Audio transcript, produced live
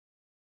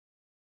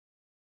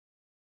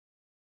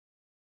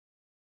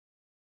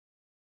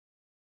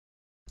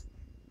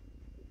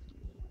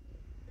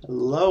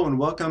Hello and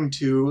welcome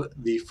to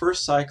the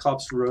first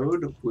Cyclops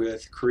Road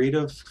with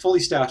fully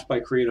staffed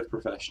by creative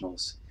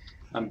professionals.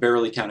 I'm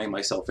barely counting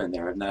myself in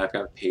there, and now I've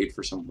got paid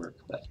for some work.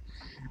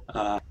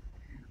 But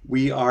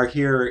we are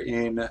here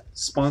in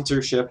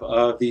sponsorship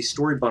of the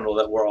story bundle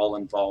that we're all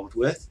involved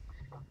with.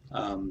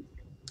 Have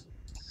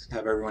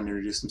everyone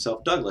introduce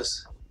themselves.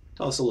 Douglas,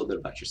 tell us a little bit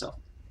about yourself.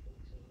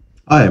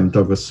 Hi, I'm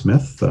Douglas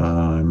Smith.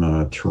 I'm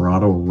a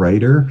Toronto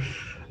writer.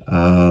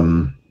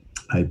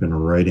 I've been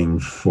writing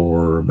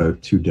for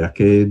about 2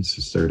 decades.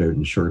 I started out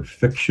in short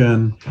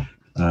fiction,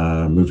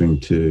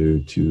 moving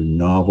to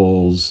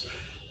novels.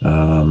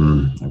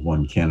 I've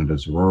won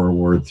Canada's Roar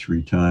Award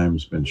 3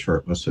 times, been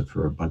shortlisted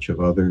for a bunch of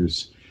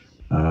others.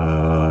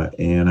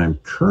 And I'm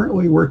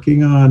currently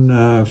working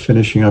on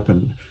finishing up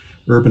an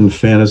urban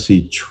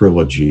fantasy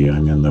trilogy.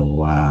 I'm in the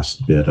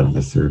last bit of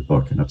the 3rd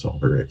book, and it's all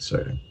very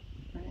exciting.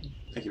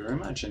 Thank you very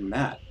much. And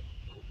Matt,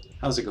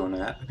 how's it going,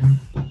 Matt?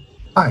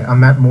 Hi, I'm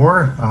Matt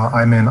Moore.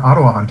 I'm in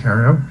Ottawa,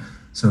 Ontario,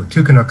 so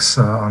 2 Canucks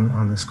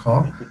on this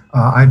call.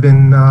 I've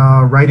been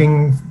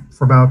writing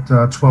for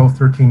about 12,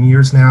 13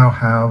 years now.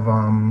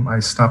 I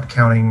stopped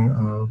counting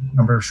a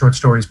number of short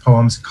stories,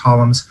 poems,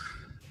 columns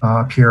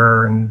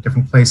appear in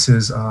different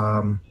places.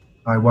 I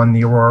won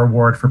the Aurora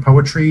Award for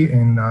poetry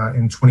in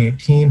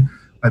 2018.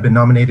 I've been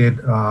nominated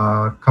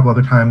a couple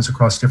other times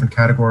across different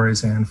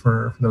categories. And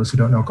for those who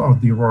don't know,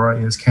 the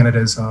Aurora is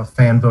Canada's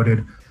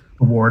fan-voted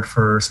award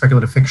for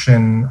speculative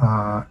fiction,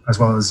 as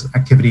well as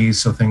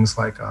activities, so things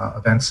like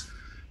events.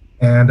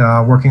 And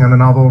working on a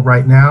novel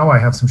right now. I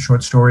have some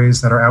short stories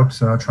that are out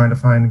trying to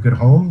find good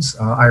homes.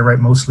 I write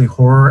mostly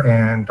horror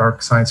and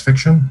dark science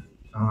fiction,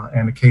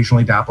 and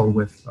occasionally dabble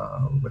with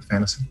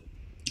fantasy.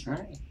 All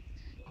right.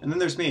 And then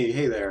there's me.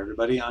 Hey there,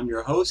 everybody. I'm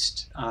your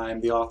host. I'm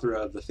the author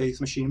of The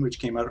Faith Machine, which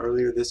came out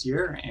earlier this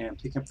year, and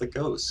Picking Up the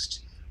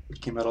Ghost, which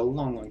came out a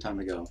long, long time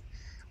ago.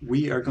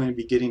 We are going to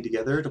be getting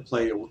together to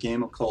play a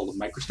game called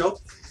Microscope.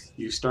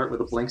 You start with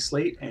a blank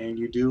slate, and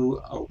you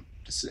do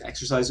this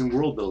exercise in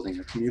world building,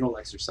 a communal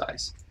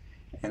exercise.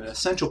 And an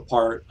essential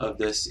part of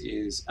this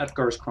is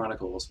Edgar's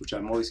Chronicles, which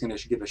I'm always going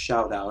to give a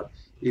shout out,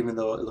 even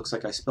though it looks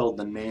like I spelled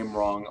the name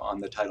wrong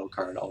on the title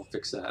card. I'll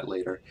fix that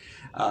later.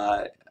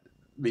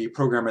 The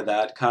programmer,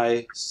 that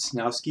Kai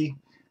Snowski,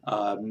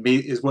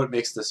 is what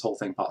makes this whole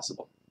thing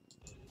possible.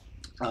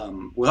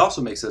 What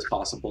also makes this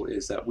possible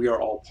is that we are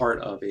all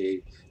part of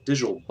a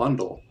digital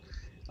bundle.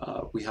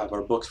 We have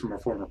our books from our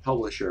former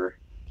publisher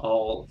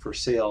all for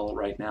sale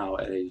right now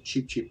at a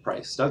cheap, cheap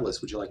price.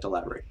 Douglas, would you like to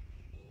elaborate?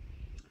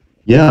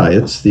 Yeah,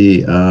 it's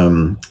the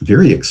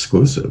very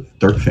exclusive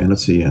dark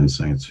fantasy and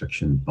science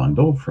fiction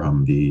bundle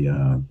from the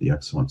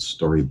excellent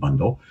Story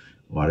Bundle.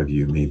 A lot of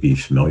you may be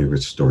familiar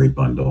with Story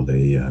Bundle.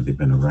 They've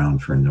been around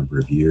for a number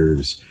of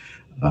years.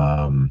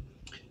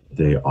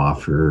 They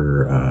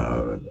offer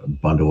a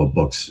bundle of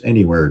books,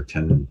 anywhere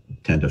 10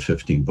 to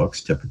 15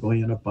 books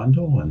typically in a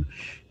bundle, and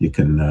you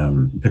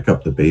can pick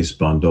up the base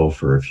bundle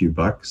for a few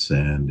bucks,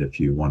 and if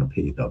you want to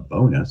pay the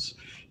bonus,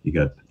 you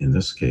get, in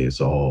this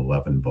case, all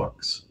 11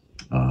 books.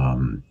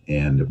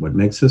 And what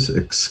makes this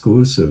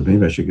exclusive,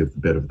 maybe I should give a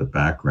bit of the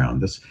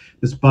background.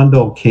 This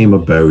bundle came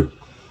about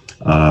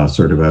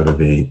sort of out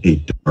of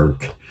a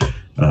dark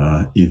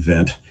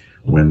event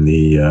when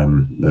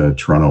the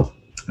Toronto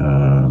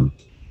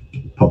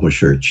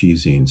publisher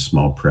Cheesine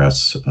Small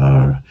Press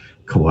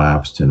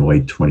collapsed in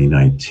late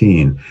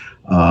 2019.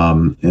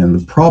 And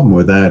the problem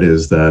with that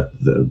is that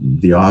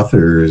the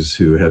authors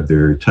who had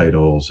their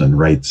titles and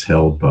rights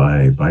held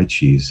by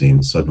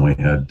Cheesine suddenly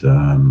had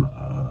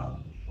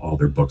all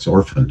their books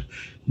orphaned,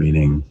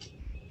 meaning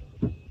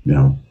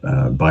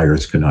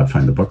buyers could not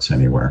find the books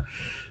anywhere.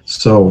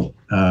 So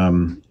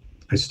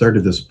I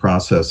started this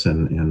process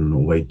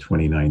in late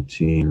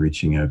 2019,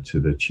 reaching out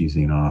to the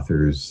Cheesine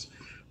authors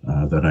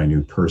that I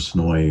knew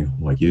personally,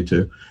 like you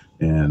two,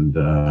 and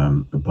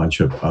a bunch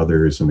of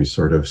others, and we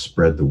sort of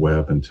spread the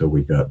web until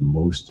we got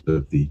most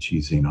of the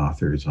Cheesine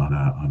authors on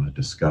a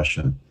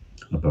discussion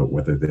about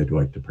whether they'd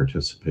like to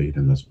participate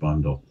in this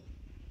bundle.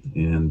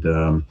 And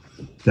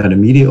that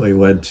immediately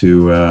led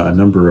to a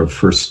number of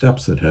first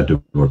steps that had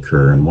to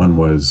occur. And one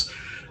was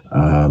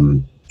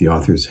the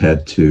authors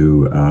had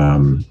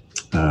to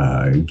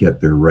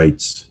get their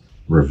rights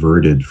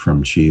reverted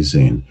from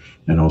Cheesine.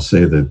 And I'll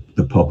say that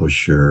the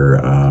publisher,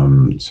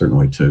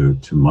 certainly to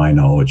my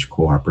knowledge,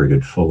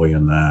 cooperated fully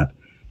in that.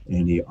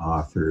 Any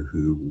author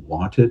who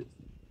wanted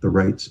the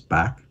rights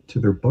back to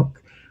their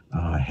book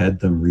had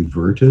them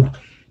reverted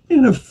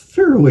in a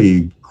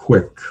fairly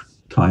quick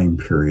time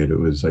period. It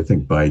was, I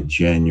think, by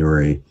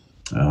January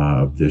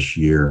of this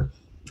year,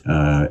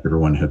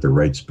 everyone had their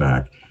rights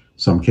back.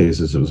 Some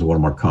cases it was a little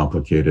more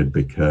complicated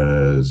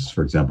because,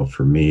 for example,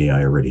 for me,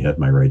 I already had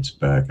my rights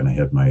back and I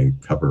had my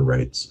cover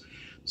rights.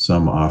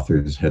 Some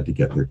authors had to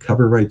get their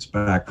cover rights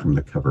back from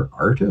the cover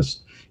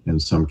artist. In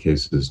some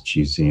cases,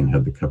 Cheesine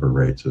had the cover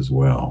rights as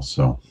well.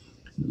 So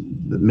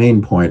the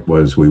main point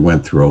was we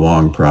went through a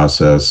long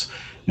process,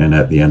 and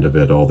at the end of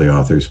it, all the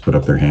authors put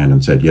up their hand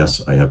and said,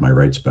 yes, I have my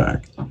rights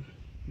back.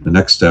 The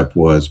next step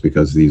was,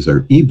 because these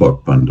are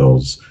ebook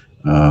bundles,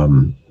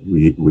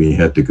 we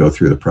had to go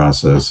through the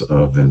process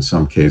of, in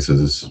some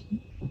cases,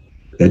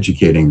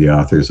 educating the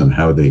authors on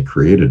how they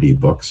created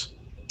ebooks,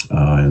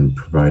 and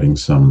providing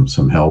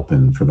some help.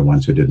 And for the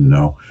ones who didn't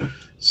know,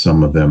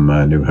 some of them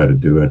knew how to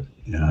do it.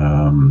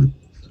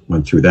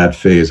 Went through that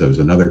phase. There was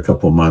another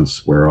couple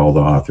months where all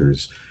the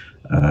authors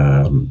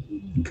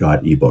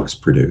got ebooks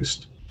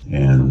produced,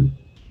 and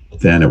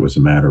then it was a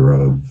matter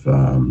of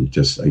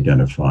just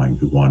identifying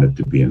who wanted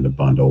to be in the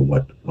bundle,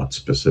 what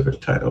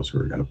specific titles we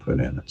were going to put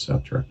in,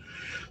 etc.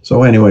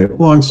 So anyway,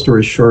 long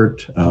story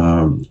short,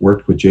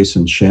 worked with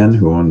Jason Chen,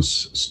 who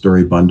owns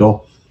Story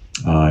Bundle.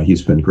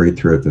 He's been great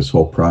throughout this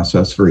whole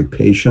process, very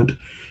patient,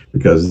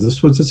 because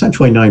this was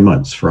essentially 9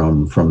 months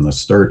from the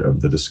start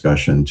of the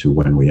discussion to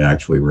when we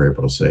actually were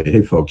able to say,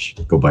 hey folks,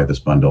 go buy this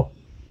bundle.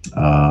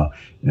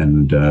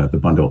 And the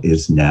bundle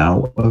is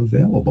now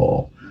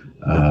available.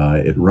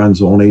 It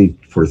runs only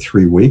for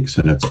 3 weeks,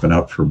 and it's been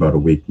out for about a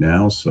week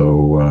now.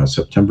 So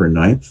September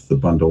 9th, the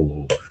bundle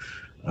will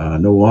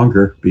no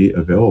longer be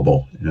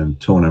available. And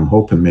Tone, I'm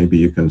hoping maybe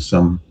you can at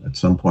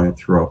some point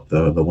throw up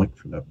the link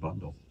for that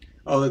bundle.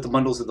 Oh, the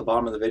bundle's at the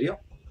bottom of the video?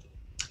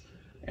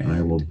 And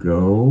I will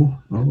go.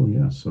 Oh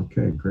yes,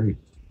 okay, great.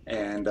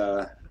 And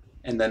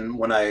then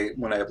when I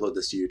upload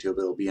this to YouTube,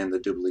 it'll be in the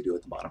doobly-doo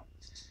at the bottom.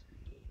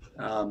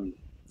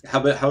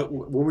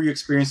 What were your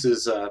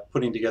experiences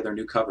putting together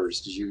new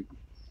covers?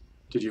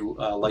 Did you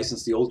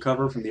license the old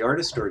cover from the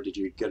artist, or did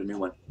you get a new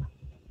one?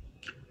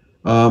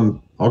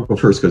 I'll go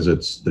first because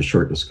it's the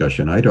short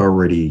discussion. I'd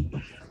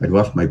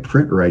left my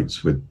print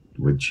rights with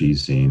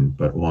Cheezine,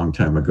 but a long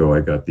time ago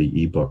I got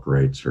the ebook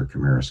rights for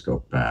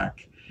Microscope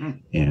back.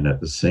 And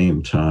at the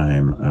same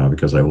time,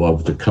 because I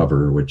love the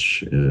cover,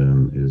 which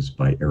is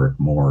by Eric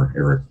Moore.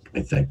 Eric,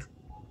 I think,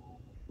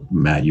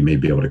 Matt, you may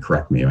be able to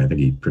correct me. I think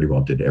he pretty well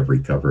did every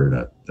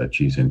cover that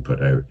Cheezine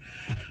put out.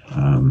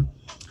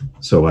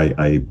 So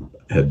I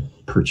had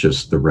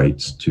purchased the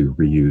rights to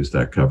reuse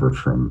that cover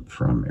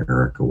from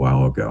Eric a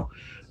while ago.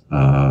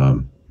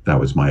 That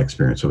was my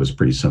experience. So it was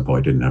pretty simple.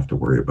 I didn't have to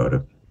worry about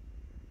it.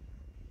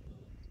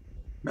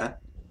 Matt?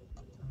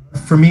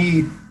 For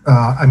me,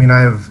 I mean,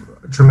 I have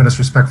tremendous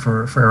respect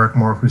for Eric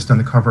Moore, who's done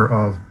the cover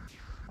of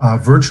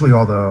virtually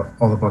all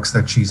the books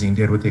that Cheezine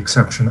did, with the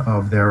exception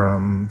of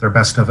their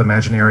best of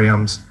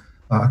Imaginariums,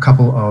 a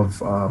couple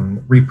of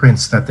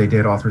reprints that they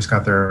did. Authors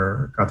got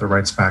their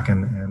rights back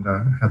and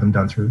had them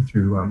done through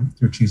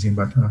Cheezine.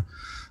 But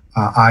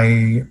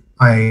I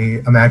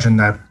imagine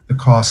that the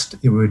cost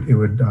it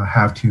would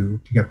have to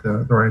get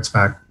the rights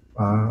back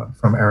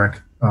from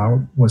Eric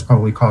was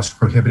probably cost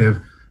prohibitive.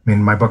 I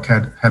mean, my book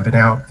had been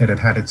out, it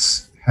had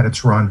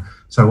its run,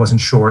 so I wasn't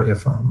sure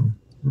if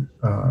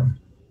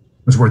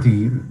was worth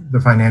the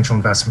financial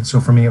investment. So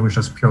for me, it was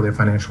just purely a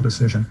financial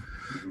decision.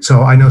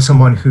 So I know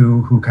someone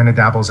who kind of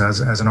dabbles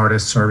as an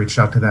artist, so I reached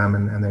out to them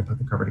and they put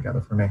the cover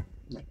together for me.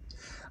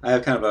 I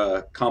have kind of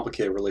a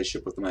complicated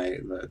relationship with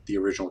the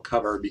original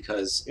cover,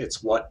 because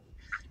it's what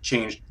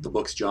changed the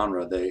book's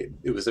genre.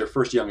 It was their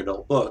first young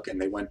adult book, and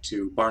they went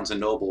to Barnes &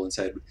 Noble and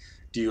said,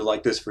 do you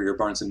like this for your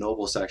Barnes &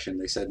 Noble section?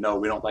 They said, no,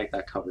 we don't like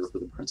that cover for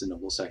the Barnes &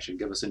 Noble section.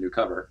 Give us a new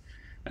cover.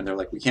 And they're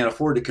like, we can't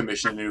afford to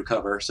commission a new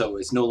cover, so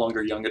it's no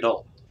longer young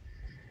adult.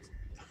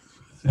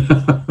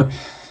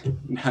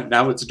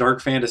 Now it's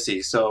dark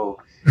fantasy.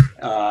 So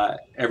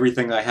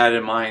everything I had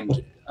in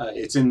mind,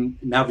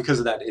 now because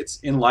of that, it's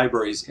in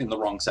libraries in the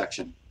wrong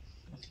section.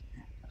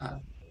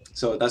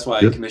 So that's why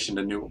I commissioned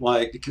a new.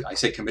 Well, I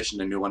say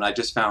commissioned a new one. I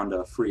just found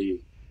a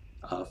free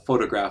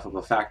photograph of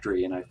a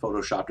factory, and I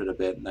photoshopped it a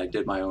bit, and I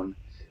did my own.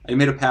 I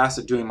made a pass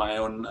at doing my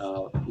own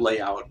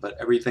layout, but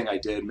everything I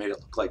did made it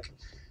look like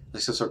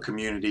this sort of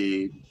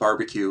community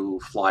barbecue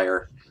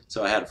flyer.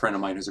 So I had a friend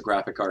of mine who's a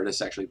graphic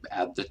artist actually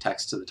add the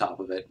text to the top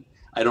of it.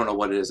 I don't know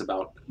what it is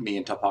about me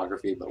and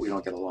typography, but we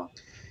don't get along.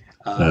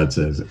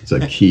 It's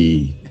a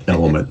key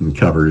element in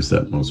covers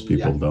that most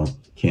people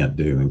can't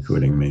do,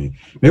 including me.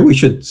 Maybe we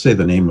should say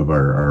the name of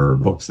our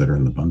books that are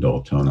in the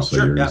bundle, Tom. Oh, so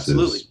sure, yeah,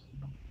 absolutely.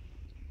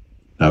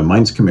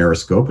 Mine's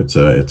Microscope. It's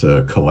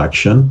a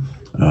collection,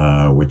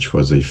 which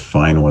was a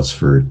finalist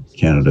for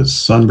Canada's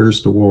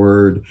Sunburst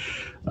Award,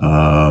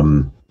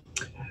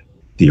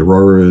 the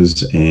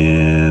Auroras,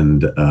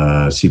 and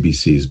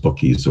CBC's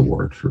Bookies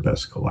Award for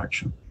Best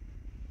Collection.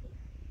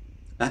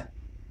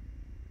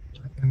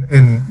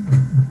 And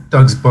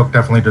Doug's book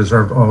definitely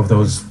deserved all of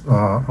those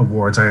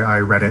awards. I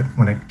read it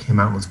when it came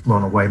out and was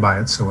blown away by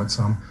it. So it's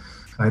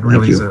it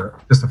really is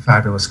just a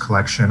fabulous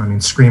collection. I mean,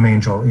 Scream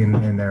Angel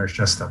in there is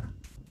just a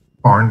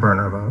barn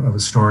burner of a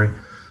story.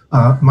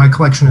 My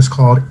collection is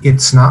called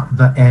It's Not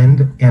the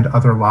End and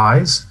Other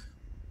Lies.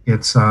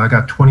 It's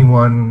got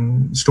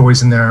 21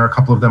 stories in there. A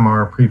couple of them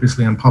are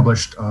previously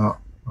unpublished.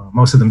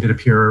 Most of them did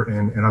appear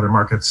in other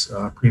markets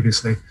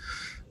previously.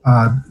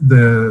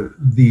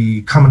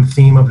 The common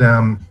theme of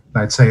them,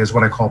 I'd say, is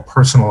what I call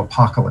personal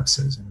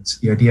apocalypses. And it's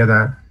the idea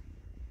that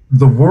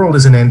the world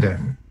isn't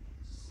ending,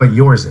 but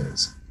yours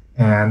is.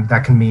 And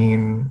that can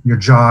mean your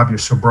job, your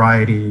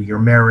sobriety, your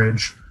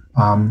marriage,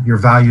 your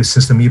value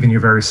system, even your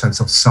very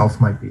sense of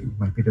self might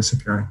be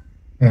disappearing.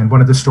 And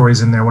one of the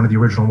stories in there, one of the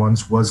original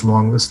ones, was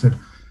longlisted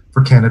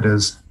for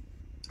Canada's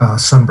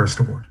Sunburst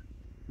Award.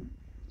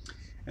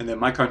 And then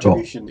my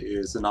contribution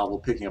is the novel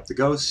Picking Up the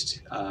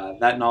Ghost.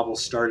 That novel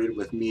started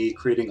with me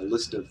creating a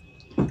list of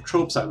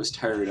tropes I was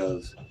tired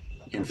of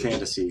in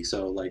fantasy.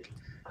 So like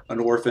an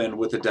orphan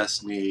with a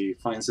destiny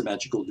finds the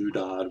magical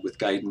doodad with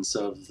guidance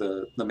of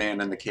the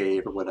man in the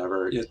cave or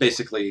whatever. It's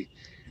basically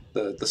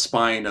the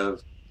spine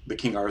of the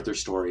King Arthur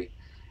story.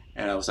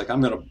 And I was like,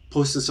 I'm going to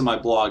post this in my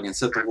blog and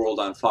set the world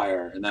on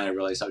fire. And then I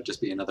realized I would just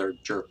be another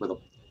jerk with a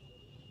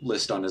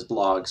list on his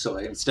blog. So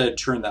I instead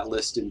turned that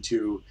list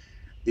into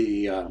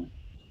the...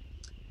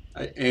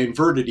 I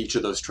inverted each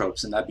of those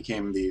tropes, and that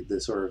became the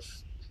sort of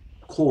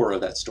core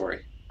of that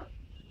story.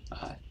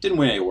 Didn't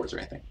win any awards or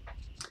anything.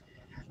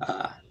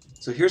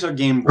 So here's our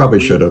game board. Probably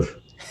should have.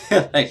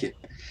 Thank you.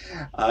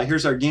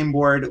 Here's our game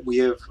board. We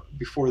have,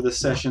 before the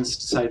sessions,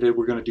 decided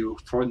we're going to do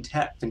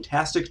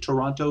Fantastic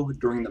Toronto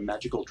during the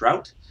magical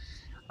drought.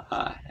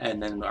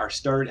 And then our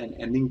start and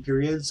ending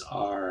periods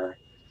are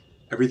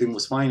Everything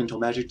Was Fine Until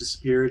Magic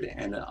Disappeared,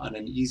 and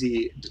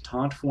Uneasy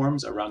Detente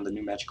forms around the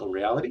new magical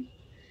reality.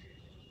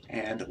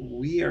 And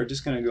we are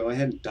just going to go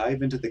ahead and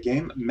dive into the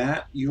game.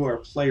 Matt, you are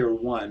player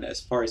one as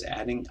far as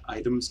adding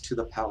items to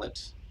the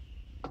palette.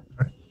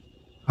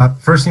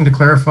 First thing to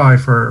clarify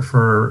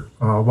for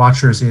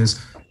watchers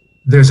is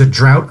there's a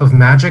drought of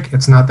magic.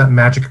 It's not that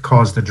magic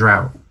caused the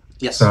drought.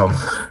 Yes. So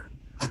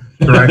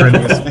the writer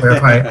needs to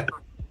clarify.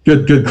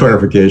 Good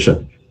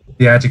clarification.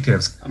 The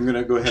adjectives. I'm going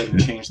to go ahead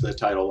and change the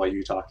title while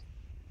you talk.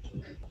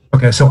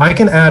 Okay, so I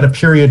can add a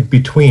period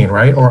between,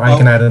 right? Or I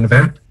can add an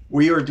event?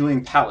 We are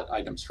doing palette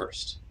items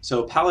first.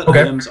 So palette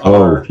Okay. items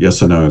are...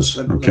 yes and no's.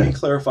 Let Okay. me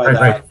clarify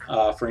that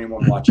for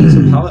anyone watching. So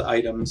palette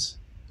items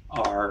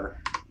are...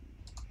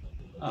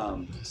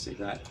 let's see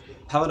that.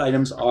 Palette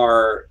items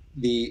are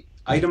the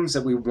items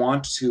that we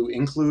want to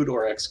include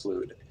or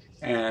exclude.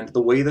 And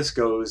the way this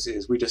goes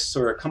is we just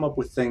sort of come up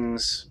with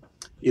things,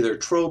 either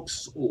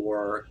tropes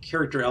or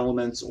character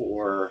elements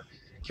or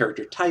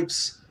character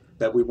types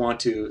that we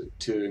want to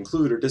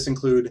include or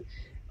disinclude.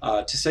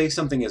 To say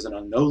something is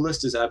a no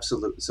list is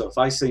absolute. So if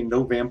I say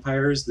no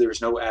vampires, there's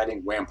no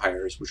adding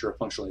vampires, which are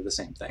functionally the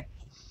same thing.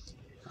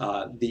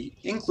 The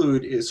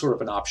include is sort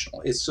of an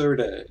optional. It's sort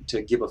of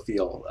to give a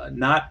feel.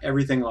 Not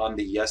everything on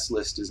the yes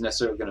list is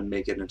necessarily going to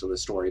make it into the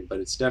story, but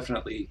it's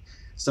definitely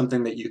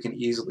something that you can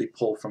easily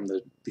pull from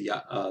the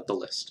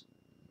list.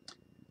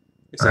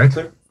 Is that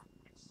clear?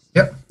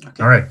 Yep.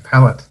 Okay. All right,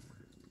 palette.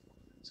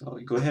 So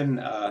go ahead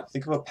and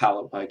think of a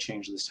palette while I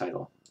change this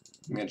title.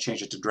 I'm going to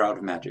change it to Drought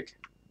of Magic.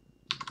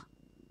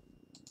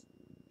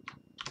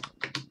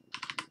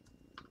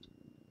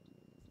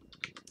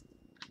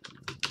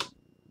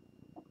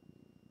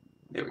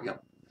 There we go.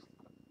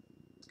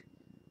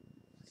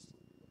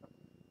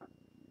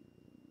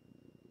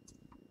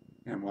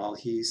 And while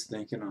he's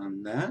thinking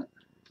on that,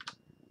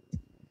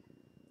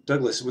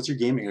 Douglas, what's your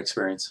gaming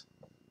experience?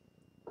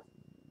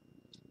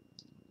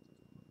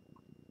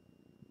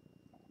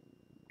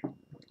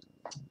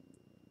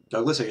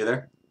 Douglas, are you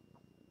there?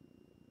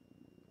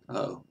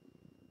 Uh-oh.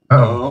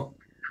 Oh.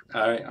 All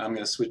right, I'm going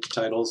to switch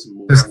titles and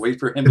we'll wait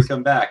for him to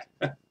come back.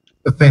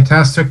 The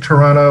Fantastic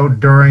Toronto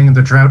during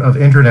the drought of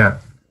internet.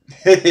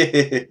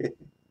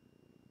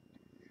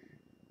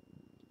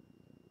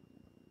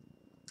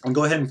 And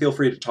go ahead and feel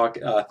free to talk,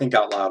 think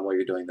out loud while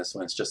you're doing this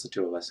when it's just the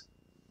two of us.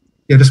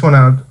 Yeah, just want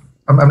to.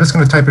 I'm just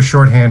going to type a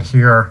shorthand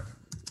here.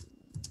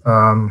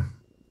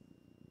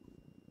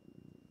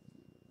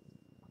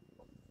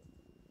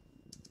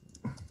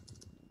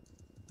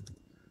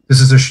 This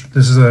is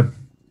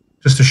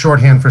just a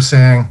shorthand for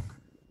saying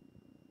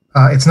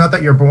it's not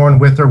that you're born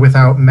with or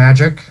without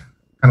magic,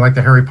 kind of like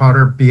the Harry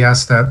Potter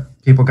BS that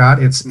people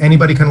got. It's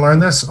anybody can learn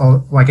this,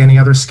 like any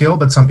other skill,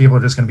 but some people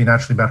are just going to be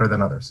naturally better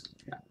than others.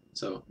 Yeah.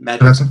 So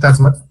magic. So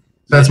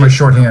that's my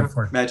shorthand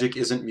for it. Magic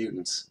isn't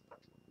mutants.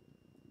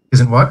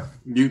 Isn't what?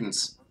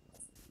 Mutants.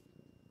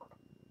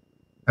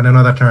 I don't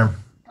know that term.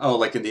 Oh,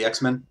 like in the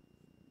X-Men?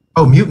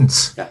 Oh,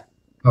 mutants. Yeah.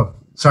 Oh,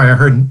 sorry, I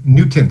heard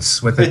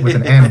mutants with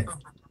an N.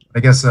 I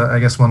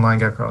guess one line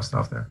got crossed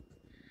off there.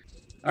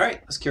 All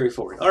right, let's carry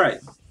forward. All right,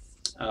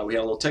 we had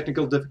a little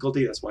technical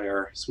difficulty. That's why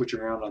our switching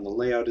around on the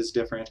layout is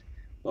different.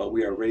 But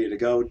we are ready to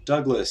go.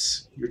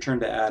 Douglas, your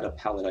turn to add a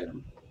palette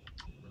item.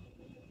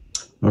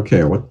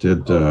 Okay, what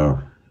did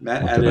Matt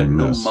what added did I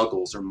no miss?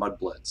 muggles or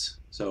mudbloods,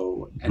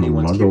 so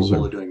anyone's muggles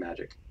capable or... of doing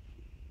magic.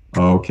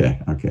 Oh,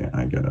 okay,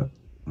 I get it.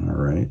 All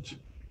right.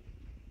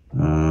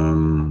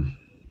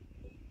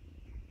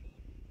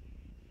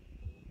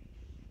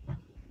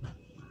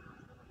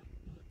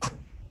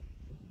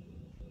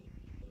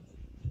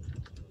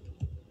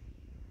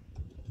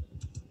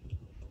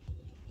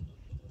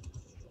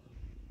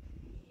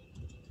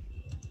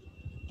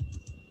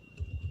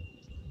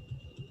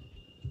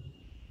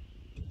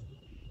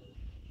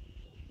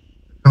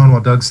 While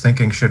Doug's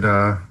thinking, should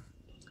Yeah,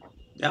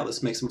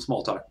 let's make some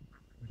small talk.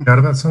 chat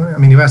about something? I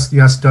mean, you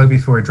asked Doug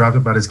before he dropped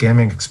about his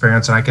gaming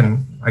experience, and I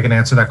can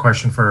answer that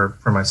question for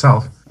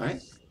myself. All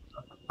right.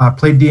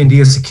 Played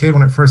D&D as a kid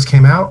when it first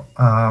came out.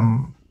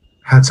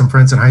 had some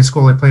friends in high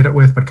school I played it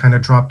with, but kind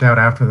of dropped out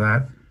after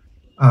that.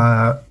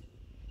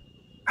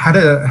 Had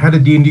a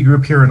D&D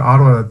group here in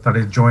Ottawa that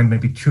I joined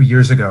maybe 2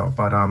 years ago,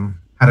 but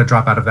had to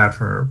drop out of that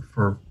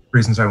for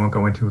reasons I won't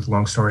go into with a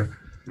long story.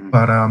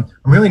 But I'm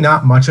really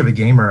not much of a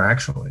gamer,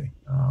 actually.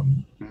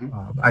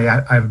 I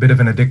have a bit of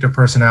an addictive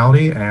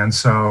personality, and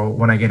so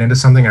when I get into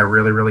something, I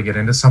really, really get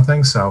into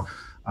something. So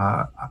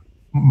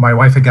my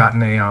wife had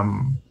gotten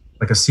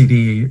a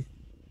CD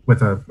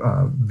with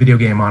a video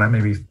game on it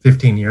maybe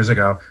 15 years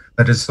ago.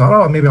 That just thought,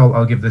 oh, maybe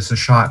I'll give this a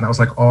shot, and that was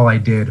like all I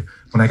did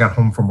when I got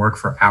home from work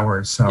for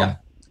hours. So. Yeah.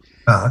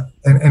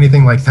 And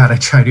anything like that, I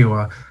try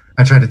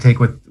to take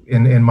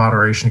in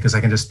moderation because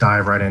I can just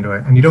dive right into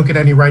it, and you don't get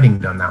any writing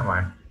done that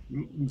way.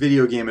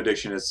 Video game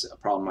addiction is a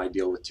problem I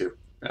deal with too,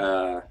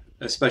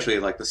 especially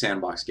like the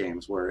sandbox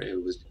games where it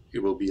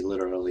will be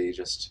literally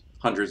just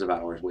hundreds of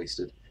hours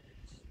wasted,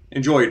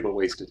 enjoyed but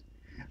wasted.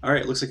 All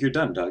right, looks like you're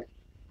done, Doug.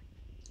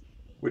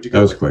 What'd you go?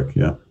 That was with? quick,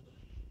 yeah.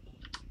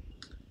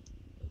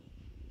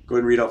 Go ahead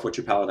and read off what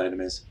your palette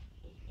item is.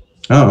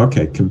 Oh,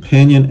 okay.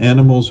 Companion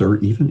animals or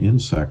even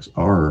insects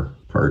are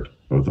part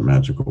of the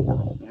magical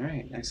world. All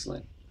right,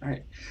 excellent. All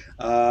right,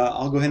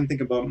 I'll go ahead and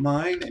think about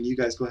mine, and you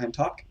guys go ahead and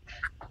talk.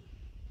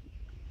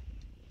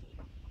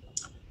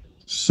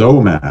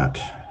 So, Matt,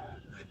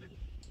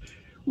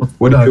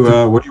 what are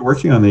you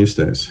working on these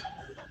days?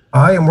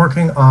 I am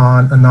working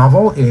on a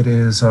novel. It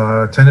is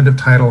a tentative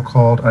title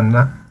called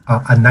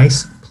A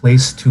Nice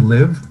Place to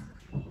Live,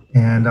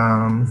 and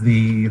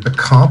the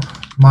comp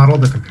model,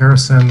 the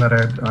comparison that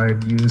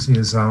I'd use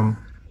is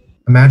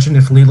imagine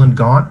if Leland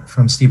Gaunt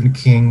from Stephen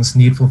King's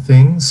Needful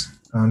Things,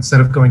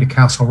 instead of going to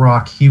Castle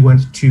Rock, he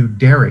went to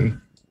Derry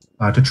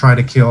to try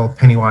to kill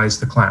Pennywise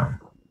the Clown.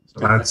 So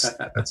that's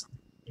the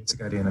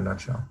basic idea in a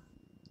nutshell.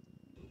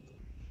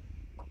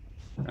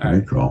 All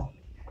Very cool.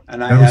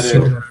 And I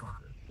added.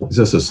 Is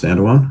this a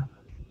standalone?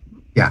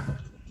 Yeah.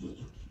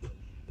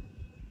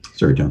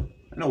 Sorry, John.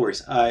 No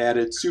worries. I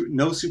added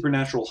no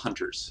supernatural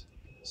hunters.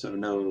 So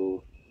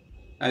no.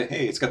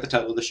 Hey, it's got the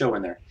title of the show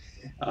in there.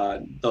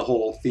 The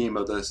whole theme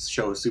of the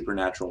show is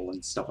supernatural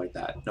and stuff like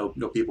that.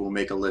 No people who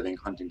make a living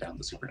hunting down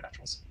the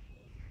supernaturals.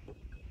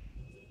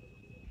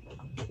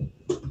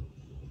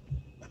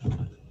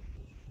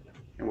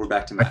 And we're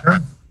back to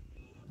Matt.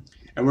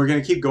 And we're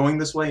going to keep going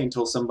this way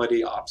until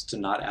somebody opts to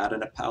not add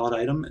a palette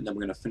item, and then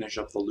we're going to finish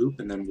up the loop,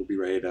 and then we'll be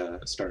ready to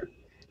start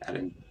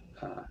adding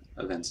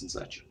events and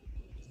such.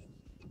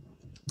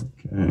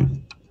 Okay.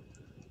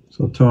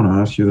 So, Tone,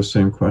 I'll ask you the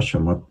same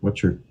question.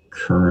 What's your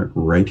current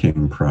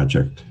writing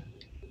project?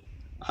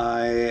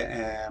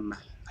 I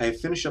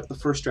finished up the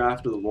first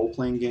draft of the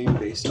role-playing game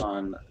based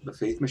on the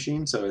Faith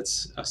Machine, so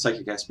it's a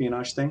psychic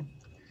espionage thing.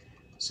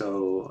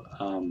 So,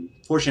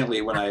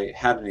 fortunately, when I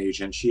had an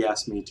agent, she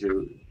asked me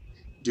to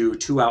do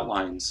 2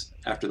 outlines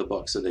after the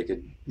book so they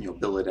could,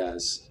 bill it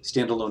as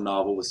standalone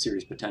novel with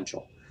serious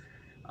potential.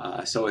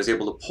 So I was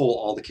able to pull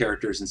all the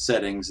characters and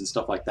settings and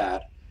stuff like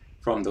that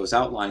from those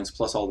outlines,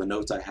 plus all the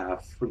notes I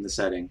have from the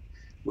setting,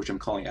 which I'm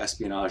calling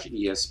espionage,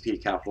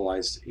 ESP,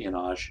 capitalized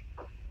espionage.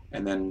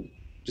 And then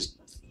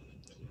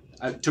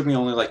it took me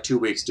only like 2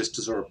 weeks just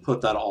to sort of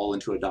put that all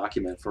into a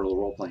document for the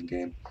role-playing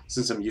game.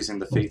 Since I'm using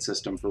the Fate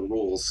system for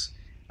rules,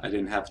 I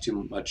didn't have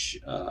too much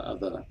of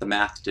the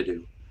math to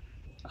do.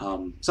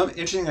 Some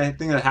interesting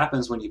thing that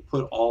happens when you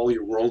put all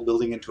your world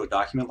building into a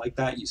document like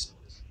that, you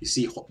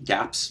see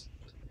gaps.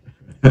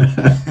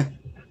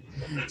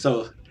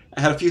 So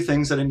I had a few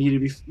things that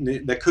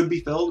that could be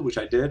filled, which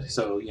I did.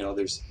 So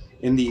there's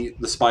in the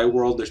spy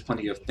world, there's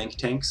plenty of think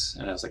tanks,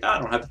 and I was like, I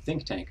don't have a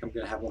think tank. I'm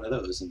going to have one of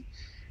those. And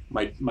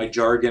my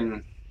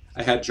jargon,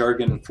 I had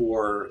jargon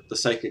for the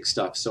psychic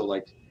stuff. So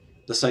like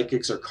the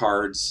psychics are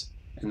cards,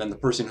 and then the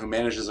person who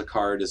manages a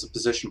card is a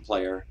position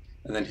player,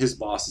 and then his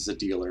boss is a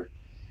dealer.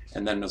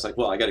 And then I was like,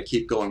 well, I got to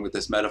keep going with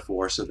this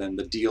metaphor. So then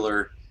the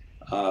dealer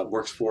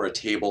works for a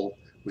table,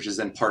 which is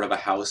then part of a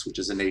house, which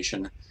is a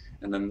nation.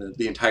 And then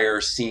the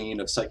entire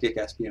scene of psychic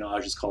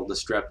espionage is called the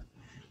Strip.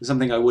 It's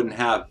something I wouldn't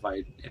have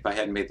if I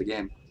hadn't made the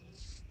game.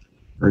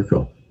 Very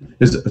cool.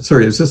 Is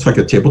this like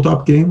a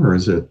tabletop game, or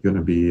is it going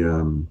to be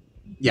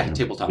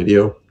tabletop.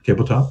 Video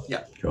tabletop?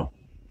 Yeah. Cool.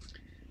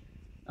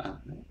 All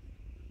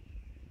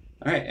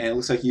right, and it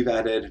looks like you've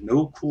added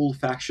no cool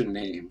faction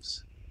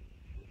names.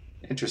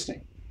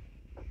 Interesting.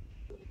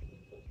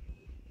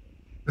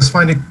 I just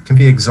find it can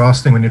be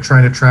exhausting when you're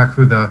trying to track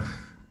who the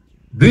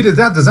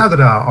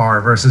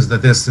are versus the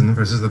this and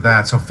versus the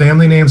that. So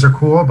family names are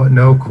cool, but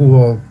no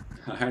cool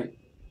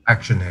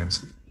action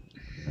names.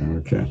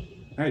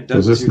 Okay. All right, Doug,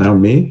 is this now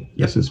me?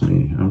 Yep. This is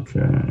me.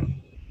 Okay.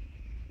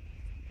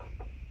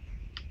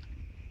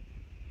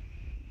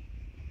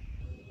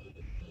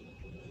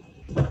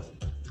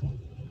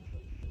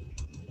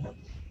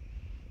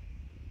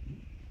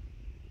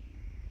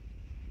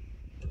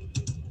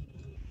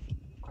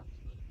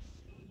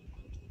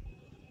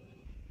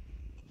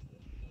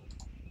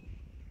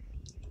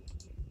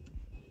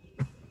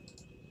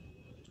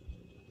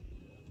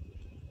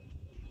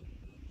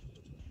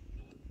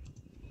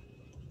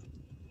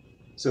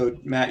 So,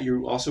 Matt,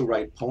 you also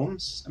write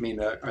poems? I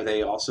mean, are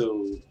they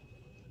also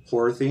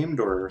horror themed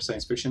or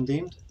science fiction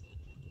themed?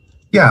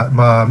 Yeah,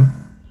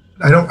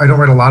 I don't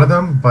write a lot of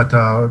them, but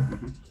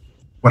Mm-hmm.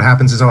 what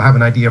happens is I'll have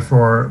an idea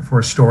for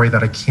a story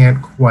that I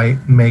can't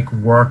quite make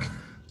work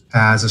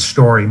as a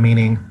story,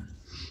 meaning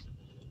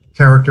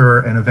character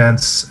and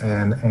events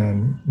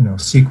and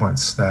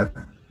sequence that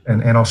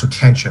and also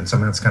tension.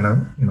 Something that's kind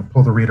of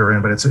pull the reader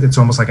in, but it's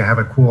almost like I have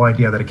a cool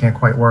idea that it can't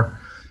quite work.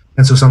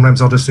 And so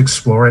sometimes I'll just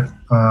explore it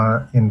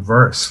in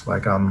verse.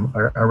 Like I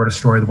wrote a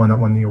story, the one that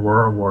won the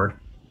Aurora Award,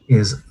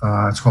 is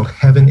it's called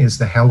 "Heaven is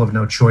the Hell of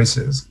No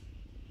Choices,"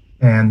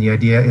 and the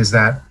idea is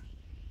that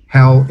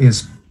hell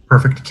is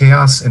perfect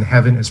chaos and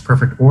heaven is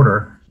perfect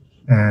order,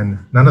 and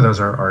none of those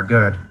are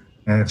good.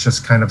 And it's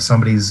just kind of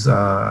somebody's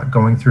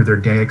going through their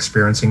day,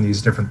 experiencing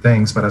these different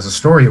things. But as a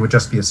story, it would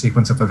just be a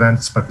sequence of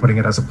events. But putting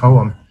it as a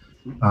poem,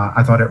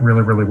 I thought it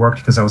really, really worked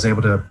because I was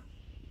able to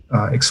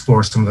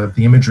explore some of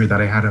the imagery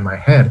that I had in my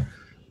head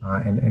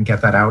and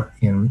get that out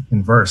in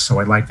verse. So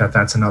I like that.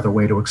 That's another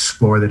way to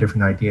explore the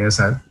different ideas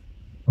that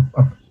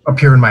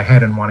appear in my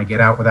head and want to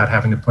get out without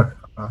having to put,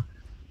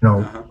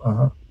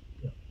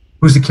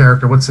 who's the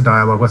character? What's the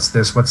dialogue? What's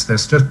this? What's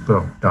this? Just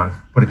boom, done.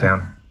 Put it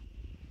down.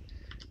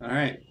 All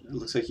right. It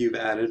looks like you've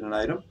added an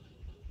item.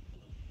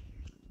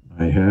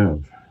 I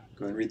have.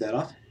 Go ahead and read that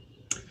off.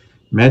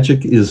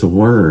 Magic is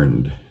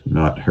learned,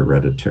 not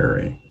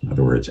hereditary. In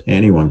other words,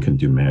 anyone can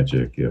do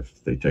magic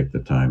if they take the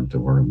time to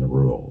learn the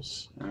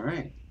rules. All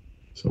right.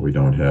 So we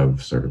don't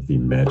have sort of the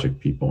magic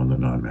people and the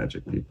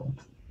non-magic people.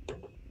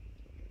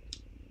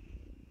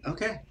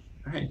 Okay.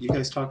 All right. You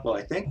guys talk while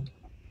I think.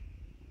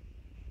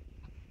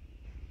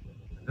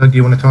 Doug, do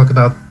you want to talk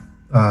about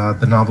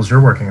the novels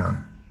you're working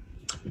on?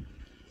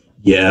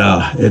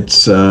 Yeah,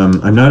 it's.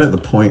 I'm not at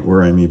the point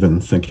where I'm even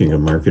thinking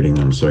of marketing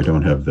them, so I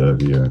don't have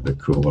the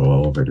cool little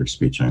elevator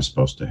speech I'm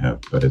supposed to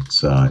have. But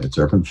it's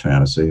urban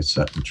fantasy. It's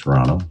set in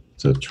Toronto.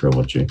 It's a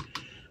trilogy.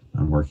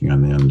 I'm working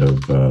on the end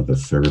of the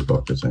third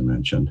book, as I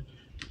mentioned.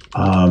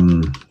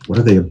 What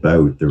are they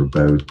about? They're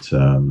about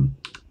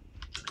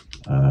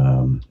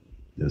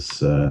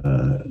this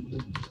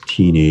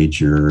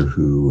teenager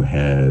who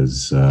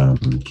has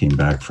came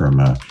back from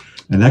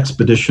an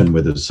expedition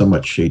with his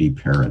somewhat shady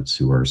parents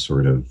who are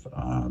sort of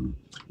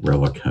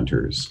relic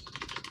hunters.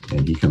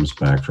 And he comes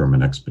back from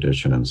an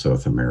expedition in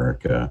South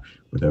America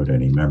without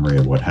any memory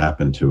of what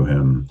happened to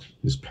him.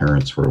 His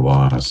parents were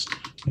lost,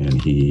 and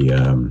he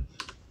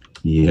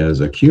has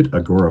acute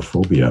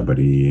agoraphobia, but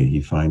he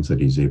finds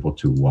that he's able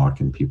to walk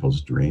in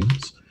people's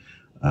dreams.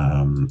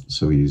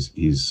 So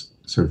he's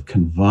sort of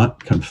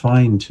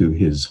confined to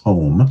his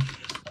home,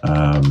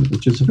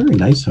 which is a very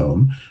nice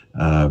home,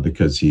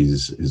 because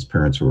his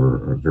parents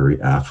were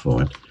very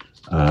affluent.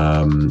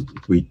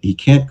 He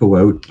can't go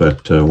out,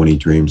 but when he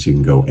dreams, he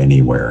can go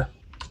anywhere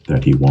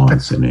that he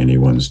wants in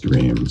anyone's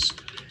dreams.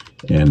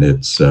 And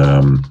it's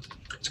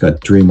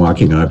got dream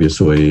walking,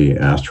 obviously,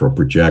 astral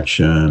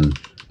projection.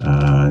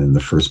 In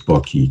the first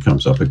book, he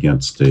comes up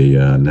against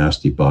a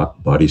nasty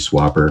body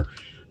swapper.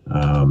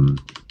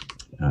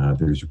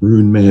 There's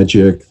rune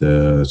magic,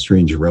 the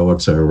strange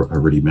relics I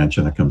already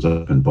mentioned. That comes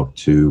up in book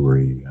 2, where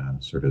he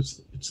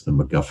it's the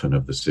MacGuffin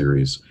of the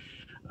series,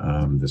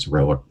 this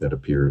relic that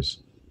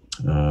appears.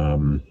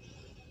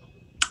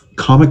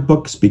 Comic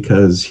books,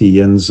 because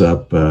he ends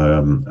up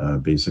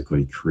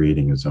basically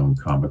creating his own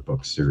comic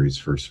book series,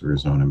 first for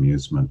his own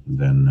amusement, and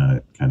then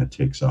it kind of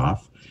takes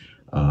off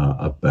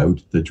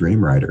about the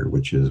Dream Rider,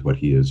 which is what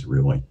he is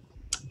really.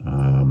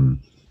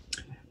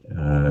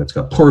 It's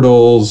got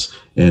portals,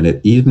 and it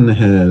even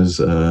has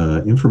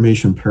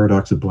information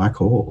paradox of black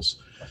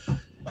holes.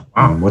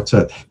 Wow. What's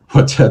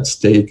at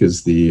stake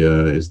is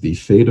the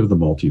fate of the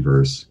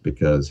multiverse.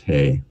 Because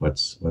hey,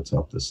 let's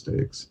up the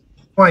stakes.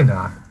 Why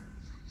not?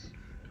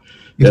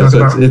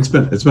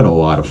 It's been a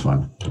lot of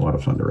fun. A lot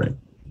of fun to write.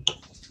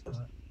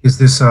 Is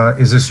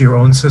this your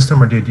own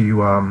system, or did you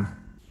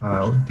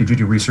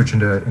do research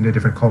into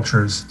different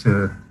cultures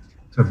to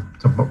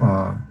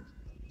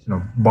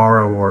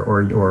borrow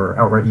or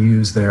outright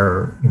use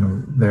their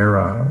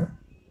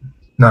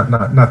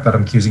not that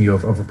I'm accusing you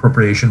of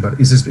appropriation, but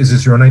is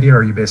this your own idea, or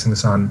are you basing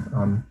this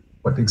on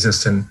what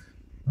exists in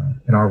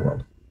our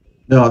world?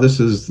 No, this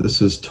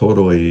is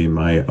totally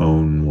my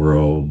own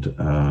world,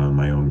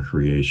 my own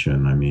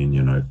creation. I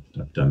mean,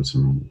 I've done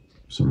some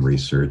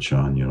research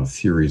on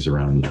theories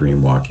around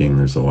dream walking.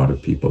 There's a lot of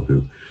people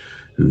who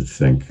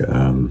think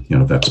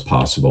that's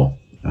possible,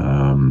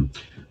 and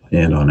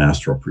on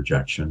astral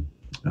projection.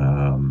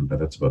 But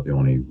that's about the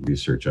only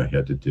research I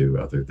had to do,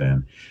 other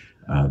than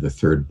the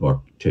third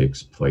book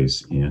takes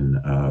place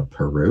in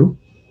Peru,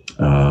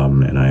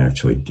 and I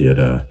actually did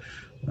a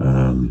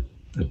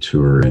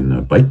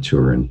bike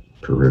tour in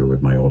Peru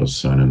with my oldest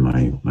son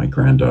and my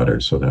granddaughter,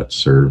 so that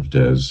served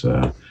as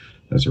a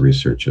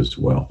research as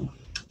well.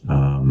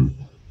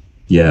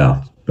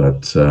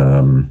 But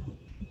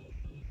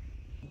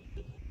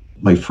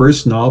my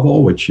first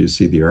novel, which you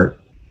see the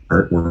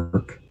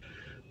artwork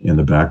in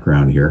the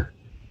background here,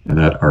 and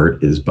that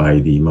art is by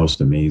the most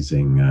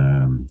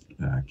amazing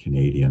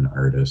Canadian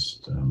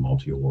artist,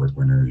 multi-award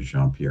winner,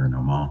 Jean-Pierre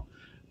Normand.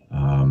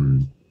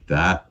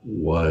 that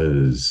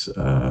was,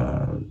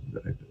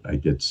 I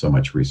did so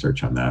much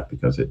research on that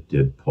because it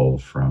did pull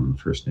from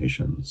First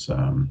Nations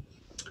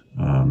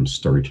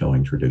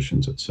storytelling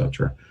traditions,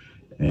 etc.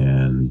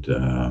 And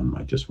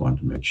I just wanted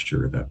to make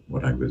sure that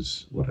what I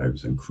was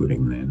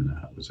including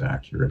then was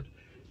accurate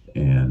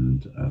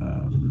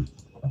and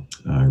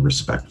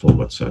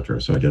respectful, etc.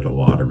 So I did a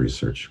lot of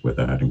research with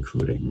that,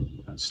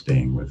 including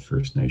staying with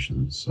First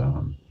Nations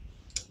um,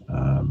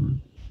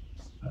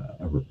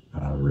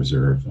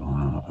 reserve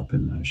up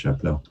in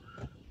Chapleau.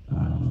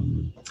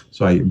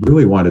 So I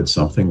really wanted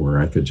something where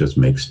I could just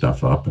make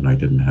stuff up and I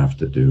didn't have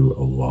to do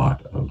a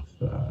lot of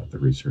the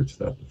research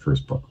that the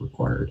first book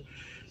required.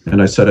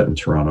 And I set it in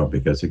Toronto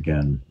because,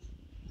 again,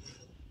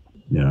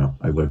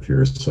 I live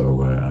here,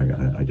 so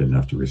I didn't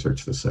have to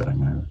research the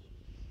setting either.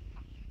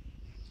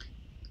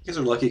 You guys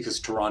are lucky because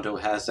Toronto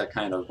has that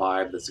kind of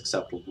vibe that's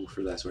acceptable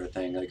for that sort of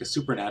thing. Like a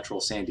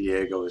supernatural San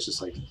Diego is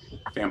just like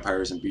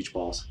vampires and beach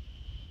balls.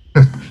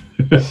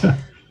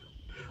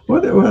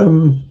 What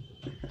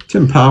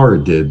Tim Power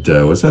did,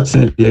 was that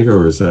San Diego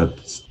or is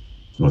that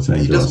Los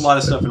Angeles? He does a lot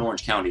of stuff in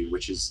Orange County,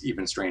 which is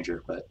even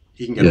stranger, but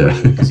he can get away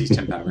with it because he's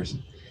Tim Powers.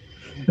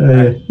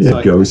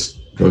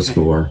 Ghost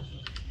galore.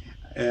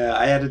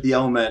 I added the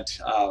element,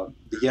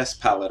 the yes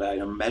palette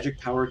item.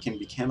 Magic power can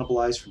be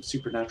cannibalized from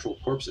supernatural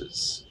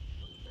corpses.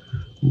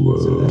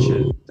 Whoa.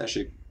 So that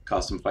should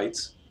cause some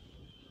fights.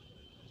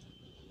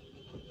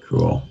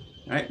 Cool. All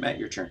right, Matt,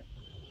 your turn.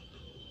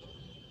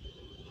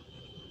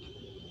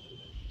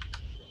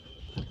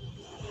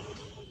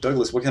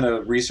 Douglas, what kind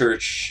of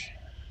research?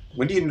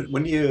 When do you?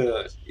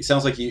 It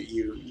sounds like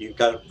you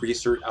got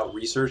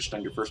researched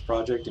on your first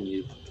project, and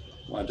you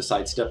wanted to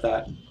sidestep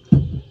that.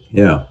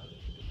 Yeah.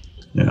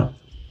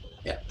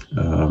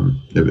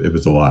 It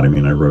was a lot. I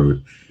mean, I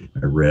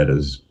read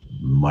as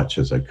much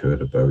as I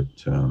could about.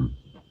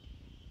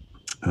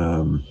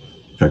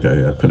 In fact,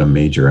 I put a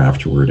major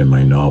afterword in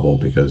my novel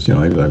because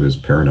I was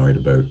paranoid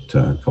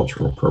about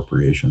cultural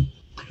appropriation.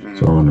 Mm-hmm.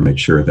 So I wanted to make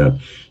sure that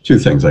two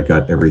things: I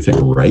got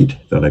everything right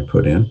that I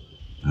put in,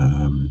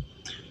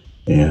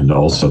 and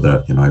also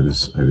that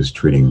I was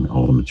treating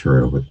all the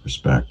material with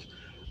respect,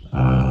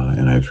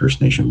 and I had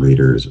First Nation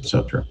readers,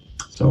 etc.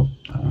 So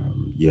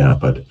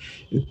but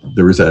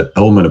there was that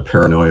element of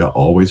paranoia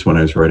always when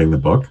I was writing the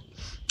book.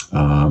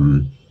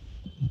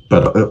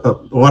 But a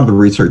lot of the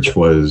research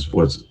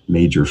was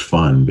major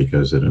fun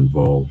because it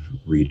involved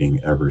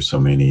reading ever so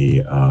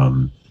many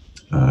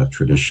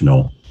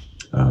traditional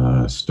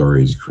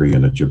stories, Cree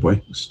and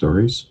Ojibwe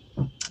stories.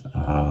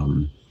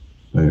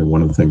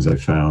 One of the things I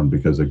found,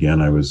 because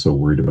again I was so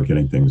worried about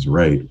getting things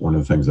right, one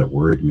of the things that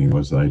worried me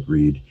was that I'd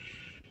read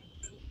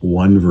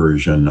one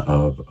version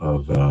of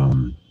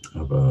a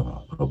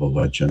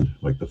legend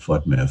like the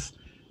flood myth,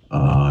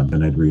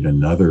 then I'd read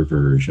another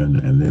version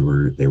and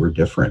they were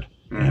different.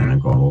 Mm-hmm. And I'm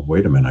going, well,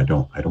 wait a minute,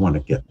 I don't want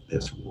to get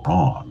this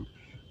wrong.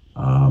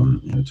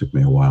 And it took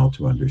me a while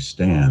to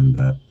understand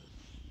that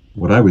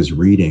what I was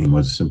reading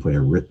was simply a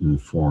written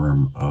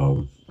form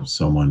of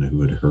someone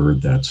who had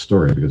heard that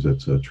story, because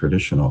it's a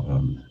traditional,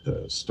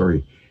 the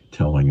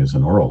storytelling is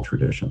an oral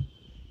tradition.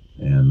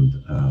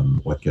 And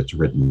what gets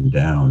written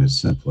down is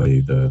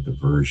simply the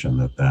version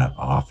that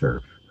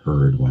author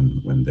heard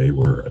when they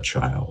were a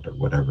child or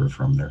whatever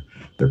from their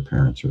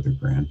parents or their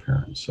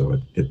grandparents.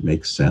 So it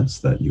makes sense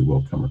that you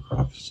will come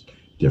across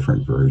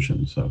different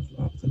versions of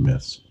the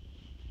myths.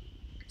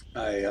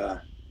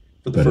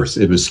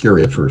 It was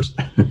scary at first.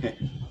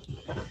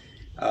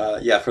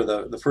 For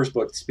the first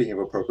book, speaking of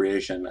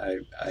appropriation,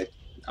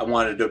 I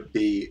wanted to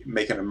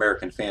make an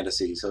American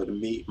fantasy. So to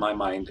me, my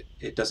mind,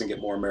 it doesn't get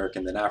more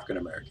American than African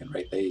American,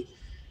 right? They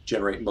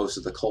generate most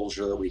of the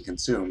culture that we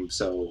consume.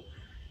 So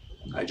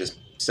I just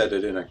set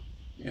it in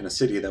a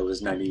city that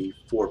was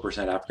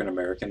 94% African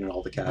American, and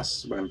all the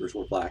cast members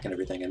were black and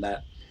everything, and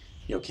that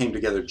came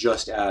together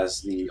just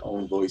as the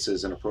own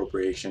voices and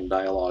appropriation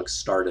dialogues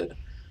started.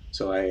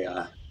 So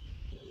I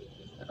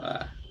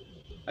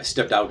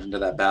stepped out into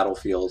that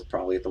battlefield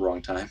probably at the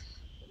wrong time.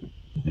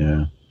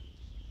 Yeah.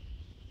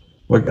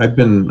 Well, I've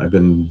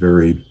been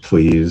very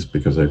pleased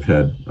because I've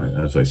had,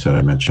 as I said,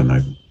 I mentioned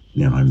I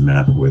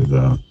met with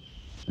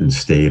and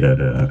stayed at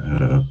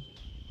a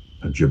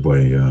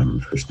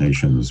Ojibwe First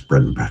Nations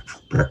bread and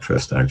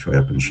breakfast actually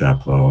up in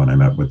Chapleau, and I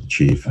met with the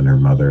chief and her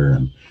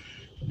mother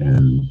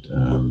and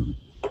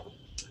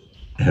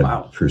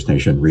had First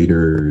Nation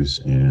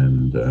readers,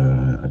 and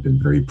I've been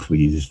very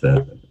pleased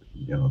that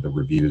the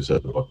reviews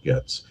that the book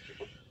gets,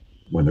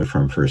 when they're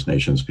from First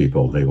Nations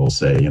people, they will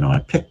say, I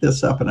picked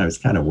this up and I was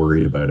kind of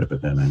worried about it,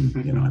 but then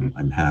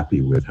I'm happy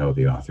with how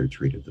the author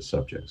treated the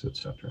subjects,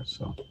 etc.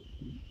 So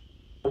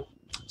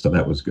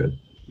that was good.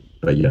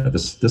 But yeah,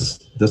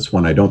 this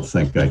one, I don't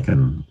think I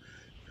can,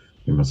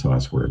 famous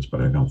last words, but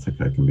I don't think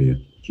I can be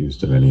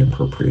accused of any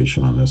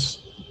appropriation on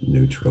this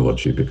new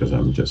trilogy because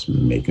I'm just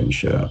making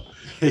shit up.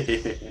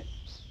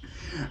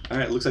 All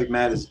right, looks like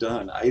Matt is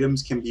done.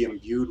 Items can be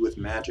imbued with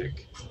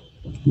magic.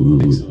 Ooh.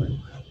 Excellent.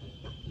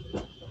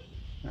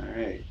 All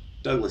right,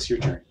 Douglas, your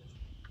turn.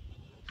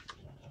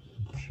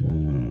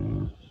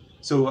 Okay.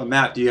 So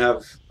Matt, do you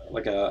have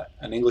like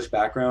an English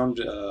background,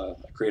 a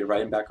creative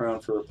writing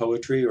background for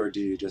poetry, or do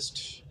you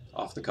just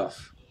off the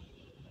cuff?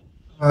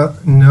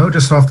 No,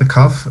 just off the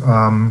cuff.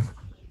 I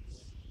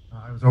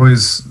was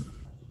always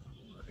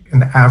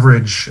an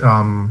average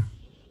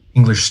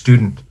English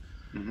student,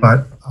 Hmm.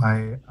 but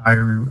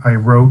I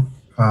wrote.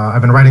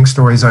 I've been writing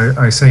stories.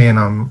 I say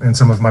in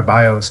some of my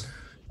bios,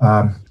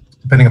 um,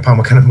 depending upon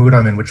what kind of mood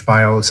I'm in, which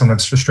bio.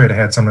 Sometimes just straight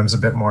ahead, sometimes a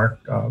bit more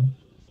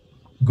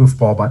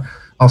goofball. But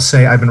I'll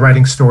say I've been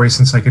writing stories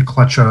since I could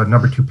clutch a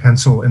number 2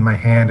 pencil in my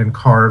hand and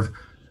carve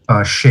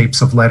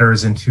shapes of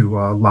letters into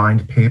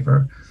lined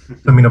paper. So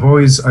I mean, I've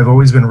always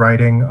been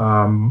writing.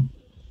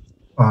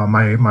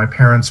 My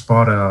parents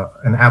bought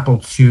an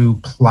Apple II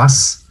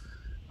Plus,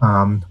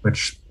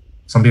 which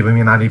some people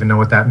may not even know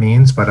what that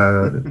means, but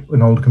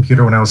an old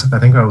computer when I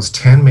think I was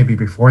 10, maybe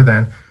before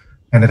then,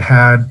 and it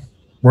had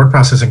word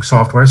processing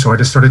software. So I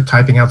just started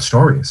typing out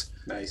stories.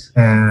 Nice.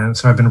 And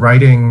so I've been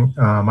writing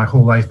my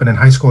whole life. But in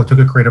high school, I took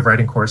a creative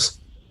writing course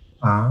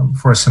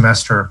for a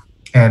semester,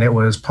 and it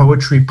was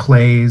poetry,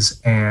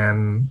 plays,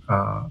 and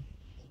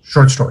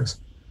short stories.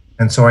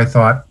 And so I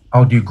thought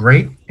I'll do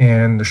great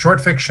in the short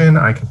fiction.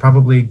 I can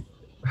probably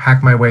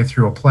hack my way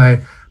through a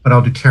play, but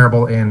I'll do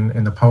terrible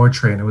in the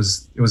poetry. And it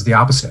was the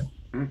opposite.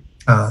 Hmm.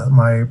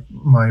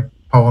 My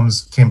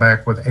poems came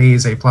back with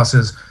A's, A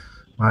pluses.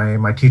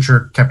 My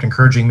teacher kept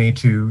encouraging me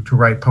to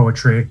write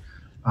poetry.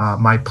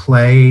 My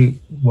play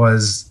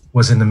was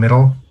in the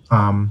middle,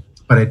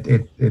 but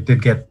it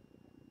did get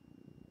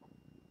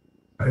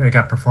it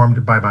got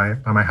performed by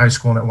my high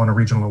school, and it won a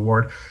regional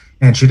award.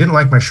 And she didn't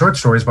like my short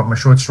stories, but my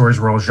short stories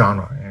were all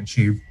genre, and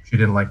she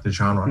didn't like the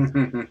genre.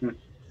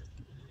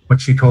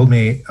 What she told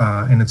me,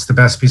 and it's the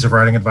best piece of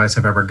writing advice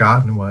I've ever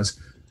gotten, was,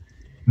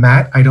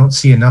 Matt, I don't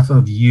see enough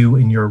of you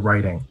in your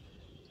writing.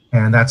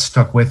 And that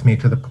stuck with me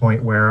to the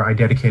point where I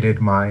dedicated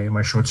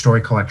my short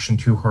story collection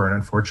to her. And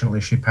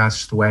unfortunately, she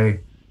passed away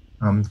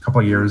a couple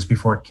of years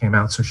before it came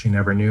out, so she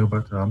never knew.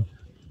 But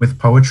with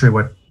poetry,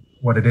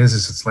 what it is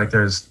it's like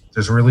there's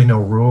really no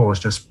rules.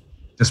 Just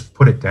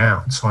put it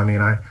down. So I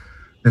mean,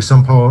 there's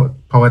some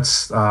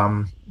poets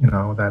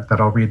that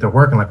I'll read their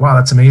work and like, wow,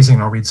 that's amazing.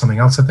 And I'll read something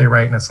else that they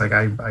write, and it's like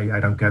I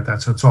don't get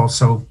that. So it's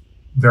also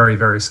very,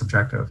 very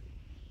subjective.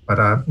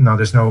 But no,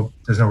 there's no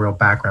real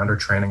background or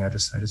training. I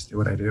just do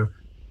what I do.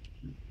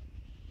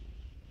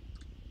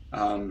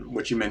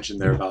 What you mentioned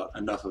there about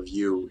enough of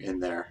you in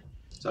there.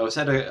 So I was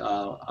at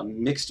a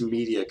mixed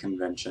media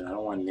convention. I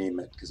don't want to name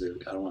it because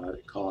I don't want to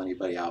call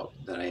anybody out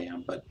that I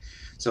am. But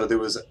so there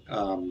was,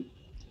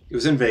 it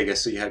was in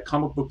Vegas. So you had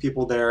comic book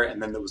people there,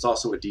 and then there was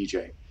also a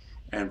DJ.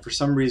 And for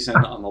some reason,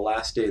 on the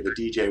last day, the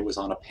DJ was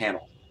on a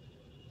panel.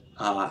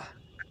 Uh,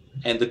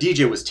 and the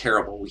DJ was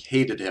terrible. We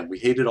hated him. We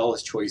hated all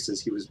his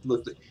choices. He was,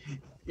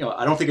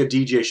 I don't think a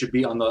DJ should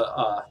be on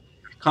the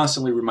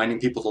constantly reminding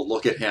people to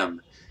look at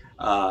him.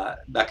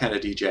 That kind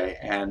of DJ.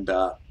 And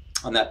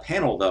on that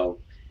panel, though,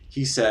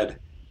 he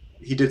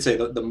did say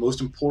that the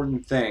most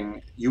important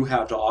thing you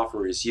have to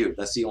offer is you.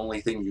 That's the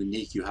only thing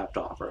unique you have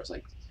to offer. I was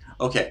like,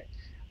 okay,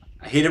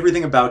 I hate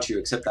everything about you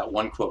except that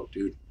one quote,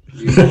 dude.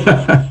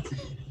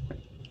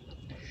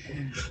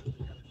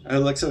 It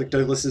looks like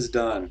Douglas is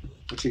done.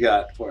 What you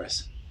got for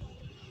us?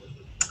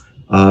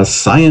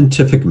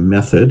 Scientific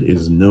method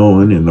is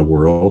known in the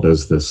world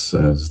as this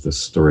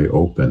story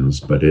opens,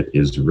 but it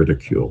is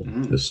ridiculed.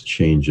 This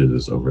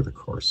changes over the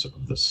course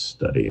of the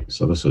study.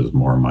 So this is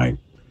more my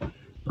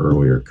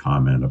earlier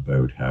comment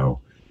about how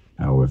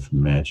if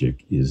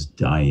magic is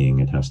dying,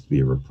 it has to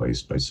be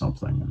replaced by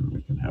something, and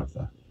we can have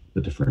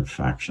the different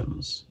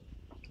factions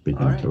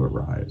begin to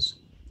arise.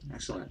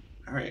 Excellent.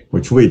 All right.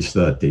 Which leads to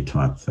that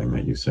detente thing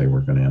that you say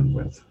we're going to end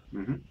with.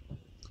 Mm-hmm.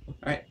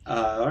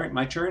 All right,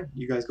 my turn.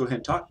 You guys go ahead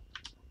and talk.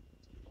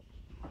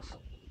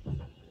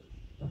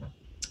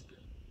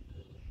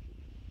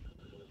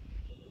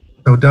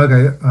 So, Doug,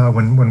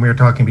 when we were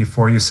talking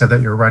before, you said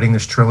that you're writing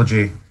this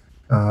trilogy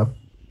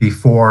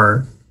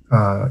before,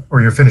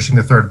 or you're finishing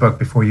the third book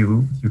before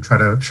you try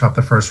to shop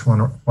the first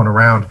one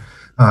around.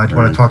 Do you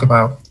want to talk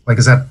about, like,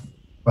 is that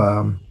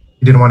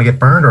you didn't want to get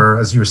burned, or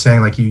as you were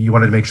saying, like you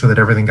wanted to make sure that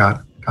everything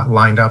got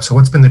lined up? So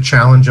what's been the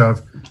challenge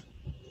of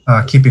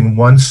keeping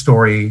one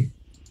story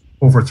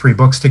over 3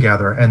 books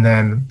together, and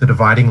then the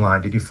dividing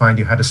line? Did you find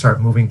you had to start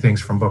moving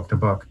things from book to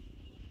book?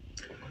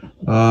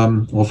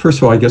 Well, first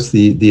of all, I guess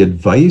the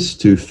advice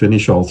to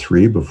finish all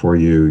 3 before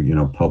you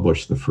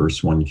publish the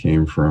first one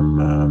came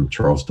from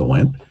Charles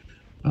DeLint,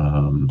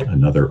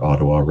 another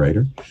Ottawa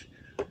writer,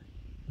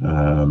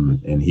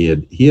 and he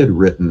had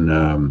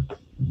written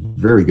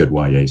very good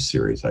YA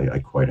series. I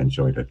quite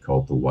enjoyed it,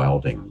 called the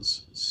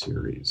Wildings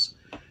series.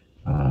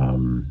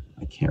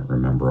 I can't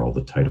remember all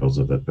the titles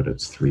of it, but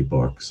it's 3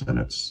 books, and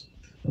it's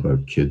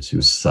about kids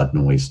who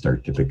suddenly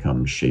start to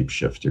become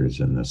shapeshifters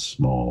in this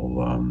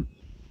small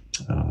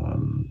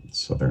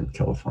Southern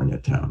California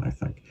town, I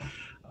think.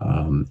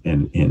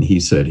 And he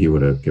said he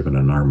would have given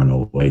an arm and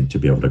a leg to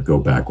be able to go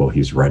back while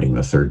he's writing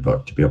the 3rd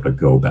book, to be able to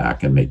go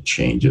back and make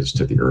changes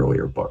to the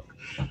earlier book,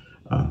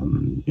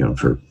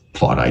 for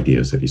plot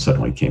ideas that he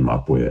suddenly came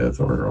up with,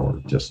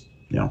 or just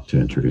to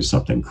introduce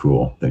something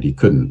cool that he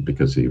couldn't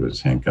because he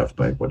was handcuffed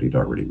by what he'd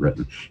already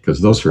written, because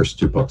those first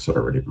two books had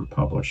already been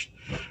published.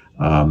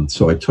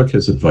 So I took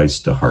his advice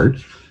to heart.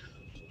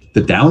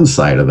 The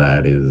downside of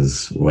that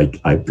is, like,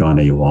 I've gone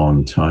a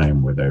long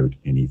time without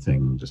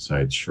anything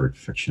besides short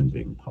fiction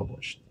being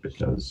published,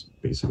 because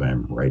basically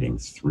I'm writing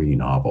 3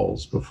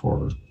 novels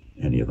before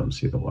any of them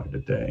see the light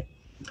of day.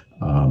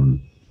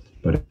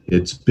 But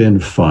it's been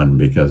fun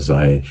because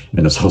and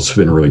it's also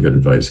been really good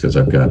advice, because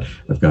I've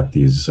got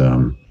these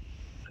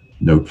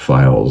note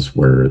files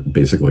where it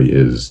basically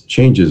is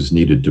changes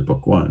needed to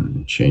book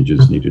 1,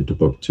 changes needed to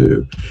book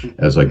 2.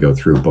 As I go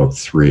through book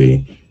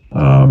 3,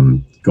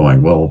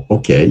 going, well,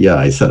 okay, yeah,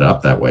 I set it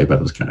up that way, but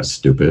it was kind of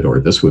stupid, or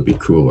this would be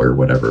cool, or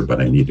whatever,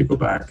 but I need to go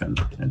back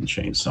and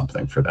change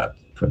something for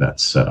that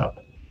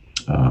setup.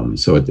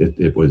 So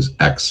it was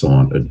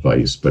excellent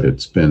advice, but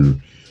it's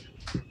been,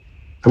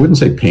 I wouldn't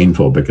say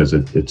painful, because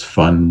it's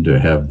fun to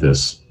have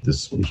this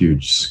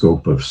huge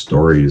scope of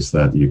stories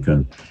that you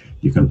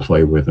can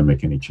play with and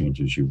make any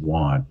changes you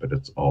want. But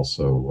it's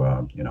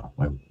also,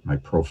 my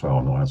profile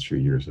in the last few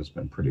years has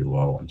been pretty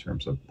low in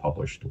terms of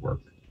published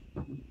work.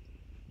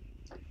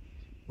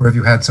 Where have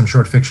you had some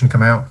short fiction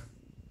come out?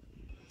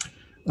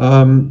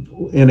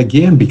 And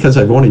again, because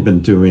I've only been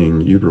doing,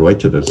 you'd relate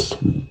to this,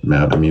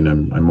 Matt. I mean,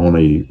 I'm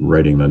only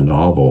writing the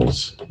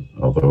novels,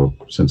 although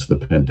since the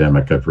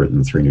pandemic, I've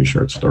written 3 new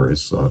short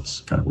stories, so it's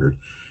kind of weird.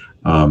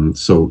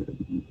 So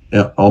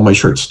all my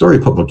short story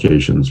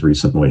publications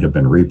recently have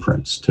been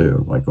reprints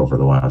too, like over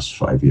the last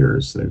 5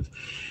 years.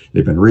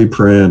 They've been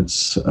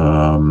reprints,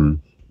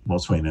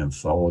 mostly in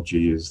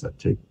anthologies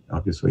that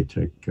obviously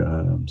take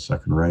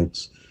second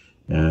rights.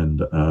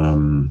 And a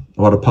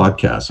lot of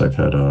podcasts. I've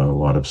had a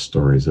lot of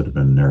stories that have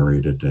been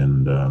narrated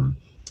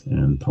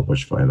and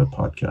published via the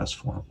podcast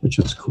form, which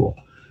is cool.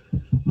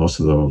 Most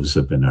of those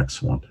have been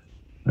excellent.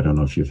 I don't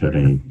know if you've had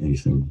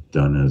anything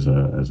done as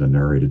a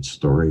narrated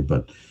story,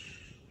 but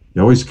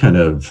you always kind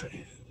of,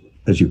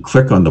 as you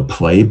click on the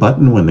play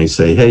button when they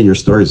say, "Hey, your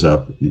story's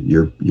up,"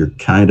 you're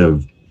kind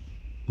of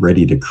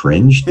ready to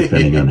cringe,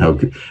 depending on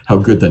how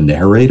good the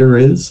narrator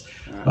is.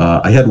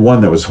 I had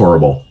one that was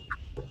horrible.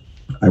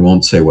 I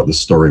won't say what the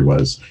story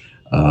was.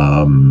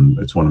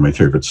 It's one of my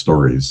favorite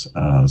stories,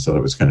 so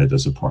that was kind of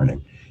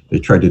disappointing. They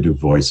tried to do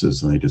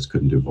voices, and they just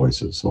couldn't do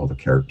voices, so all the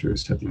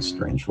characters had these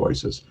strange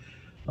voices.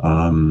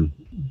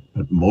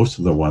 But most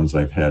of the ones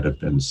I've had have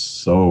been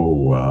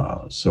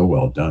so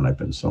well done. I've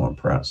been so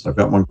impressed. I've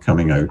got one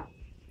coming out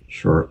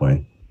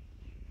shortly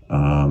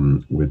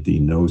with the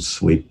No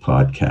Sleep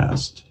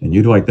podcast, and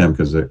you'd like them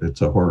because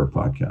it's a horror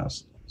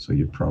podcast, so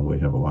you'd probably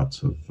have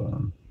lots of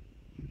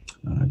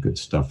good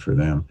stuff for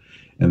them.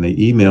 And they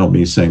emailed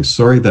me saying,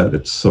 "Sorry that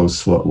it's so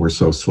slow. We're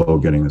so slow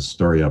getting the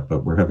story up,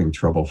 but we're having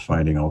trouble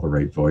finding all the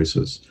right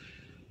voices."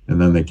 And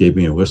then they gave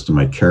me a list of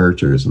my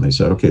characters, and they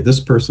said, "Okay, this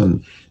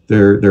person,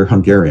 they're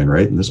Hungarian,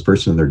 right? And this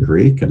person, they're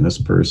Greek, and this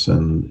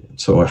person."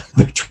 So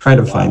they're trying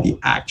to find the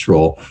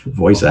actual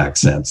voice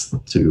accents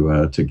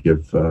to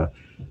give the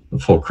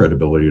full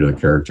credibility to the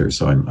characters.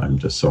 So I'm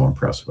just so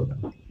impressed with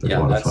them. They're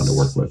a lot of fun to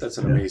work with. That's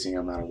an amazing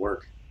amount of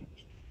work.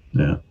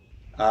 Yeah.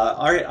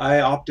 All right,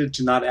 I opted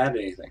to not add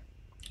anything.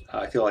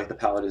 I feel like the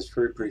palette is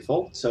pretty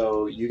full,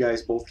 so you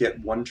guys both get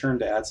 1 turn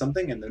to add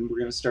something, and then we're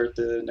going to start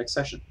the next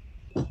session.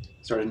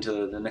 Start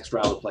into the next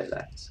round of play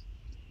that.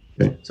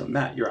 Okay. So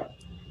Matt, you're up.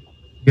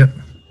 Yep.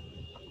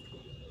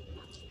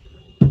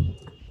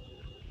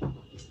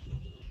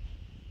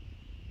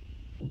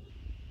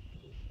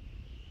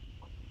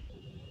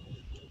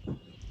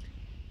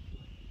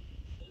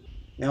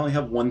 I only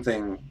have one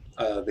thing,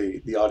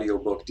 the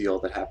audiobook deal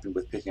that happened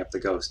with Picking Up the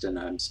Ghost, and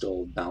I'm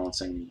still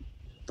balancing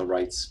the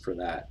rights for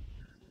that.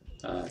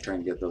 Trying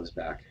to get those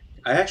back.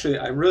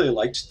 I really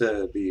liked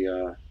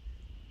the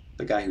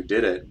guy who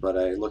did it, but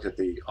I looked at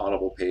the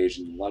Audible page,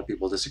 and a lot of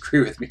people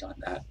disagree with me on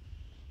that.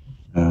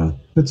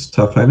 It's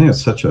tough. I think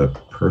it's such a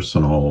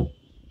personal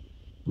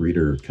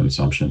reader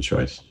consumption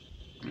choice.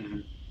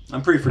 Mm-hmm.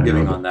 I'm pretty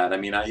forgiving on that. I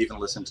mean, I even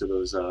listen to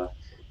those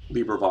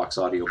LibriVox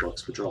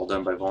audiobooks, which are all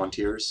done by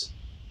volunteers.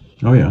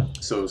 Oh yeah.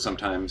 So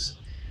sometimes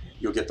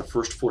you'll get the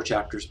first 4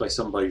 chapters by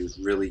somebody who's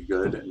really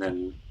good, and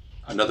then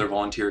another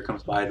volunteer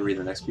comes by to read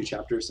the next few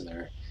chapters, and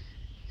they're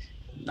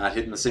not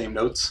hitting the same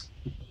notes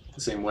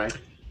the same way.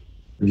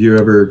 Have you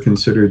ever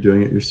considered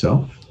doing it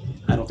yourself?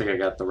 I don't think I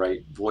got the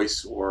right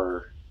voice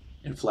or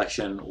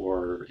inflection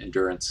or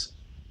endurance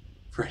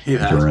for any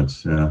of that.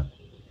 Endurance, yeah.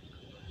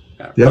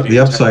 The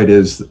upside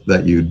is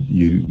that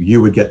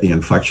you would get the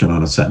inflection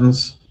on a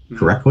sentence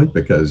correctly,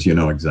 because you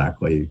know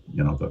exactly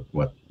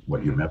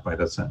what you meant by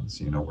that sentence.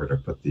 You know where to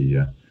put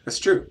the. That's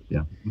true.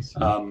 Yeah.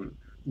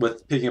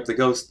 With Picking Up the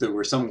Ghost, there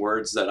were some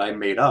words that I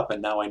made up,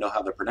 and now I know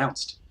how they're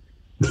pronounced.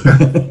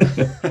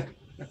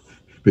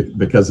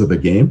 Because of the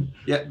game?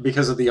 Yeah,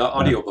 because of the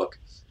audiobook.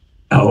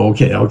 Oh,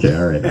 okay, all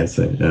right, I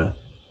see, yeah.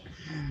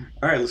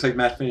 All right, looks like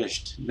Matt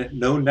finished.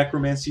 No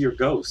necromancy or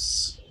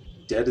ghosts.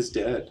 Dead is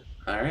dead.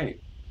 All right.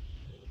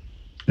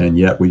 And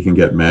yet we can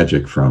get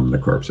magic from the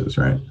corpses,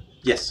 right?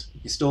 Yes,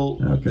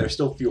 they're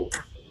still fuel.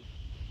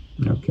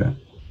 Okay.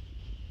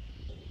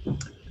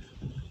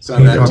 So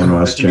Can you that talk to, One that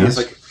last to me is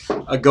chance.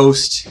 like a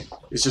ghost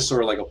is just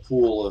sort of like a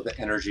pool of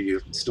energy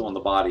still in the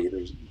body.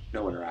 There's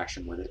no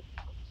interaction with it.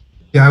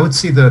 Yeah, I would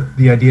see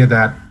the idea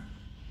that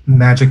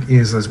magic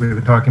is, as we've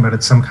been talking about,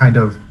 it's some kind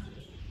of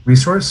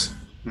resource,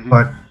 Hmm.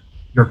 but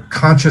your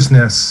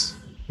consciousness,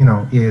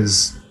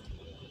 is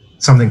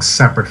something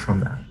separate from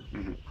that.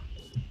 Hmm.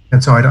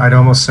 And so I'd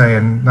almost say,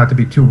 and not to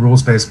be too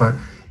rules based, but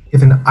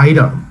if an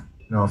item,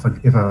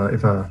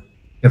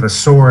 if a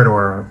sword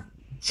or a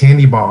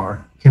candy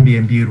bar can be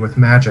imbued with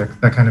magic,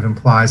 that kind of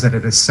implies that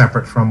it is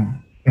separate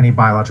from any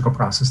biological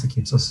process that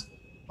keeps us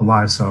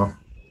alive. So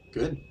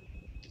Good.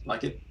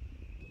 Like it.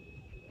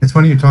 it's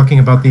funny you're talking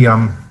about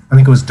I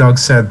think it was Doug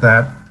said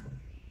that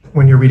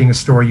when you're reading a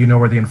story, you know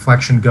where the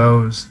inflection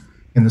goes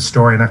in the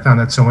story. And I found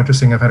that so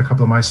interesting. I've had a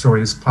couple of my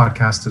stories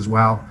podcast as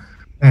well.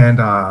 And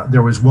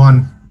there was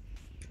one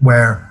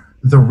where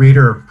the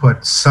reader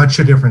put such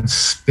a different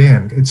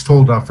spin. It's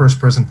told first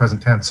person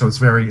present tense, so it's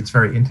very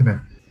intimate.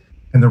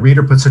 And the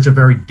reader put such a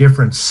very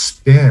different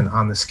spin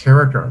on this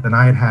character than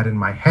I had in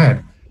my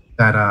head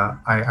that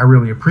I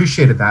really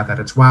appreciated that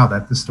it's wow,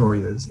 that the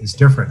story is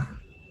different.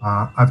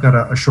 I've got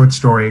a short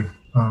story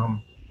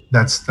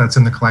that's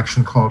in the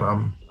collection called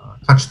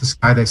 "Touch the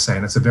Sky," they say,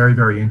 and it's a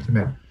very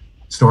intimate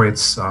story.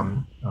 It's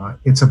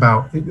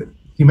about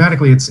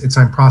thematically, it's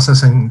I'm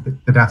processing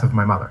the death of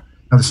my mother.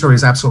 Now the story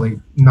is absolutely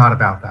not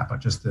about that,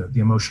 but just the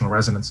emotional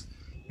resonance.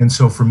 And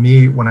so for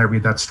me, when I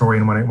read that story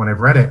and when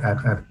I've read it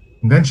at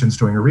conventions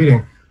doing a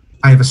reading,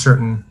 I have a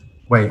certain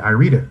way I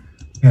read it.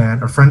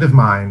 And a friend of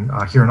mine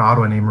here in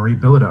Ottawa named Marie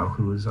Bilodeau,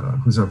 who's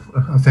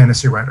a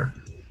fantasy writer,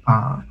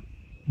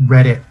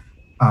 read it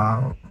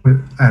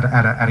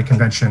at a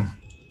convention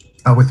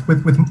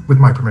with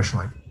my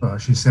permission.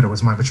 She said it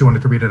was mine, but she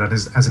wanted to read it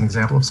as an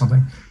example of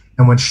something.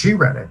 And when she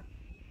read it,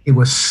 it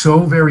was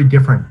so very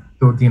different.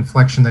 The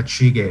inflection that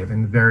she gave,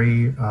 and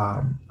very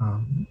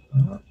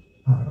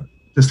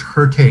just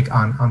her take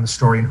on the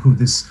story and who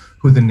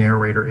the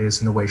narrator is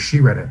and the way she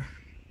read it.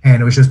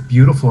 And it was just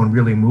beautiful and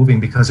really moving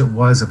because it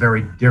was a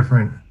very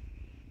different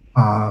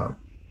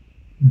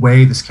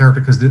way this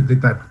character, because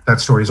that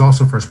story is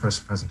also first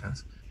person present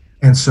tense.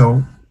 And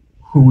so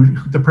who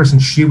the person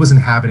she was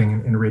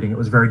inhabiting and reading, it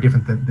was very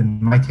different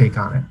than my take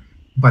on it.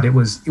 But it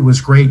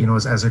was great,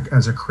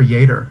 as a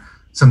creator.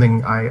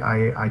 Something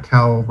I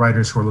tell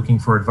writers who are looking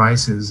for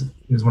advice is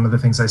one of the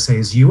things I say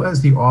is, you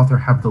as the author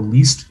have the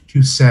least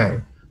to say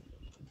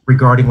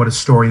regarding what a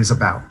story is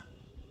about.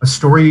 A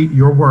story,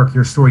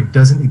 your story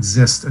doesn't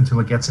exist until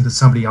it gets into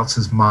somebody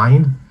else's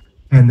mind,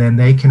 and then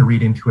they can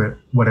read into it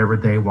whatever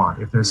they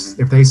want.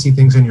 If they see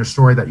things in your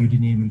story that you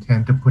didn't even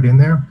intend to put in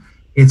there,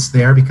 it's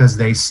there because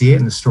they see it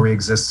and the story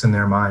exists in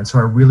their mind. So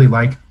I really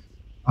like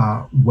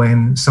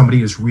when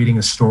somebody is reading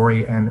a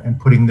story and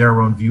putting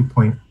their own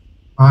viewpoint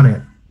on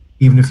it,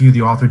 even if you,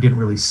 the author, didn't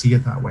really see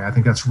it that way. I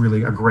think that's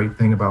really a great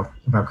thing about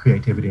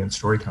creativity and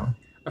storytelling.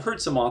 I've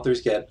heard some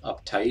authors get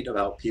uptight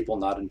about people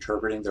not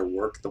interpreting their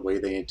work the way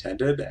they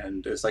intended,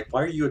 and it's like,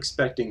 why are you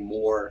expecting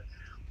more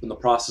from the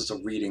process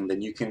of reading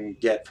than you can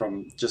get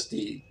from just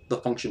the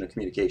function of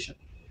communication,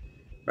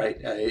 right?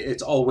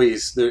 It's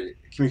always, the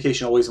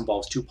communication always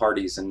involves two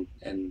parties and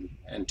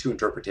two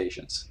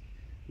interpretations,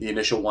 the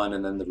initial one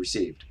and then the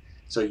received.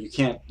 So you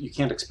can't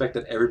expect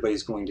that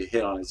everybody's going to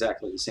hit on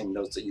exactly the same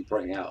notes that you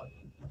bring out.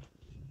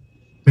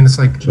 I mean, it's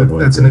like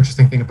that's an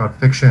interesting thing about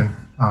fiction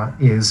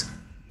is,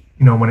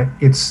 when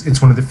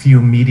it's one of the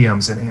few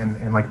mediums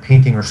and like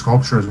painting or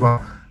sculpture as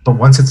well. But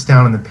once it's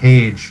down on the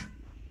page,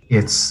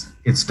 it's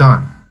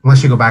done.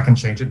 Unless you go back and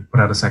change it and put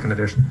out a second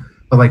edition.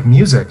 But like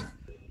music,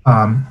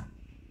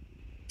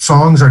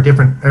 songs are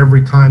different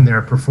every time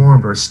they're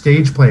performed, or a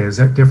stage play is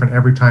different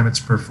every time it's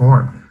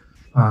performed.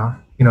 I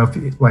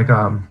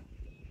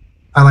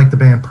like the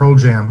band Pearl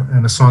Jam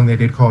and a song they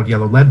did called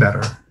Yellow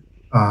Ledbetter,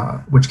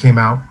 which came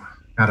out,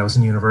 God, I was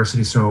in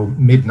university, so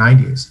mid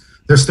 90s.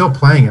 They're still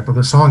playing it, but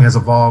the song has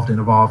evolved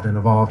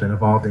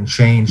and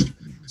changed,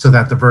 so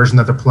that the version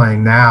that they're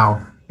playing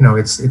now,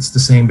 it's the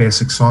same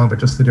basic song, but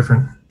just the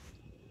different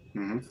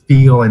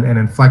feel and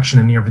inflection,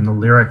 and even the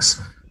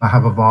lyrics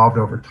have evolved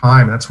over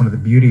time. And that's one of the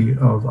beauty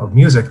of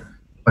music.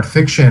 But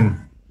fiction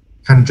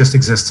kind of just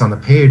exists on the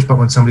page, but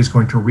when somebody's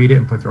going to read it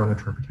and put their own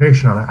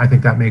interpretation on it, I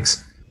think that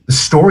makes the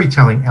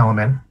storytelling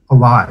element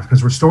alive,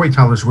 because we're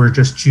storytellers. We're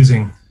just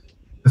choosing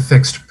the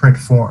fixed print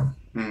form.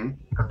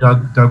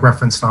 Doug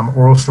referenced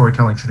oral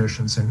storytelling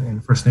traditions in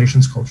First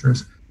Nations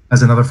cultures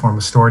as another form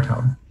of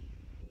storytelling.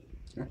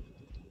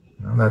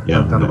 That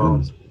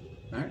evolves.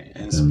 All right,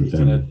 and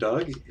speaking of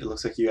Doug, it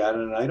looks like you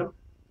added an item.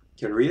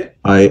 Care to read it?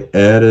 I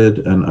added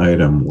an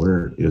item.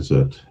 Where is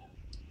it?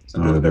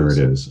 Oh, there it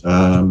is.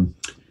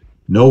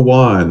 No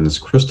wands,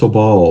 crystal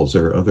balls,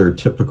 or other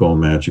typical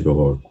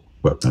magical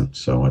equipment.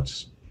 So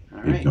let's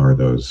ignore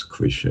those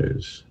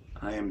cliches.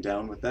 I am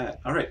down with that.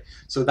 All right,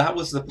 so that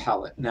was the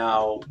palette.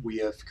 Now we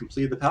have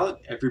completed the palette.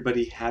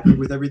 Everybody happy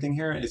with everything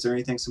here? Is there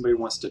anything somebody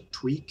wants to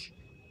tweak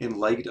in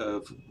light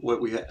of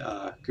what we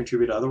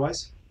contributed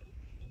otherwise?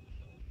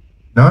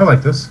 No, I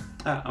like this.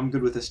 I'm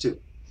good with this too.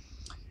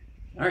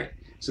 All right,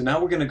 So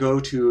now we're going to go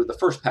to the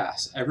first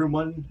pass.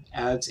 Everyone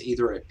adds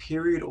either a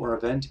period or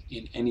event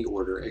in any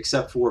order,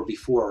 except for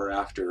before or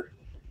after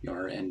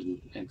your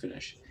end and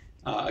finish.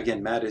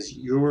 Again, Matt, is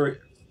your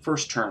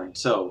first turn.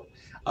 So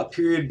a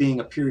period being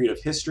a period of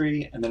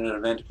history, and then an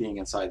event being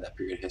inside that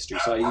period of history.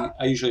 So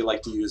I usually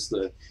like to use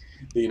the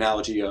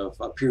analogy of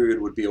a period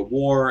would be a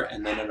war,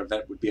 and then an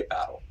event would be a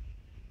battle.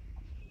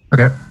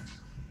 Okay.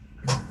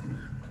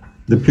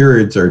 The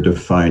periods are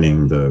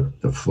defining the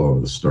flow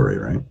of the story,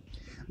 right?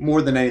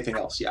 More than anything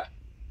else, yeah.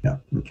 Yeah,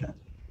 okay.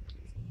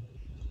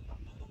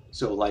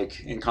 So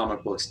like in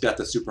comic books, Death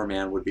of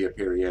Superman would be a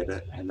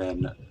period, and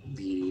then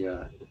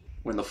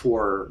when the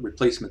 4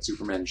 replacement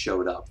Supermen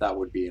showed up, that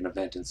would be an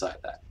event inside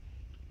that.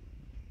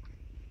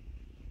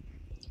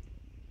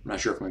 I'm not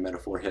sure if my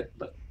metaphor hit,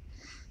 but...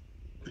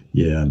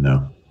 Yeah,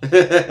 no.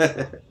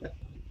 I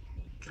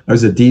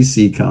was a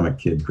DC comic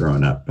kid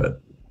growing up,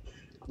 but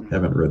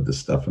haven't read this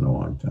stuff in a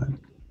long time.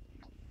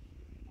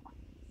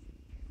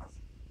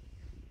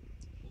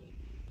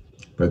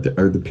 But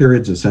are the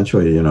periods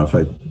essentially, if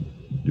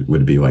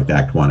would it be like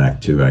Act 1,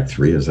 Act 2, Act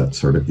 3? Is that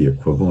sort of the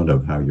equivalent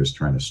of how you're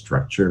trying to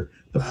structure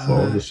the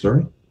flow of the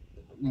story?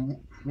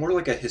 More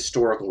like a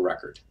historical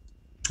record.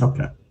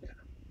 Okay. Yeah.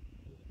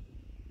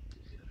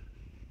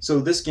 So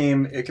this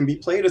game, it can be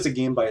played as a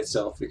game by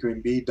itself. It can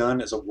be done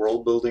as a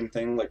world-building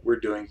thing like we're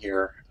doing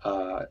here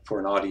for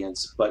an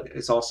audience, but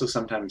it's also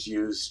sometimes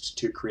used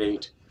to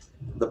create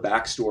the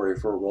backstory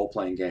for a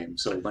role-playing game.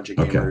 So a bunch of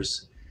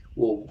gamers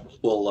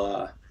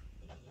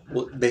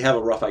they have a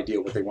rough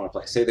idea what they want to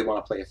play. Say they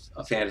want to play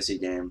a fantasy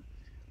game,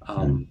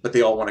 but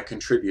they all want to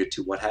contribute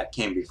to what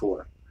came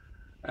before.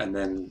 And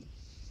then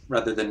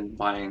rather than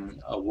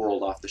buying a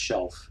world off the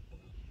shelf,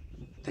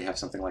 they have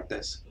something like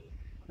this.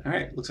 All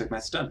right, looks like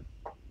Matt's done.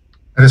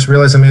 I just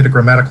realized I made a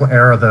grammatical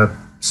error. The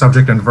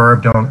subject and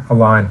verb don't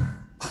align.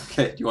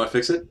 Okay, do you want to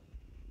fix it?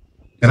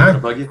 Can I?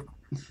 Bug you?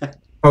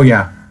 Oh,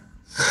 yeah.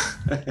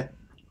 Okay.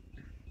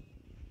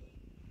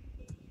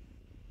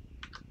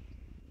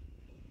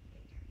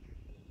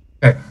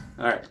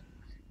 All right,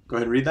 go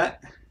ahead and read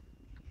that.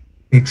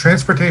 A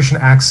transportation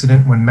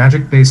accident when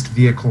magic-based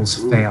vehicles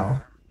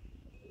fail.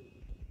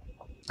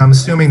 I'm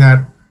assuming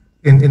that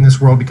in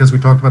this world, because we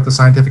talked about the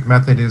scientific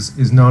method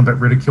is known but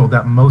ridiculed,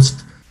 that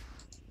most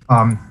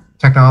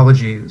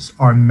technologies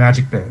are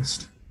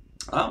magic-based.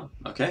 Oh,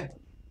 okay,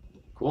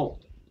 cool.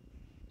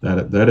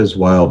 That is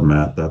wild,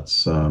 Matt.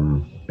 That's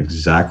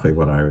exactly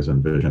what I was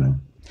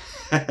envisioning.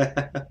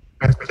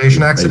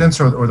 Transportation accidents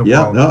or the world?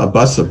 Yeah, no, a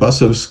bus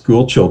of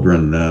school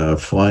children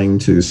flying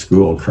to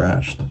school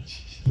crashed.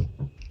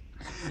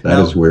 That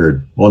is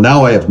weird. Well,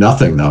 now I have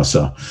nothing though,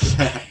 so.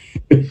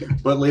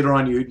 But later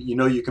on,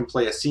 you can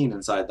play a scene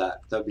inside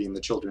that being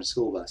the children's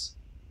school bus.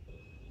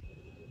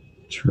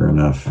 Sure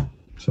enough.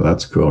 So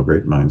that's cool.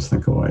 Great minds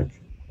think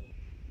alike.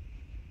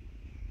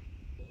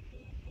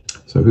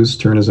 So whose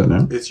turn is it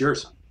now? It's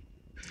yours.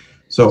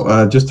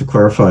 So just to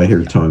clarify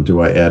here, Tone,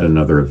 do I add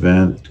another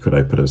event? Could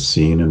I put a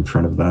scene in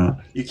front of that?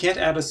 You can't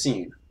add a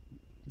scene.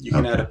 You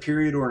can add a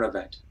period or an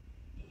event.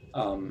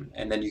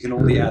 And then you can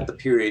only add the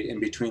period in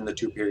between the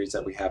 2 periods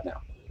that we have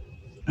now.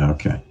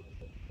 Okay.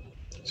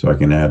 So I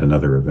can add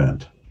another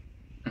event.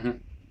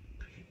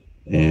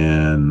 Mm-hmm.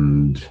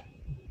 And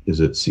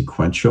is it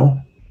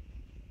sequential?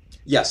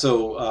 Yeah,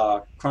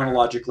 so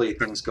chronologically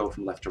things go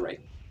from left to right.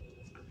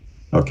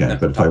 Okay,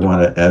 but if I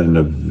want to add an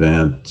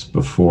event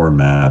before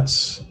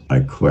Matt's,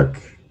 I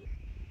click.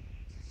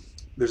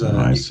 There's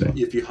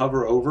if you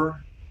hover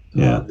over,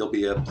 there'll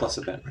be a plus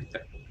event right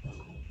there.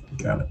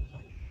 Got it.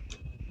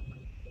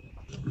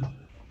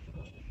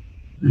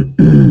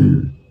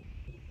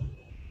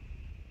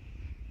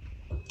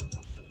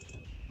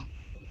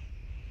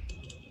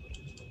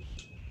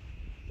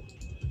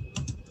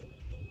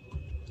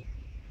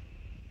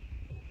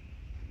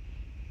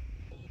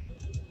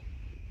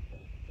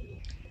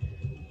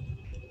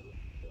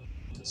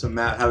 So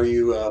Matt, how are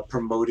you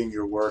promoting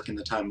your work in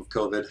the time of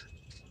COVID?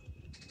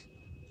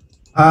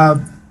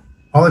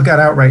 All I've got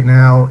out right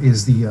now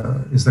is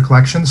the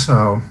collection.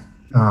 So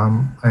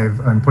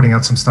I'm putting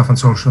out some stuff on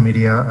social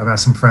media. I've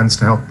asked some friends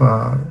to help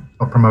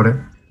promote it.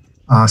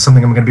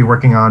 Something I'm going to be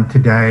working on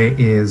today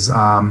is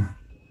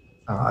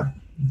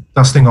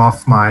dusting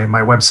off my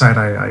website.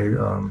 I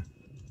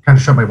kind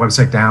of shut my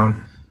website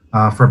down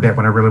for a bit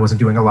when I really wasn't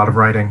doing a lot of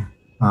writing.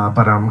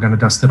 But I'm going to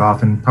dust it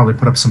off and probably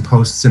put up some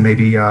posts and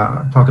maybe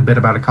talk a bit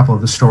about a couple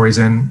of the stories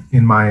in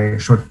my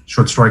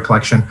short story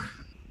collection.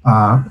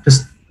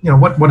 Just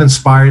what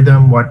inspired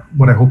them,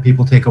 what I hope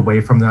people take away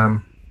from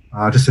them,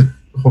 just to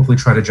hopefully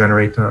try to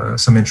generate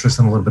some interest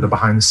and a little bit of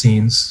behind the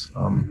scenes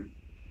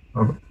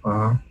of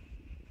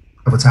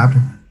what's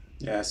happening.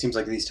 Yeah, it seems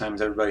like these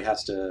times everybody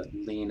has to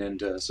lean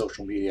into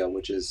social media,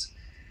 which is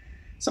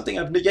something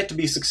I've yet to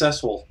be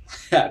successful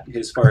at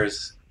as far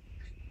as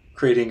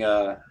creating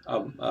an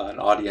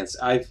audience.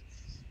 I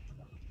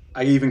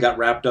even got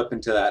wrapped up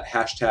into that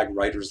hashtag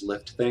writers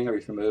lift thing. Are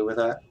you familiar with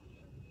that?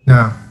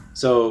 No.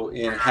 So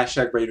in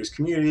hashtag writers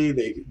community,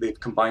 they've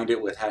combined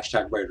it with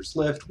hashtag writers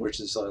lift, which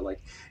is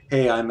like,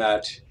 hey, I'm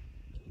at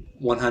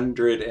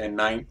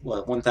 109,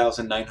 well,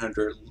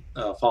 1,900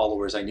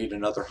 followers. I need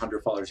another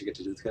 100 followers to get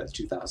to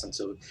 2,000.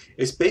 So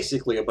it's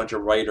basically a bunch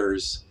of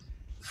writers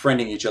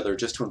friending each other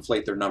just to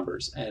inflate their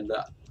numbers. And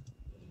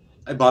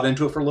I bought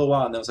into it for a little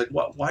while, and I was like,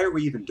 what? Why are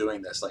we even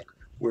doing this? Like,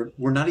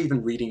 we're not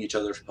even reading each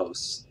other's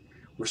posts.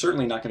 We're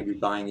certainly not going to be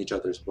buying each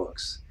other's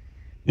books.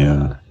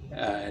 Yeah.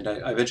 And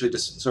I eventually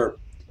just sort of,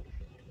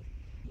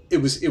 it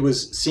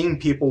was seeing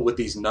people with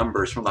these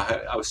numbers from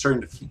I was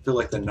starting to feel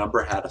like the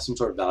number had some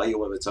sort of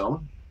value of its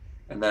own.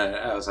 And then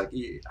I was like,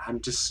 I'm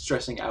just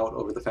stressing out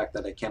over the fact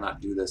that I cannot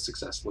do this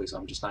successfully, so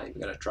I'm just not even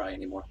going to try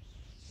anymore.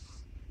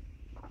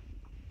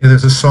 Yeah,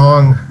 there's a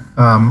song,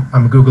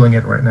 I'm Googling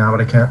it right now,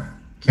 but I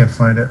can't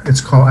find it.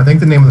 It's called, I think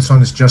the name of the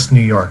song is Just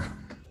New York.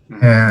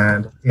 Mm-hmm.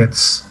 And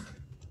it's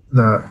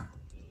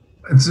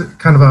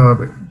kind of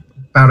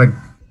about a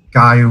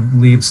guy who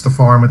leaves the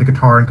farm with a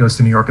guitar and goes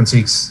to New York and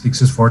seeks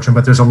his fortune.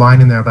 But there's a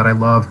line in there that I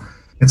love.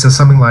 It says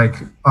something like,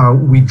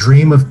 we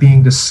dream of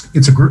being,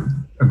 it's a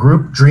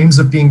group dreams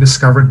of being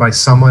discovered by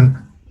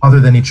someone other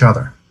than each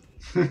other.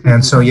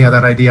 And so, yeah,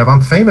 that idea of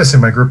I'm famous in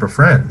my group of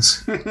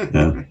friends.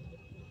 Yeah.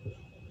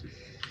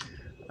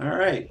 All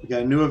right, we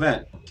got a new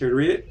event. Care to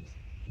read it?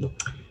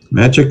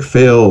 Magick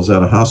fails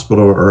at a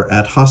hospital or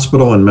at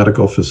hospital and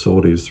medical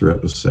facilities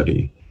throughout the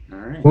city. All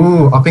right.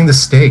 Ooh, upping the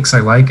stakes. I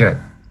like it.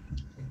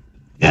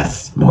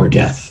 Death, more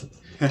death.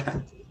 All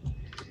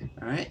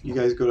right, you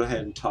guys go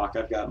ahead and talk.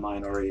 I've got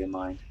mine already in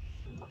mind.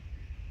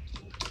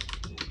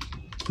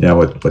 Yeah,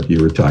 what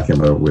you were talking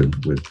about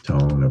with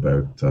Tone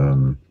about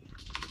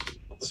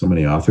so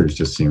many authors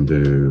just seem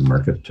to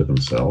market to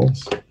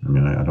themselves. I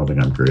mean, I don't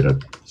think I'm great at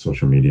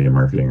social media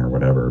marketing or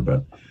whatever,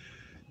 but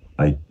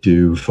I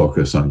do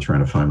focus on trying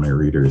to find my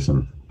readers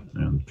and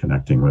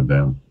connecting with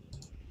them.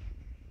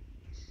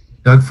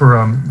 Doug,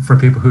 for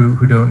people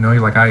who don't know you,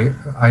 like I've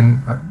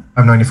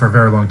known you for a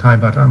very long time,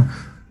 but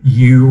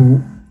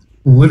you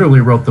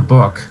literally wrote the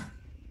book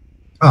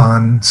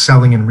on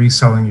selling and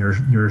reselling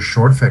your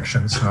short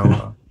fiction.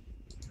 So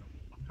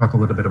talk a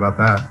little bit about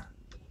that.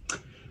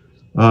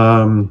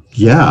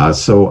 Yeah,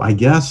 so I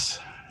guess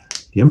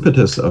the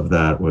impetus of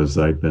that was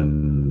I'd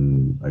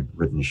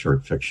written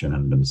short fiction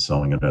and been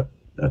selling it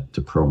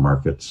to pro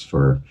markets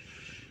for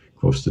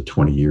close to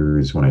 20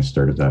 years when I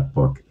started that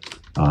book.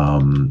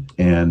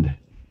 And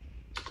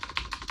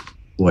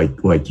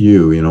like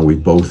you know,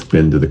 we've both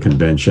been to the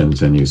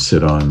conventions and you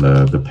sit on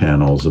the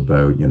panels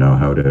about, you know,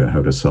 how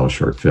to sell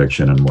short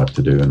fiction and what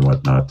to do and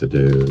what not to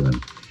do,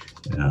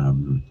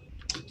 and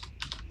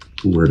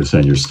where to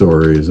send your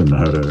stories and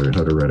how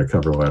to write a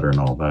cover letter and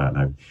all that.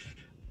 And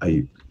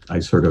I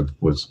sort of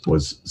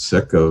was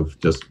sick of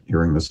just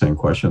hearing the same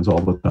questions all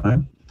the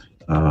time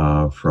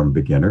from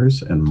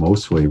beginners. And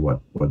mostly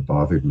what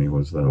bothered me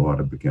was that a lot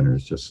of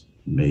beginners just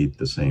made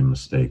the same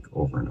mistake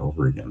over and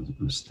over again,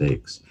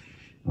 mistakes.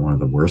 And one of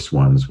the worst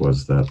ones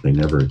was that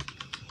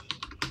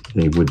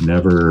they would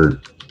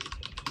never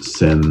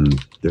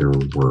send their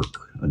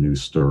work, a new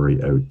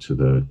story, out to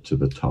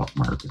the top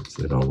markets.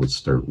 They'd always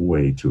start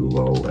way too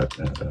low at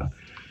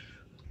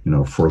you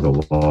know, for the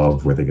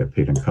love, where they get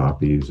paid in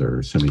copies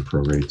or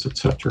semi-pro rates,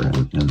 etc.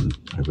 And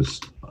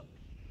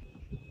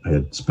I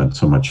had spent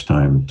so much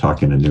time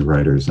talking to new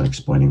writers and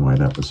explaining why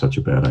that was such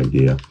a bad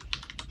idea,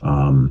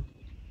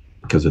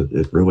 because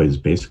it really is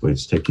basically,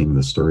 it's taking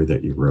the story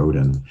that you wrote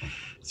and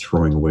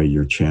throwing away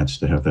your chance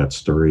to have that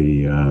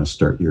story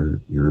start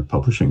your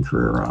publishing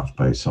career off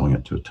by selling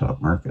it to a top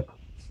market,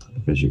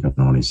 because you can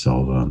only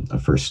sell a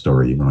first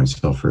story. You can only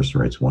sell first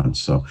rights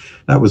once. So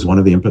that was one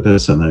of the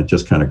impetus, and then it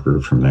just kind of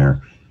grew from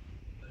there.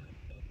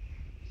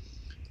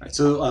 All right,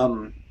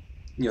 so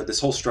you know, this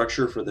whole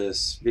structure for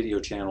this video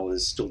channel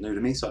is still new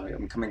to me, so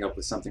I'm coming up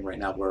with something right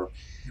now where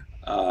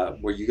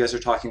you guys are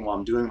talking while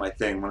I'm doing my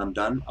thing. When I'm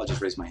done, I'll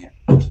just raise my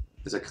hand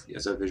as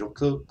a visual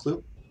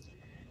clue.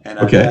 And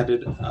I've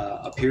added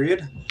a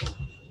period.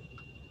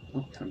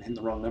 Oh, I'm hitting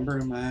the wrong number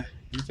in my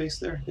interface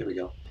there. There we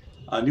go.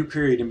 A new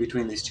period in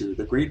between these two.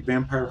 The great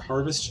vampire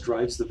harvest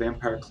drives the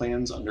vampire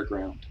clans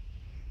underground.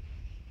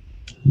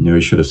 No,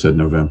 you should have said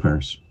no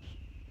vampires.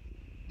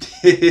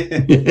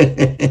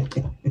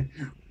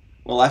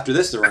 Well, after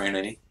this, there aren't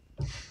any.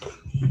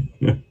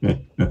 Do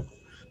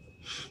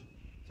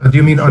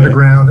you mean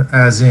underground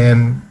as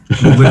in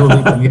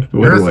literally beneath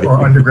the earth,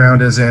 or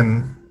underground as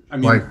in, I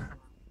mean, like?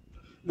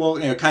 Well,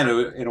 you know, kind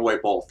of in a way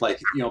both. Like,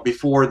 you know,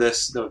 before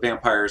this, the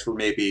vampires were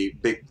maybe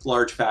big,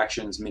 large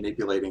factions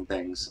manipulating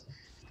things,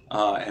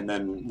 and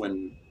then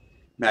when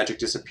Magick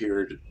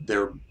disappeared,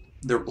 their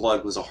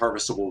blood was a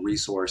harvestable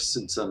resource,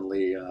 and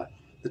suddenly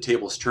the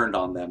tables turned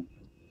on them.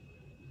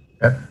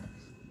 Okay.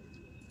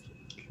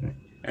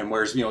 And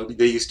whereas, you know,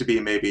 they used to be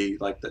maybe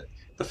like the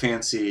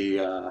fancy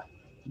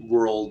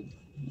world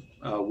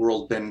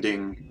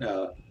bending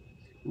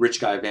rich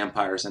guy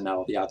vampires, and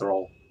now yeah, they're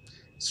all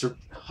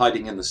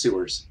hiding in the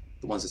sewers,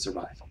 the ones that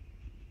survive.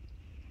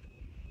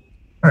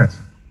 All right.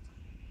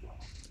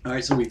 All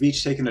right, so we've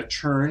each taken a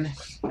turn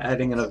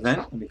adding an event.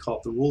 Let me call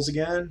up the rules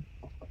again.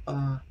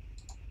 All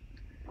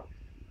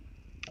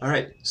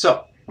right,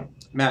 so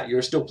Matt,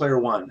 you're still player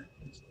one.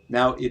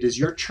 Now it is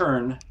your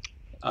turn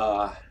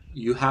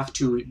you have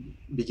to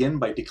begin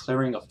by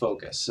declaring a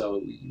focus.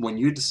 So when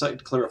you decide to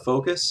declare a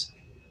focus,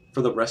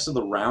 for the rest of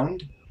the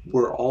round,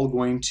 we're all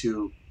going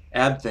to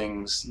add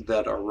things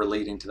that are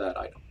relating to that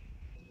item.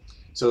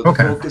 So the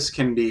focus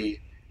can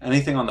be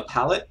anything on the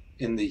palette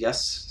in the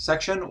yes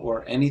section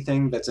or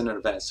anything that's in an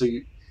event. So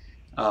you,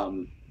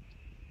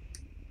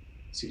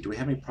 see, do we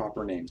have any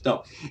proper names?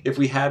 No. If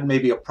we had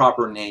maybe a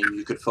proper name,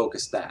 you could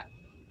focus that.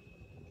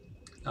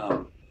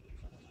 So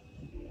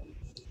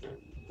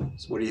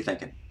what are you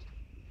thinking?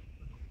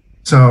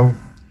 So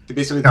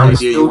basically the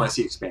idea you want to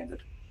see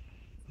expanded.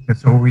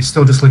 So are we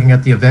still just looking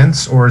at the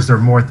events, or is there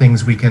more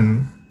things we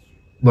can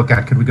look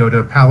at? Could we go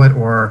to palette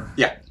or?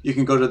 Yeah, you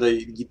can go to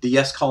the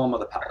yes column of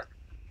the palette.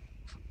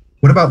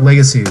 What about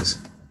legacies?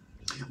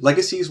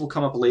 Legacies will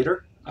come up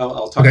later.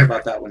 I'll talk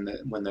about that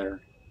when they're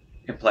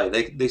in play.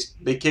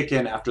 They kick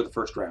in after the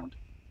first round.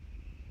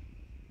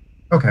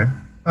 Okay.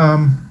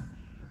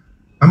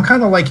 I'm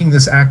kind of liking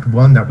this Act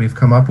 1 that we've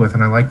come up with,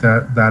 and I like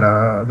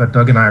that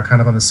Doug and I are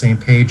kind of on the same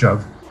page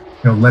of,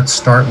 let's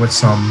start with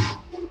some,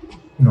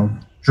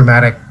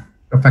 dramatic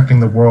affecting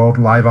the world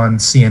live on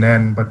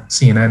CNN, but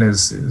CNN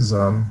is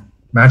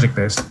Magick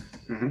based.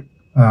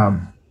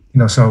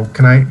 Mm-hmm. So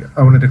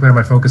I want to declare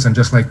my focus on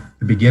just like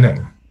the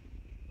beginning.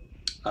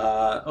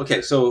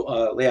 Okay,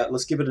 so yeah,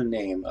 let's give it a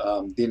name.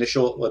 The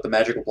initial, the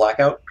magical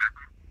blackout?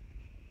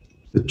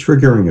 The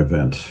triggering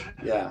event.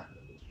 Yeah.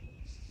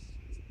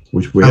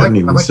 Which we haven't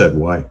even said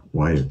why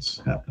it's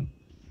happening.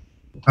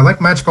 I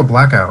like magical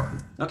blackout.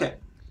 Okay,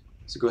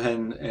 so go ahead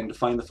and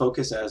define the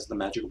focus as the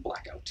magical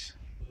blackout.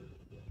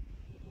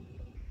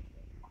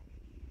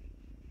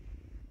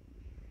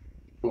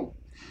 Boom.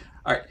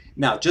 All right,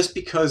 now just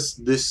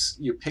because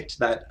you picked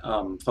that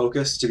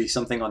focus to be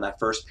something on that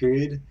first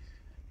period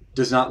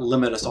does not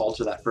limit us all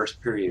to that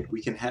first period.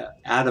 We can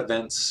add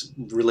events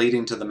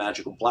relating to the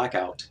magical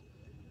blackout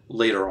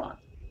later on.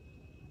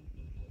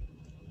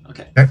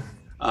 Okay.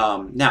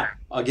 Now,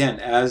 again,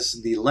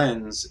 as the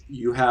lens,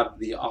 you have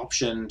the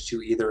option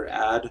to either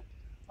add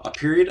a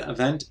period,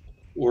 event,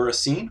 or a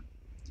scene,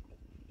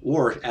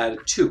 or add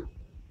two,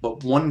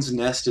 but one's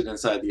nested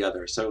inside the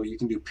other. So you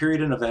can do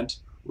period and event,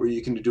 or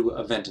you can do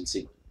event and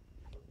scene.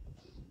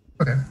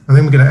 Okay, I think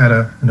I'm going to add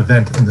an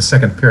event in the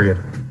second period.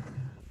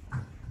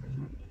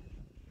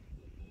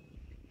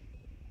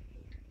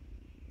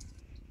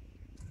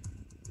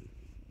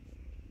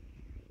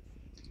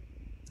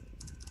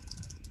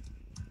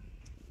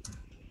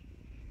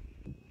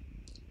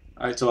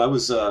 All right, so I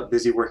was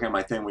busy working on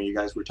my thing when you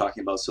guys were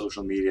talking about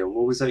social media.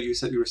 What was that you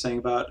said you were saying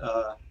about,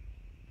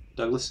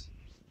 Douglas?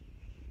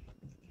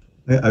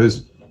 I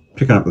was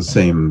picking up the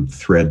same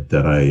thread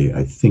that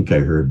I think I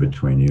heard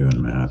between you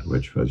and Matt,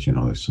 which was,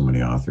 there's so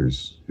many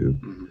authors who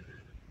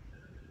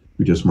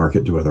just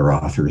market to other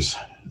authors,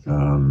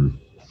 other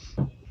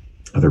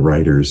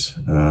writers.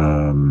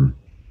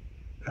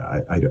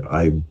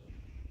 I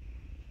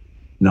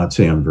not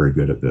say I'm very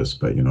good at this,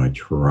 but I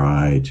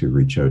try to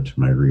reach out to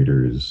my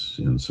readers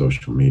in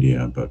social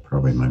media, but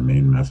probably my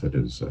main method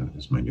is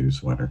my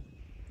newsletter.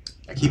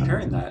 I keep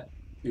hearing that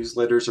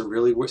newsletters are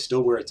really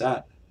still where it's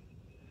at.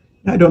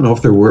 I don't know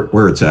if they're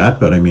where it's at,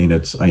 but I mean,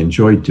 I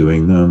enjoy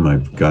doing them.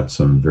 I've got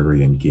some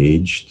very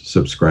engaged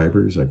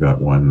subscribers. I got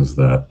ones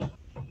that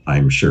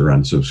I'm sure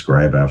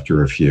unsubscribe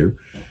after a few,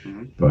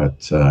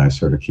 but I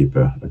sort of keep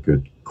a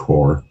good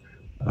core.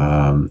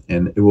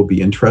 And it will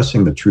be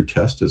interesting. The true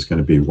test is going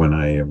to be when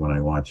I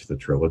launch the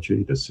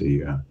trilogy to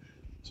see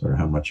sort of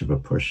how much of a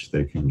push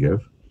they can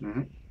give.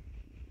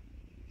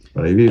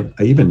 But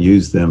I even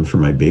used them for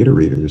my beta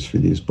readers for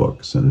these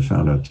books and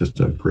found out just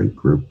a great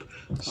group,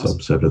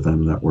 subset of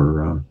them that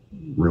were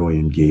really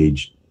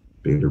engaged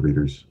beta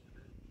readers.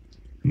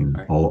 I mean,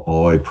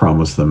 all I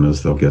promise them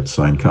is they'll get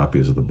signed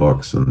copies of the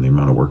books, and the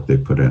amount of work they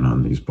put in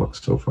on these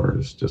books so far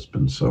has just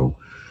been so.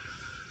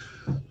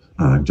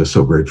 I'm just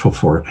so grateful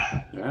for it.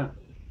 Yeah.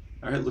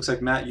 All right. Looks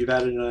like, Matt, you've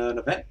added an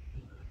event.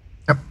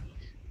 Yep.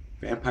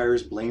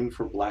 Vampires blamed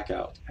for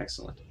blackout.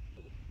 Excellent.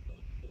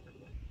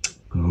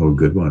 Oh,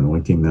 good one.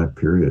 Linking that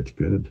period.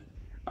 Good.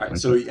 All right.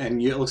 So,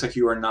 and it looks like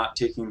you are not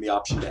taking the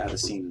option to add a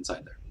scene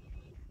inside there.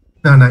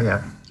 No, not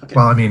yet. Okay.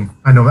 Well, I mean,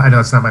 I know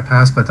it's not my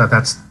past, but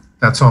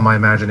that's all my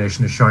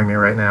imagination is showing me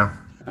right now.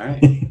 All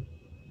right.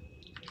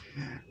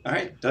 All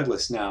right,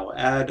 Douglas. Now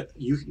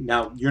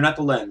you're not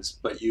the lens,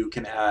 but you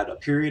can add a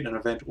period, an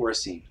event, or a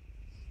scene.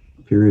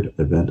 Period,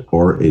 event,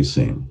 or a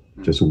scene.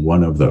 Just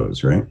one of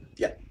those, right?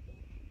 Yeah.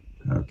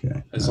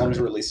 Okay. As long as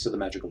it relates to the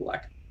magical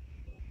black.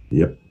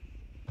 Yep.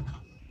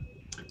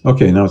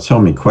 Okay, now tell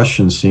me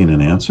question, scene,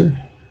 and answer.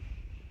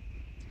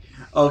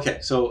 Okay,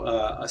 so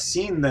a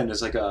scene then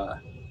is like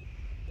a.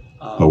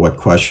 What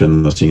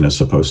question the scene is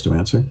supposed to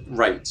answer?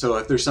 Right. So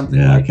if there's something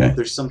if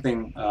there's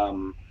something,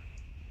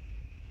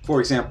 for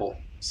example,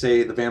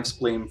 say the vamps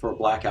blame for a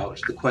blackout,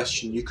 the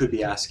question you could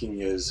be asking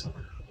is,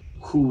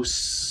 who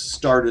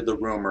started the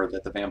rumor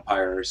that the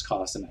vampires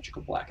caused the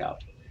magical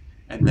blackout?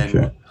 And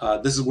then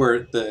this is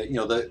where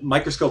the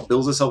Microscope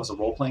builds itself as a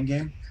role-playing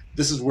game.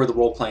 This is where the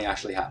role-playing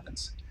actually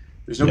happens.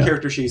 There's no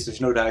character sheets,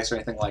 there's no dice or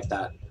anything like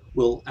that.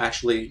 will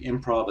actually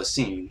improv a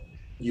scene.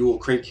 You will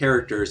create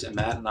characters, and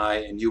Matt and I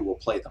and you will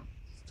play them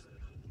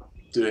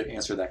to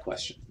answer that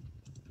question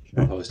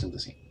proposed in the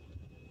scene.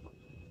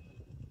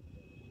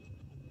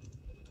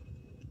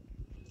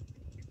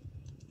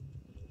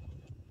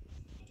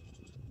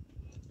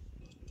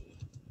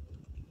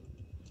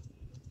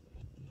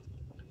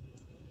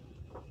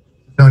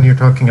 When you're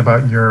talking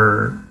about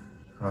your,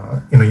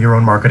 your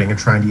own marketing and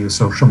trying to use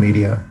social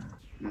media,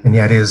 and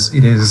yeah, it is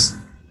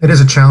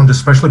a challenge,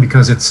 especially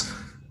because it's,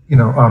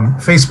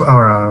 Facebook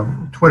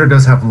or Twitter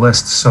does have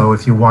lists, so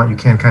if you want, you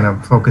can kind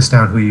of focus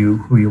down who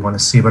you want to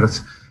see, but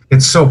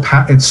it's so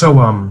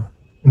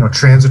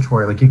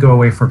transitory. Like you go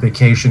away for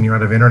vacation, you're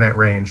out of internet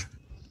range,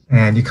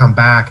 and you come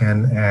back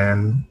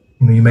and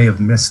you may have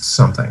missed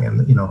something,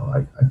 and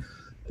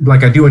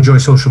I do enjoy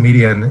social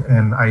media,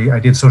 and I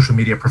did social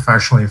media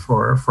professionally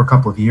for a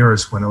couple of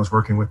years when I was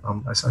working with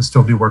I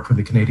still do work for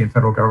the Canadian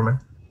federal government,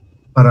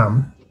 but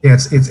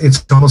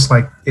it's almost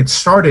like it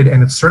started,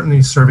 and it's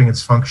certainly serving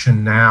its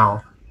function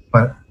now.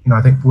 But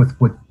I think with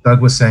what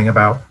Doug was saying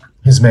about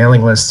his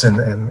mailing lists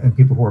and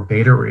people who are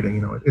beta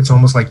reading, it's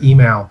almost like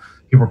email.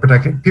 People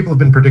have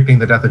been predicting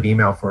the death of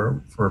email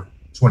for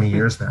 20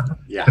 years now.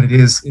 Yeah. But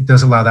it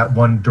does allow that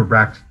one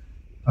direct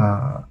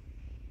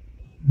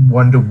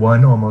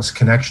one-to-one almost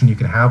connection you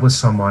can have with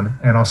someone,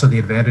 and also the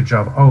advantage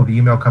of, the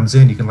email comes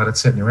in, you can let it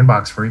sit in your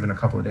inbox for even a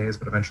couple of days,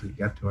 but eventually you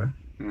get to it.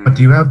 But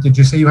did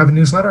you say you have a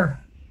newsletter?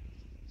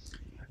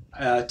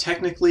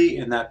 Technically,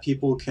 in that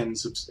people can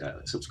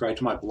subscribe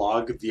to my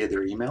blog via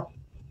their email.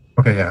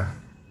 Okay, yeah.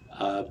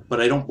 But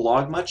I don't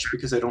blog much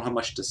because I don't have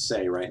much to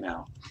say right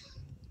now.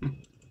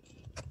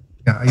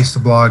 Yeah, I used to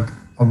blog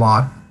a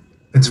lot.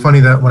 It's funny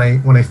that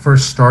when I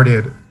first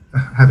started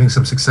having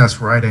some success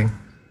writing,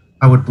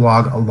 I would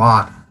blog a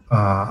lot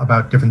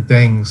about different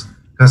things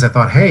because I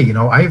thought, hey,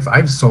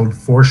 I've sold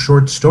 4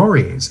 short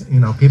stories.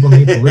 People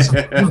need to listen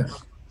to them.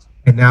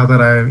 And now that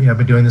I've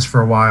been doing this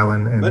for a while,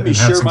 and let me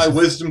share my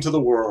wisdom to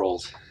the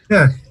world.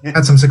 Yeah,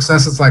 had some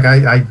success. It's like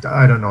I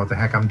don't know what the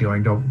heck I'm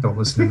doing. Don't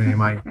listen to me.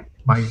 My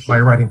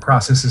writing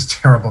process is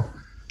terrible.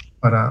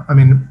 But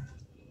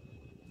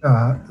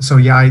so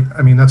yeah,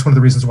 that's one of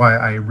the reasons why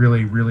I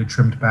really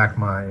trimmed back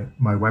my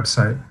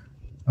website.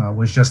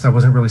 Was just I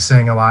wasn't really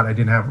saying a lot. I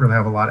didn't really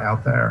have a lot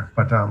out there,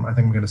 but I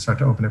think I'm going to start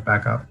to open it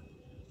back up.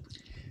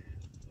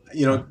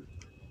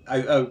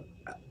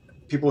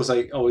 People was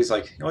always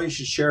like, oh, you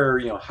should share,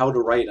 how to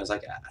write. And I was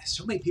like,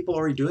 so many people are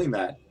already doing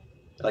that.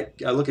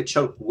 Like I look at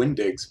Chuck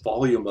Windig's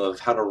volume of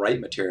how to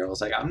write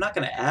materials. Like I'm not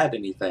going to add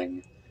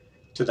anything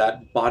to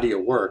that body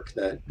of work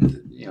that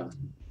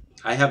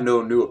I have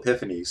no new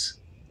epiphanies.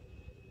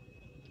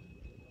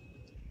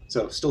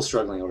 So still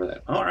struggling over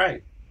that. All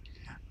right.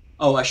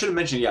 Oh, I should have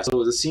mentioned, yeah,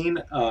 so the scene,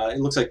 it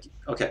looks like,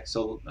 okay,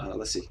 so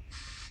let's see.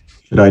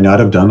 Should I not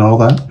have done all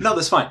that? No,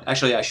 that's fine.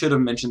 Actually, I should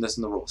have mentioned this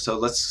in the rules. So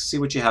let's see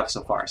what you have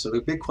so far. So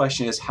the big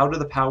question is, how do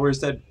the powers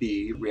that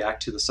be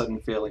react to the sudden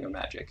failing of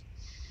Magick?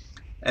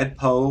 Ed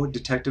Poe,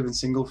 detective and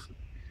single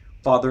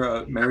father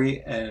of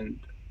Mary and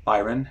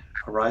Byron,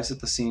 arrives at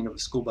the scene of a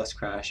school bus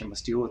crash and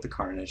must deal with the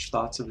carnage,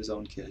 thoughts of his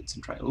own kids,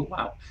 and try, oh,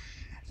 wow.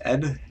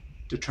 Ed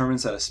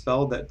determines that a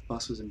spell that the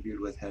bus was imbued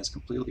with has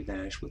completely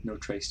vanished with no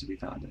trace to be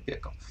found in the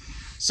vehicle.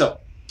 So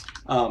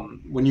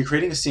when you're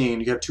creating a scene,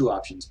 you have 2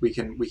 options. We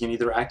can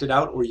either act it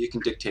out or you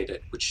can dictate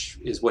it, which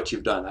is what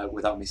you've done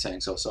without me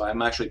saying so. So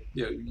I'm actually,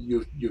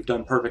 you've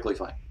done perfectly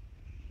fine.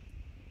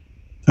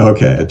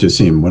 Okay, it just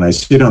seemed, when I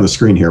see it on the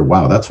screen here,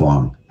 wow, that's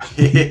long.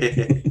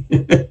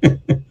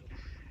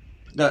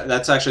 No,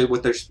 that's actually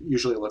what they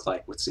usually look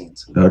like with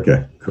scenes.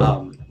 Okay,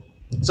 cool.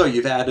 So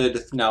you've added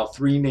now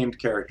 3 named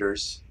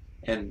characters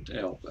and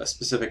a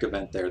specific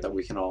event there that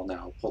we can all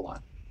now pull on.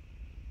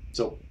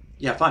 So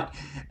yeah, fine.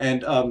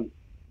 And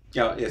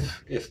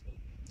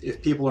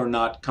if people are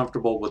not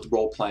comfortable with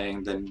role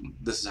playing, then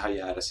this is how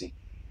you add a scene.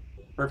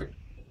 Perfect.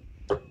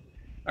 All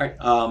right,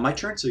 my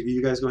turn. So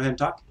you guys go ahead and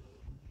talk.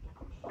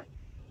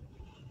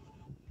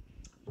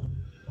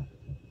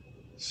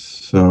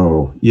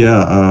 So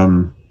yeah,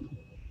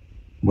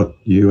 what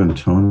you and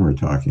Tone were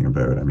talking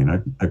about. I mean,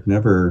 I've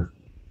never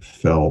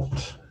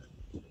felt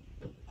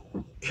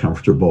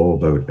comfortable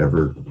about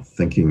ever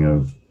thinking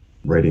of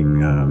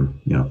writing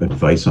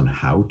advice on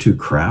how to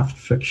craft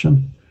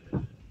fiction.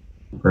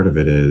 Part of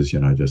it is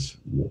just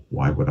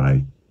why would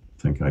I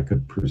think I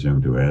could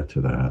presume to add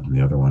to that, and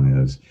the other one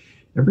is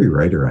every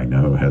writer I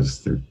know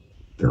has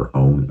their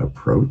own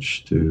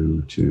approach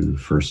to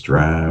first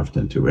draft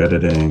and to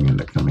editing and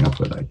to coming up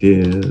with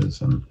ideas,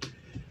 and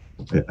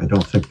I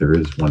don't think there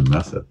is one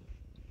method.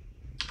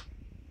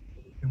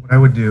 What I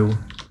would do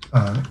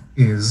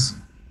is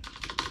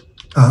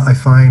I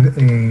find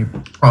a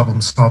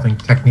problem-solving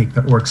technique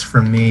that works for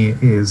me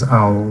is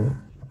I'll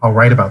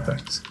write about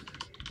things.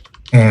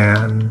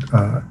 And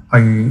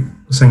I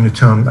was saying to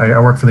Tone, I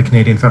work for the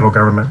Canadian federal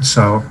government,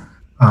 so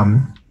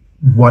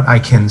what I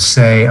can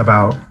say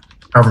about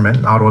government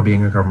and Ottawa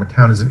being a government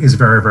town is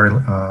very, very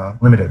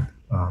limited,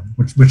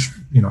 which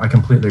I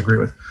completely agree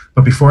with.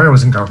 But before I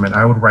was in government,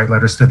 I would write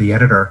letters to the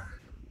editor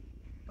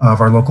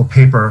of our local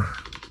paper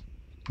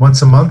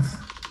once a month,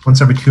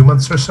 once every 2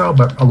 months or so.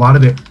 But a lot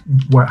of it,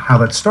 how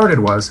that started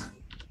was,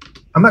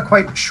 I'm not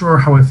quite sure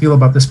how I feel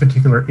about this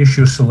particular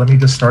issue, so let me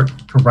just start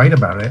to write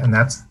about it. And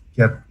that's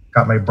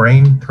got my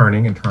brain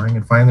turning,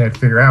 and finally I'd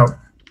figure out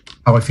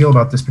how I feel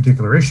about this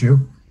particular issue.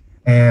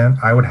 And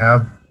I would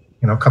have,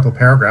 a couple of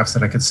paragraphs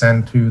that I could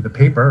send to the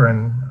paper,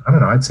 and I don't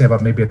know, I'd say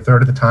about maybe a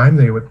third of the time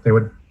they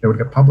would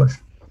get published.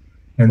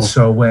 And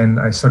so when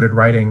I started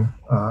writing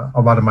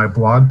a lot of my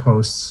blog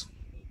posts,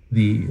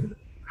 the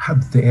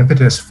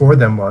impetus for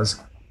them was,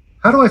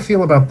 how do I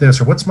feel about this,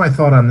 or what's my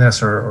thought on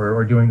this,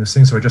 or doing this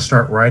thing? So I just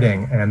start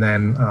writing, and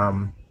then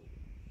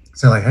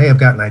say like, hey, I've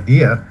got an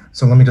idea,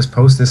 so let me just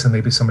post this, and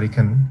maybe somebody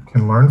can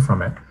learn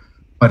from it.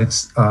 But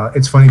it's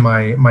funny.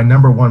 My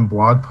number one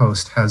blog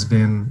post has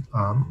been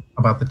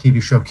about the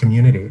TV show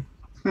Community.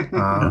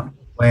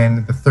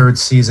 When the 3rd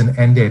season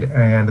ended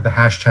and the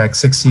hashtag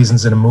 6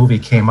 seasons in a movie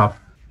came up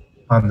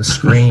on the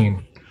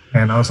screen,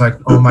 and I was like,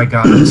 oh my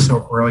God, that's so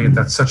brilliant.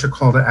 That's such a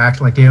call to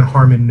action. Like, Dan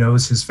Harmon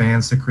knows his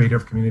fans, the creator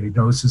of Community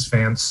knows his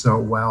fans so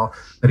well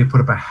that he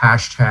put up a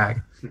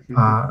hashtag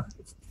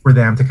for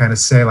them to kind of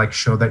say, like,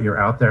 show that you're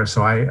out there.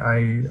 So I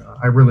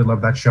really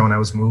love that show, and I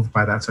was moved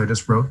by that. So I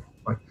just wrote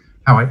like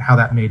how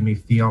that made me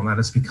feel, and that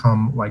has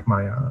become like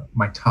my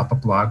top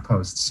of blog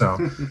posts. So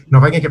if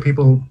I can get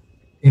people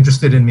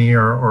interested in me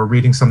or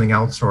reading something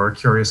else or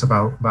curious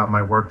about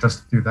my work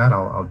just through that,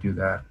 I'll do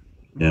that.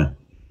 Yeah.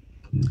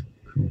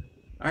 Cool.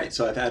 All right,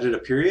 so I've added a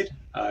period.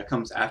 It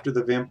comes after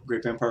the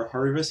Great Vampire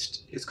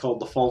Harvest. It's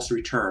called The False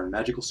Return.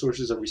 Magical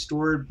sources are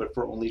restored, but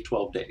for only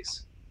 12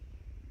 days.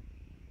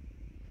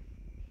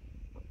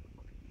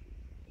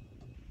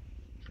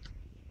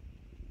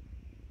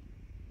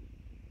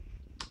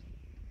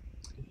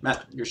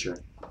 Matt, you're sure.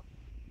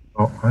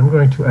 Oh, I'm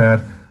going to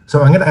add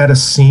a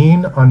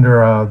scene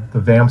under the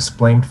vamps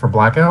blamed for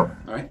blackout.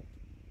 All right.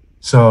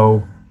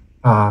 So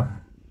how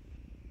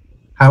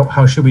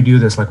should we do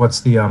this? Like, what's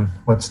the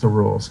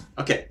rules?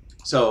 Okay,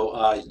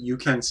 so you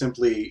can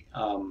simply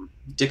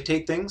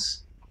dictate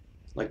things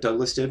like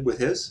Douglas did with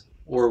his,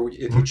 or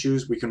if you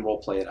choose, we can role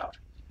play it out.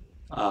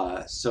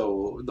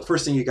 So the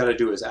first thing you got to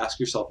do is ask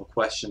yourself a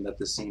question that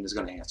this scene is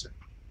going to answer.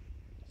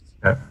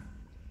 Okay.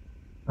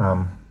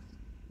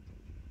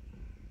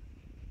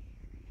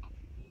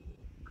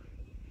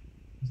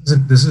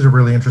 This is a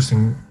really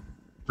interesting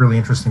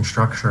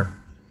structure.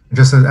 And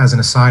just as an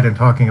aside, in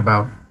talking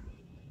about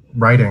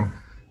writing,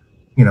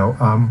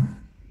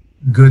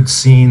 good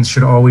scenes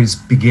should always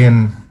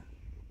begin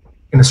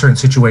in a certain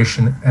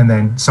situation, and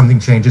then something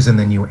changes, and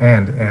then you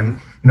end. And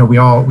we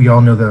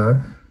all know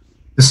the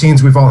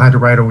scenes we've all had to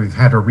write or we've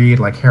had to read,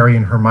 like Harry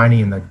and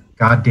Hermione in the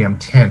goddamn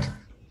tent.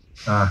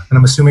 And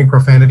I'm assuming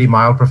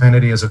mild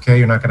profanity is okay.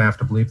 You're not going to have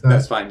to bleep that.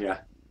 That's fine. Yeah.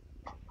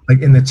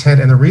 Like in the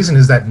tent, and the reason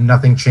is that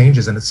nothing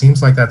changes, and it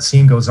seems like that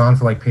scene goes on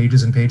for like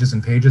pages and pages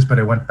and pages. But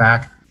I went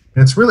back,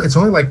 and it's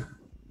only like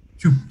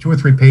two or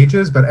three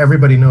pages, but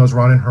everybody knows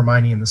Ron and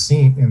Hermione in the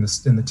scene in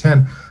the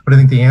tent. But I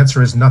think the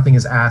answer is nothing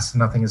is asked,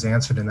 nothing is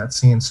answered in that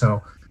scene.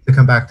 So to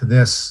come back to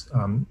this,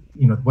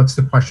 what's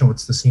the question,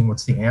 what's the scene,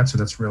 what's the answer?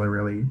 That's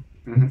really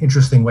an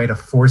interesting way to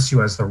force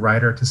you as the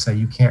writer to say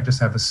you can't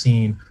just have a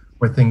scene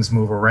where things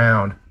move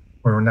around,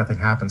 where nothing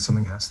happens.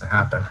 Something has to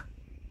happen.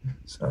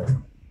 So.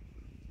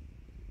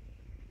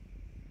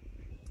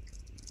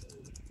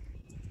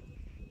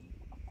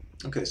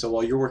 Okay, so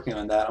while you're working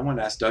on that, I want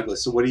to ask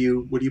Douglas. So what do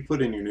you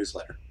put in your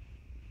newsletter?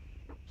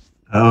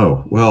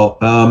 Oh, well,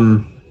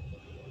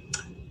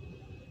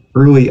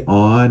 early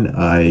on,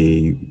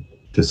 I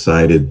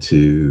decided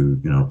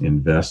to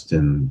invest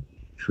in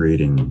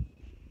creating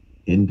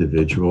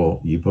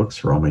individual ebooks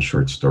for all my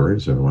short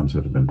stories, or the ones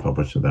that have been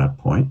published to that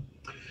point.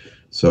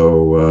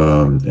 So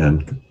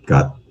and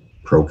got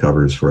pro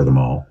covers for them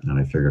all, and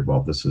I figured,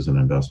 well, this is an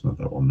investment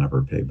that will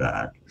never pay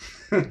back.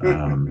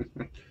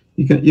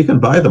 You can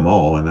buy them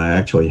all, and I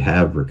actually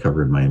have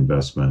recovered my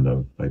investment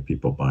by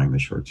people buying the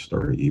short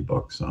story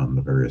ebooks on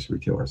the various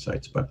retailer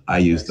sites. But I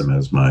use them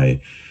as my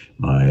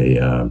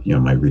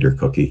reader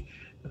cookie.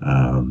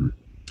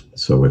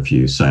 So if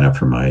you sign up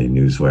for my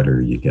newsletter,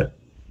 you get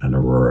an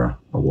Aurora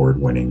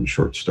award-winning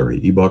short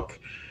story ebook,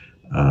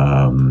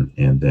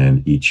 and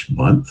then each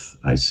month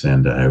I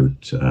send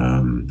out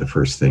the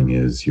first thing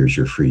is, here's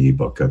your free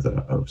ebook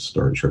of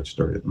short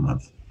story of the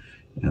month,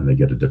 and they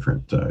get a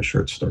different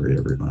short story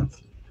every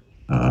month.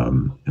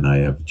 And I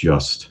have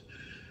just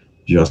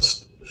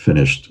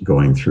finished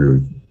going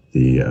through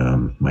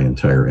my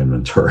entire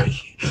inventory.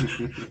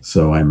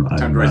 So I'm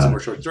time to write some more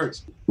short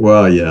stories.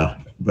 Well, yeah,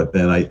 but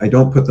then I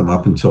don't put them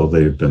up until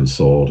they've been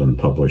sold and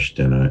published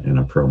in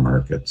a pro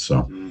market.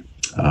 So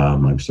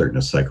I'm starting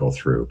to cycle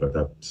through, but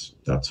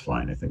that's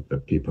fine. I think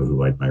that people who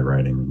like my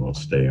writing will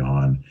stay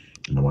on,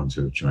 and the ones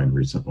who have joined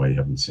recently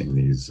haven't seen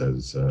these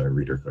as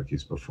reader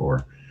cookies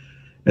before.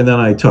 And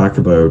then I talk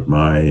about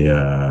my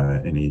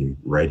any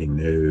writing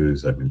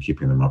news. I've been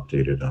keeping them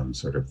updated on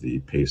sort of the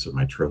pace of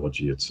my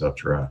trilogy,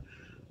 etc.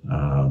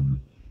 I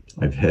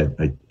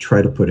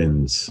try to put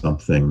in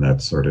something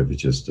that's sort of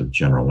just of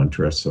general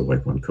interest. So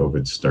like when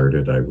COVID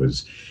started,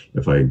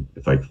 if I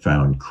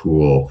found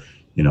cool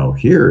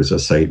here's a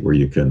site where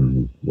you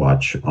can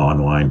watch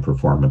online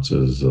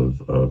performances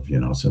of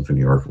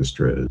symphony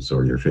orchestras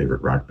or your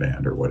favorite rock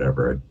band or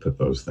whatever. I'd put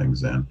those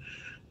things in.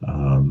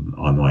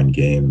 Online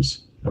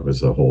games, that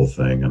was the whole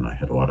thing, and I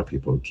had a lot of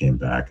people who came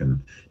back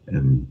and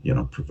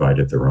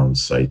provided their own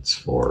sites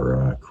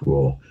for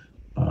cool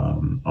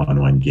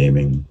online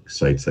gaming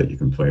sites that you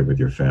can play with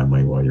your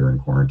family while you're in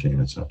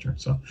quarantine, etc.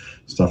 So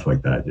stuff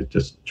like that. You're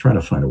just trying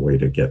to find a way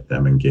to get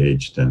them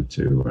engaged and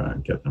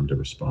to get them to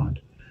respond.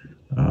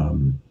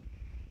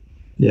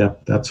 Yeah,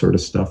 that sort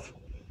of stuff.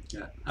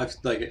 Yeah,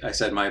 like I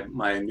said,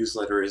 my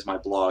newsletter is my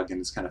blog, and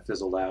it's kind of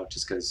fizzled out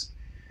just because,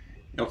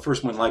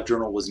 first when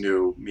LiveJournal was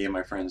new, me and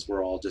my friends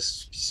were all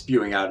just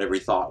spewing out every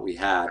thought we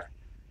had,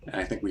 and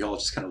I think we all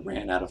just kind of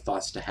ran out of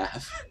thoughts to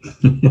have.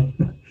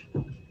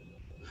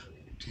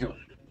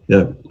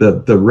 Yeah,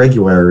 the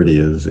regularity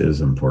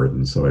is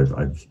important. So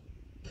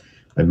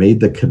I made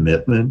the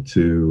commitment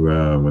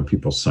to when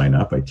people sign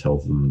up, I tell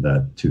them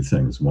that two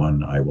things: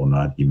 one, I will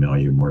not email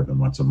you more than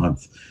once a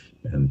month,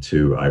 and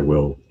two, I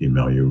will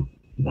email you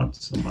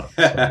once a month.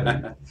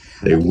 So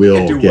they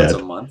will do get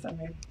once a month. I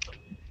mean.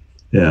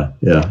 Yeah.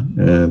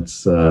 And it's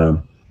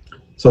so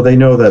they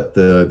know that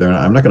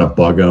I'm not going to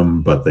bug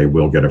them, but they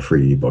will get a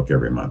free ebook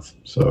every month.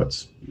 So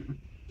it's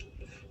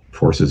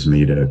forces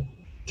me to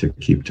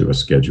keep to a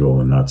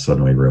schedule and not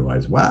suddenly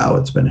realize, wow,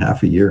 it's been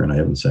half a year and I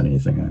haven't sent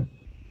anything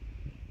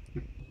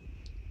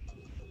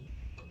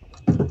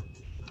out.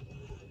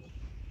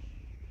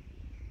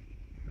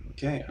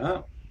 Okay.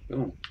 Oh,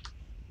 boom.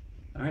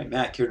 All right,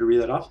 Matt, care to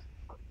read that off?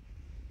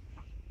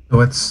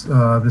 So it's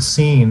the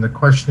scene. The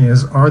question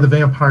is, are the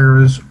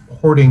vampires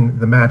hoarding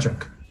the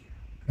magic?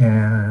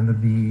 And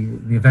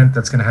the event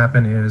that's going to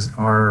happen is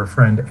our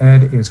friend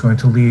Ed is going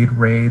to lead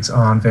raids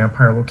on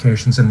vampire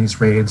locations, and these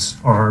raids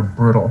are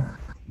brutal.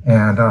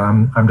 And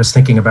I'm just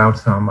thinking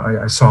about,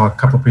 I saw a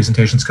couple of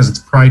presentations because it's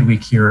Pride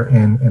Week here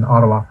in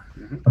Ottawa,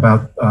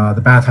 about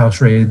the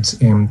bathhouse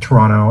raids in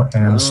Toronto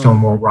and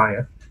Stonewall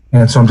Riot.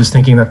 And so I'm just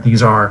thinking that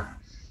these are,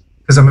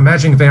 because I'm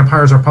imagining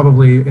vampires are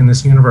probably in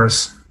this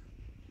universe,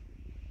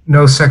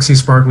 no sexy,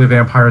 sparkly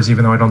vampires,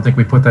 even though I don't think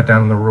we put that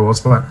down in the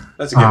rules. But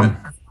that's a given.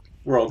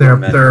 We're all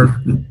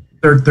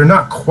they're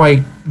not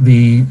quite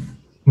the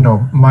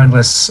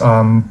mindless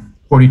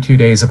 42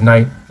 days of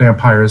night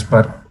vampires,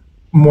 but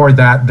more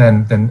that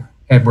than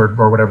Edward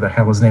or whatever the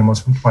hell his name was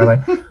from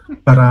Twilight.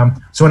 But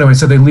so anyway,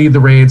 so they lead the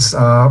raids.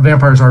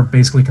 Vampires are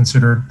basically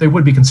they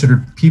would be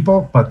considered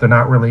people, but they're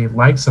not really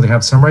liked, so they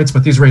have some rights.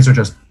 But these raids are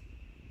just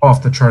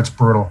off the charts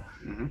brutal.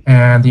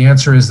 And the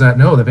answer is that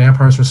no, the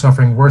vampires are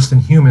suffering worse than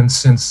humans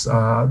since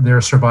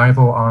their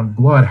survival on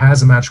blood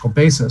has a magical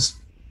basis.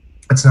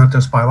 It's not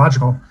just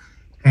biological.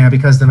 And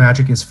because the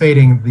magic is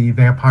fading, the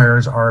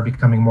vampires are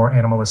becoming more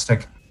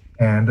animalistic,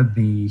 and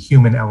the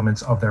human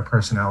elements of their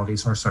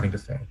personalities are starting to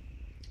fade.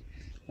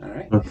 All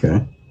right.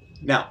 Okay.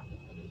 Now,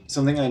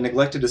 something I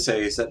neglected to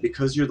say is that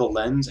because you're the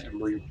lens and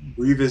we're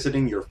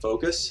revisiting your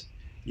focus,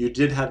 you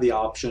did have the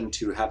option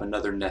to have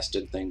another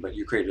nested thing, but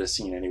you created a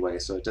scene anyway,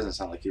 so it doesn't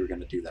sound like you were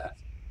going to do that.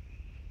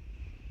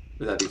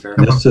 Would that be fair?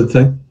 Nested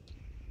thing?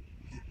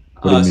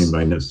 What do you mean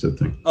by nested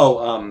thing?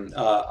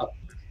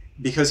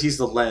 Because he's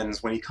the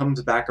lens, when he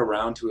comes back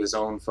around to his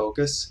own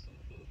focus,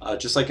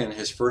 just like in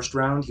his first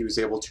round, he was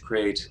able to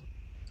create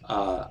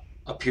a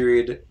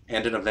period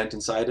and an event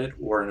inside it,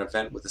 or an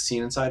event with a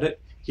scene inside it.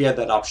 He had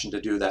that option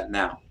to do that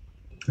now.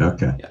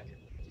 Okay. Yeah.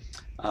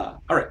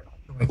 All right.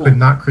 I could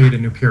not create a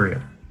new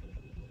period.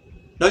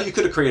 No, you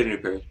could have created a new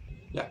period.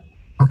 Yeah.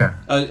 Okay.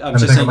 I'm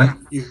just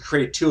saying you could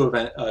create two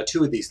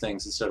of these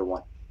things instead of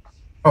one.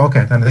 Oh,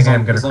 okay. Then I think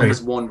I'm going to create.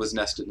 As long as one was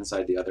nested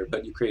inside the other,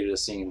 but you created a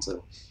scene, so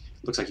it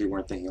looks like you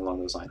weren't thinking along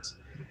those lines.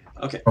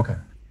 Okay. Okay.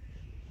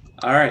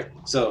 All right.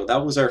 So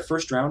that was our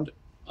first round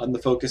on the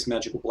Focus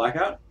Magical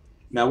Blackout.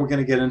 Now we're going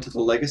to get into the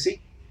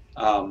Legacy.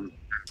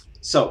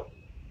 So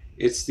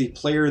it's the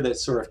player that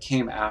sort of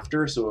came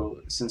after.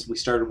 So since we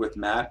started with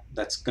Matt,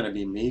 that's going to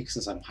be me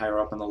since I'm higher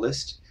up on the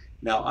list.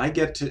 Now I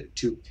get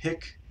to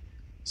pick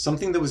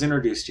something that was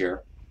introduced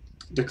here,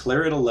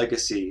 declare it a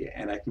legacy,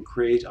 and I can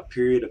create a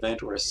period,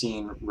 event, or a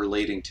scene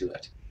relating to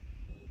it.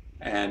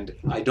 And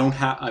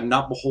I'm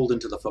not beholden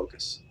to the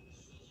focus.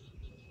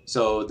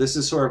 So this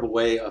is sort of a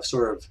way of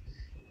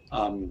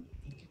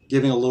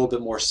giving a little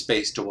bit more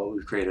space to what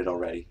we've created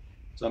already.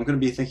 So I'm going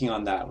to be thinking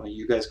on that when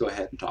you guys go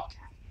ahead and talk.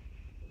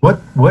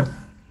 What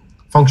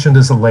function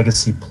does a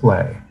legacy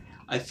play?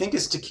 I think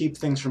it's to keep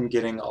things from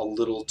getting a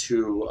little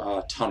too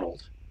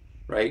tunneled,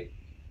 right?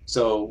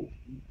 So,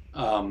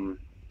 and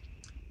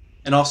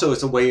also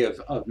it's a way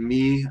of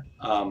me,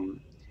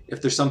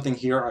 if there's something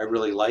here I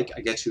really like,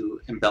 I get to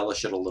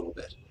embellish it a little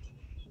bit.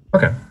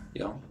 Okay.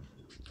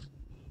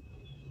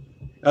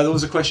 That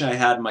was a question I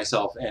had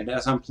myself, and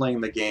as I'm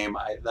playing the game,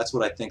 that's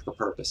what I think the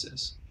purpose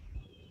is.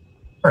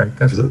 All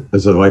right. Is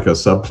it like a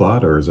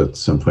subplot, or is it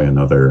simply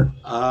another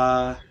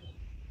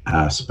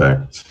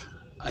aspect?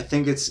 I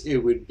think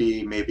it would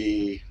be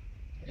maybe,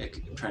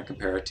 I'm trying to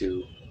compare it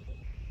to,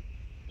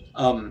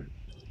 on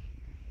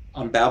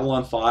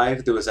Babylon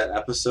 5, there was that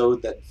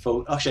episode that,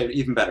 actually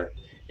even better,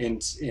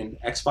 in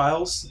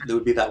X-Files, there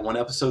would be that one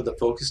episode that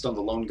focused on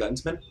the lone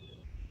gunsman.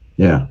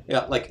 Yeah.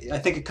 Yeah, like I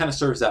think it kind of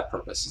serves that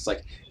purpose. It's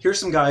like, here's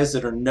some guys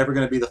that are never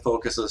going to be the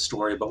focus of the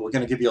story, but we're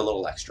going to give you a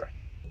little extra.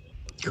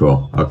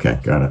 Cool. Okay,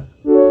 got it.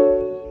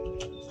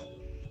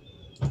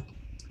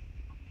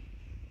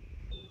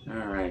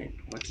 All right,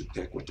 what to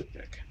pick?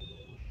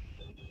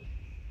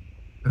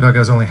 Doug, I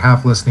was only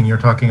half listening. You're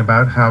talking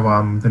about how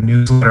the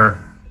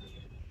newsletter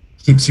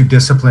keeps you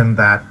disciplined,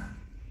 that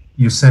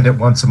you send it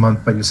once a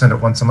month, but you send it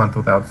once a month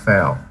without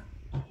fail.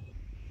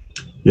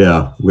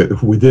 Yeah,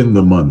 within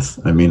the month.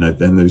 I mean,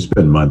 and there's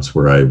been months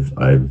where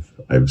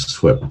I've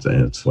slipped,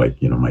 and it's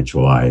like, my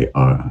July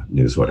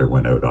newsletter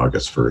went out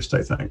August 1st,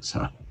 I think.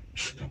 So,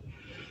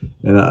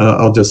 and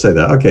I'll just say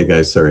that, okay,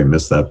 guys, sorry,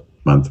 missed that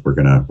month. We're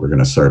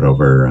gonna start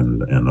over,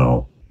 and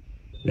I'll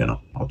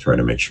try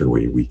to make sure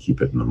we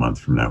keep it in the month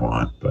from now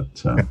on.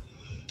 But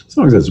as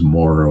long as it's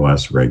more or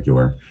less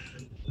regular,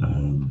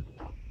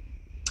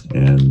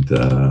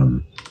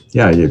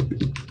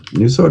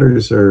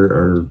 newsletters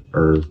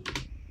are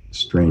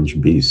strange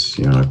beasts.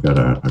 I've got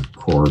a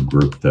core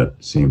group that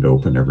seem to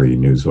open every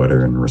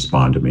newsletter and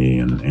respond to me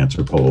and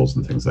answer polls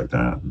and things like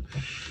that,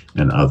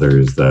 and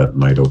others that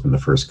might open the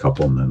first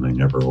couple and then they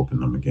never open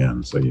them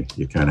again. So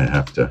you kind of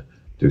have to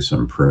do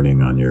some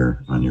pruning on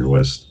your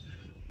list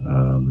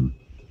to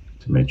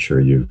make sure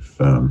you're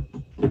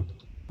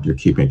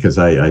keeping, because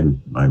I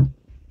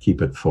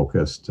keep it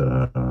focused.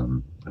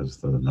 As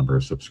the number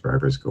of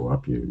subscribers go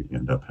up, you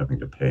end up having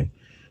to pay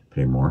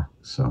more.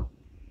 So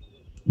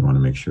you want to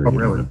make sure you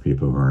don't have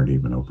people who aren't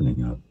even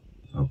opening up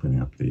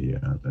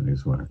the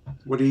newsletter.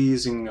 What are you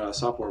using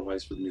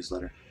software-wise for the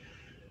newsletter?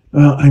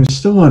 I'm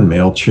still on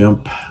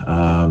MailChimp,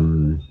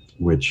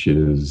 which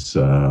is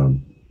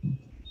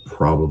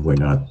probably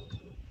not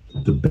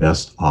the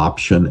best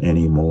option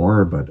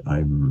anymore, but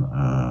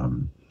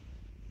I'm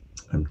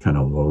kind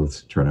of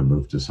loath to try to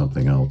move to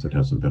something else. It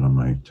hasn't been on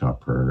my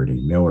top priority.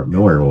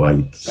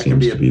 MailerLite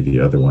seems to be the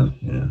other one.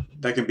 Yeah,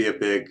 that can be a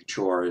big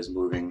chore, is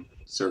moving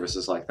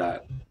services like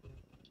that.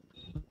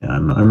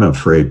 I'm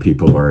afraid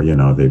people are,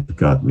 they've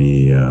got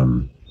me.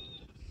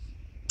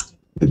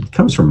 It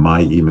comes from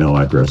my email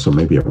address, so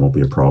maybe it won't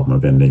be a problem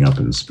of ending up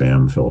in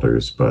spam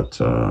filters.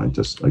 But I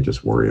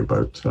just worry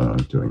about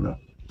doing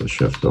the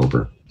shift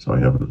over. So I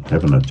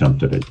haven't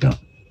attempted it yet.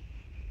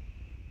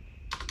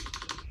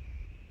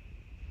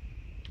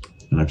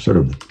 And I've sort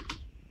of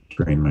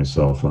trained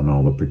myself on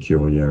all the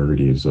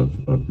peculiarities of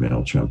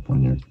MailChimp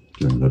when you're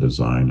doing the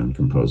design and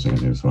composing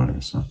a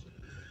newsletter. So.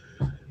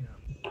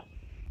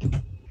 Do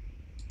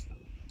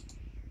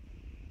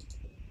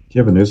you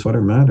have a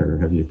newsletter, Matt, or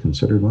have you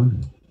considered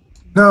one?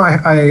 No,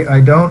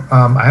 I don't.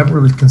 I haven't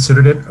really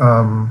considered it.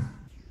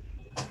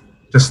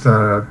 Just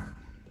don't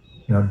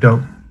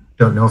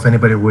know if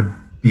anybody would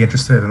be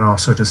interested, and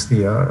also just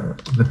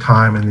the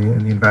time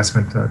and the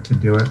investment to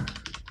do it.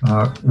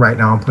 Right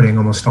now, I'm putting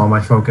almost all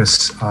my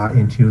focus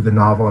into the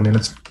novel. I mean,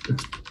 it's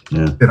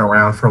been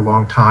around for a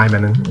long time,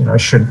 and I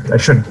should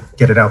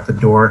get it out the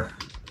door.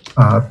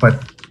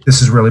 But this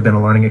has really been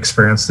a learning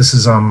experience. This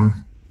is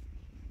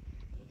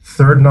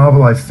third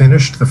novel I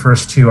finished. The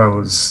first two I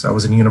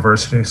was in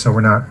university, so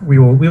we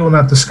will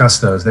not discuss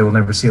those. They will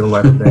never see the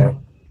light of day.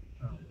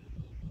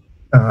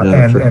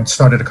 And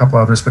started a couple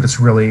others, but it's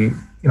really,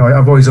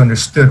 I've always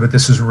understood, but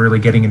this is really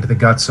getting into the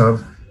guts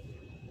of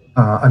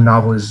a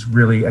novel is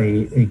really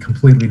a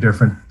completely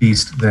different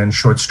beast than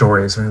short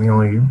stories. I mean, the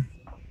only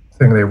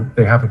thing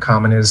they have in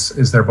common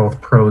is they're both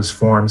prose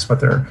forms,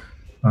 but they're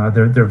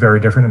very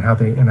different in how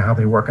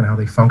they work and how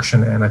they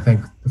function. And I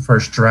think the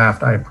first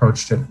draft, I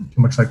approached it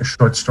too much like a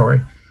short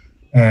story.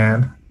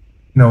 And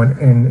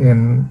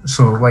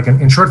so like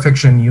in short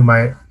fiction, you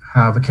might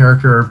have a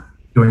character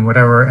doing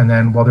whatever, and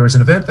then there was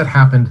an event that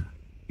happened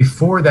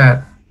before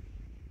that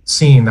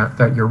scene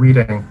that you're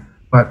reading,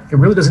 but it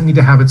really doesn't need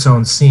to have its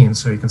own scene.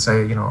 So you can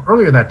say,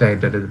 earlier that day,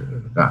 da, da, da, da,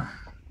 da.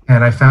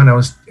 And I found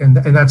and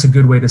that's a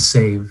good way to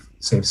save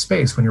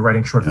space. When you're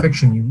writing short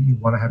fiction, you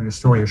want to have your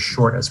story as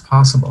short as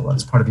possible.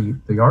 That's part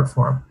of the art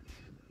form.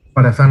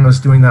 But I found I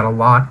was doing that a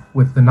lot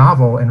with the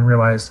novel and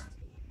realized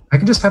I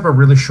can just have a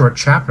really short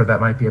chapter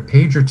that might be a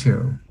page or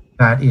two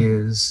that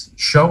is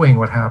showing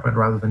what happened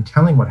rather than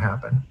telling what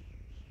happened.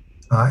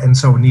 And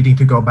so needing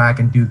to go back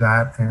and do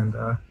that and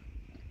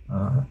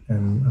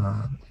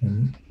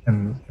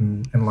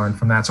learn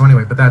from that. So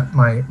anyway, but that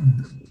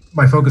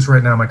my focus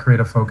right now, my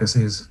creative focus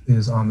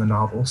is on the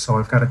novel. So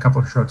I've got a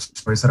couple of short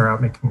stories that are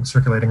out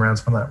circulating around,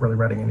 so I'm not really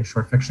writing any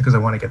short fiction because I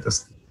want to get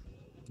this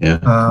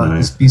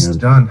this beast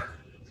done.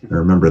 I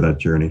remember that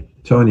journey.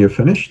 Tony, you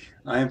finished?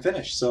 I am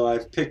finished. So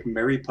I've picked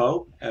Mary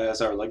Poe as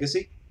our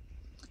legacy,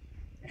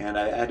 and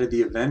I added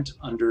the event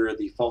under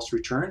the false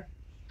return.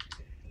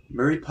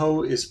 Mary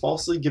Poe is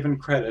falsely given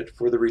credit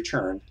for the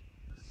return,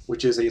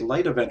 which is a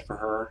light event for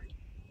her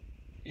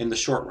in the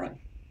short run.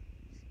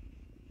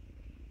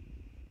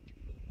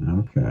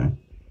 Okay.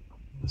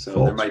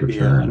 So there might be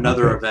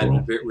another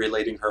event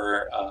relating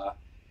her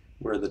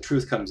where the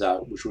truth comes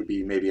out, which would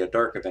be maybe a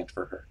dark event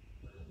for her.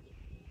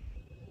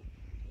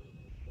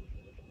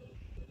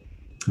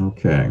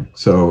 Okay,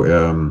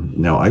 so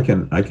now I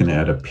can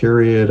add a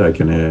period, I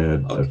can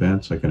add Okay.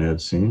 events, I can add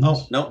scenes.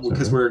 Oh, no, Is that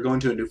because right? we're going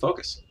to a new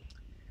focus.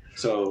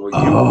 So you,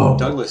 Oh,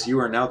 Douglas, you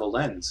are now the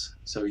lens.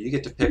 So you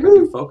get to pick a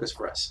new focus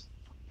for us.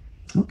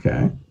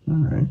 okay, all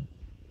right.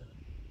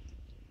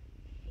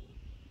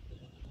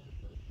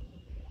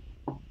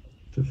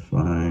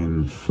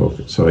 Define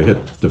focus. So I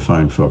hit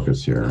define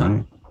focus here,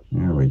 right?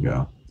 There we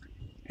go.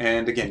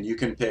 And again, you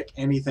can pick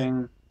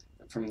anything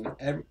from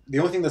the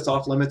only thing that's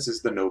off limits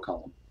is the no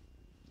column.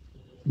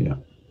 Yeah.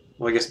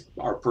 Well, I guess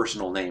our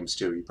personal names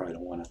too. You probably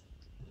don't want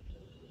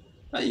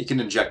to. You can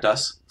inject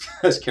us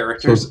as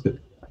characters. So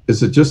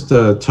is it just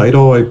the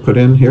title I put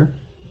in here?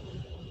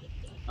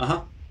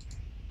 Uh-huh.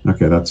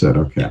 Okay, that's it.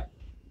 Okay. Yeah.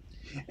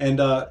 And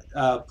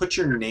put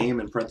your name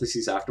in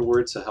parentheses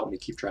afterwards to help me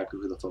keep track of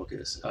who the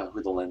focus,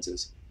 who the lens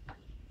is.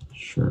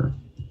 Sure.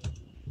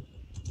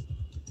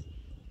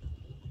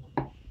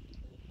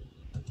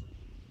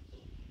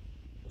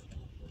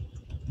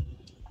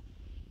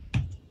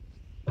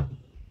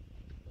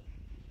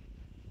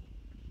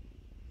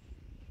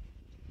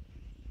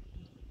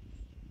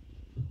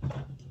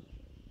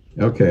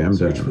 Okay, I'm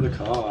Search done. for the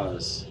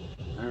cause.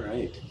 All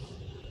right.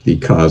 The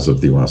cause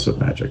of the loss of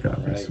magic,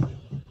 obviously.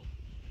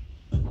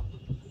 All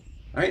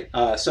right.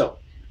 So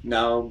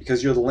now,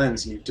 because you're the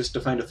lens and you've just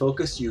defined a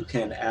focus, you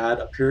can add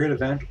a period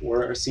event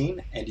or a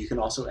scene, and you can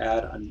also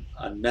add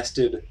a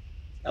nested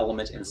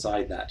element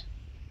inside that.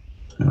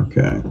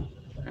 Okay.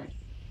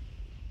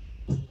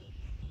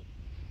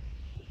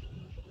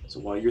 So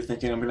while you're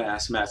thinking, I'm going to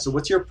ask Matt. So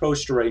what's your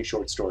approach to writing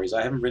short stories?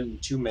 I haven't written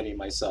too many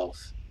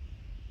myself,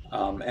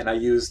 and I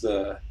use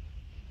the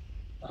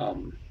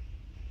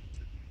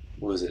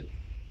what was it,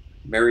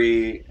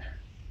 Mary?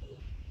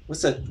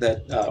 What's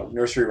that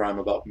nursery rhyme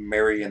about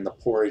Mary and the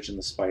porridge and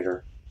the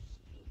spider?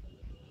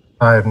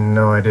 I have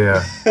no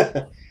idea.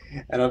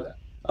 And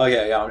oh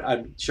yeah,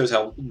 it shows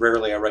how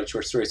rarely I write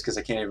short stories because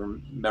I can't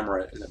even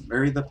memorize it.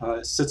 Mary the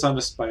pie sits on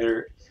the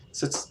spider.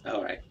 Sits.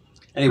 All right.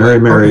 Anyway,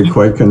 Mary,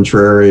 quite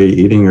contrary,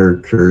 eating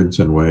her curds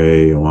and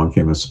whey. Along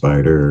came a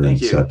spider and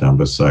sat down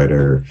beside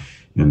her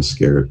and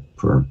scared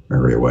poor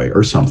Mary away,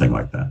 or something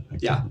like that.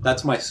 Yeah,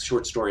 that's my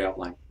short story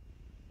outline.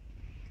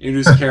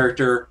 Introduce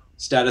character,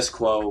 status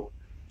quo,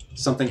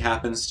 something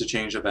happens to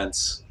change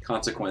events,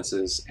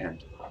 consequences,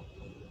 end.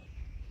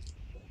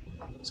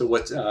 So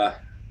what?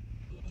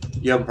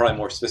 You have a probably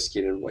more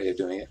sophisticated way of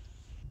doing it.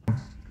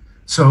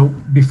 So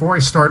before I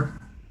start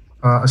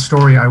a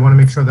story, I want to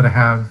make sure that I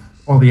have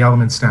all the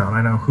elements down.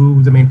 I know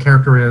who the main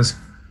character is,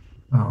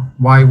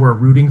 why we're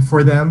rooting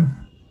for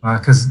them,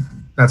 because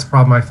that's a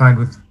problem I find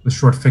with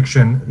short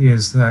fiction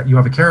is that you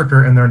have a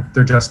character and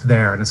they're just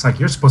there, and it's like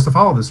you're supposed to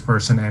follow this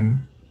person, and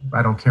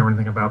I don't care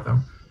anything about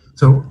them.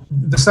 So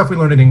the stuff we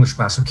learned in English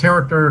class, so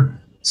character,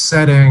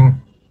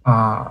 setting,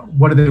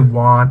 what do they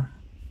want,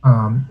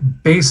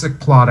 basic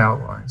plot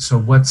outline. So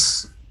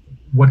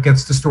what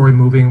gets the story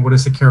moving? What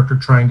is the character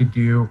trying to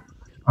do?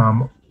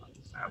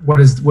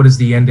 What is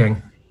the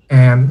ending?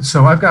 And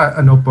so I've got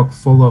a notebook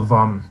full of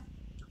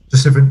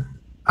just different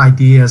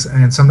ideas,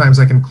 and sometimes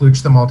I can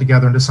kludge them all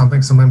together into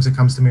something. Sometimes it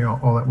comes to me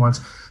all at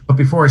once. But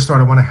before I start,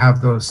 I want to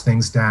have those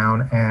things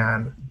down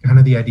and kind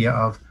of the idea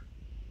of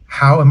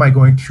how am I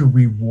going to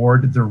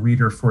reward the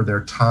reader for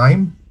their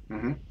time?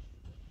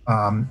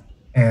 Mm-hmm.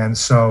 And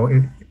so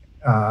it,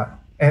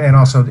 and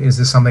also, is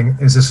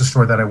this a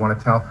story that I want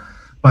to tell?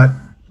 But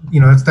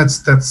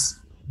that's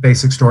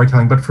basic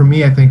storytelling. But for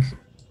me, I think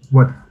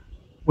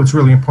what's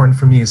really important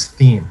for me is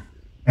theme,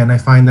 and I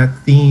find that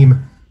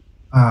theme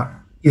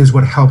is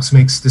what helps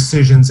makes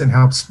decisions and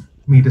helps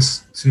me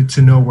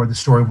to know where the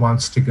story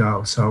wants to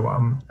go. So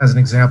as an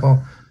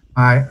example,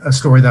 a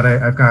story that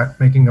I've got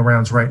making the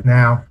rounds right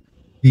now,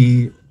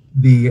 the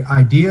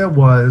idea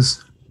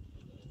was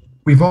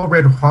we've all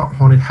read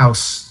haunted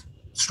house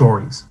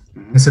stories.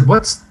 I said,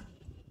 what's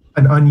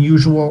an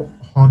unusual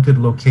haunted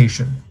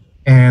location?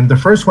 And the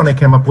first one I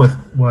came up with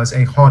was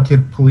a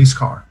haunted police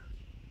car.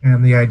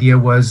 And the idea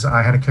was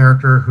I had a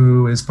character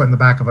who is put in the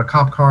back of a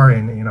cop car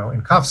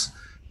in cuffs,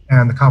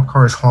 and the cop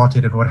car is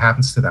haunted and what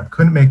happens to them.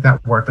 Couldn't make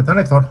that work. But then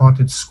I thought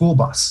haunted school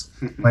bus.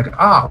 Like,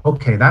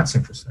 okay, that's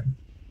interesting.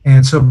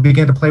 And so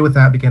began to play with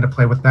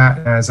that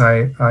as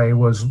I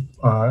was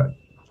kind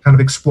of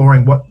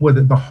exploring what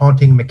would the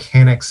haunting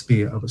mechanics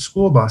be of a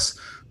school bus.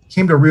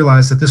 Came to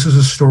realize that this was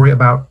a story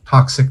about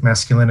toxic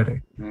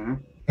masculinity. Mm-hmm.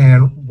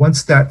 And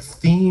once that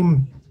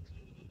theme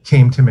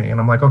came to me, and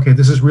I'm like, okay,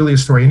 this is really a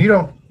story.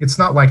 And it's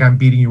not like I'm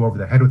beating you over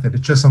the head with it.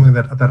 It's just something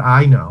that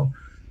I know.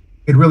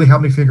 It really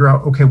helped me figure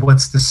out, okay,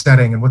 what's the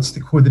setting and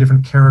who are the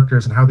different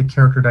characters and how the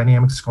character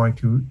dynamics is going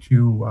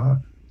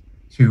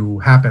to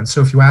happen.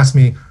 So if you ask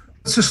me,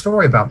 what's the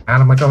story about, Matt?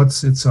 I'm like, oh,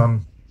 it's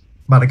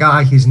about a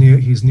guy. He's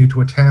new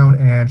to a town,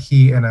 and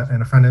he and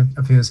a friend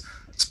of his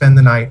spend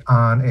the night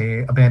on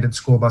a abandoned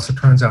school bus. It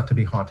turns out to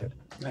be haunted.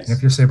 Nice. And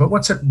if you say, but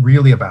what's it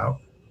really about?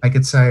 I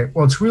could say,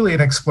 well, it's really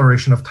an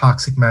exploration of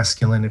toxic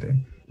masculinity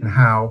and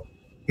how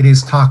it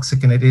is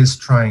toxic and it is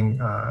trying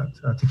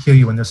to kill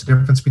you. And there's a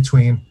difference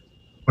between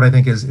what I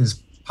think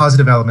is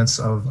positive elements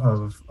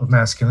of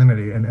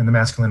masculinity and the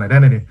masculine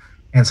identity,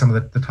 and some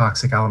of the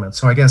toxic elements.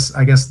 So I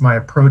guess my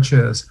approach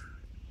is,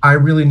 I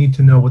really need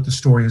to know what the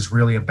story is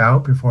really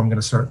about before I'm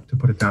going to start to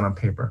put it down on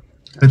paper.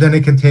 But then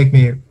it can take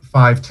me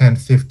 5, 10,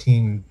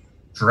 15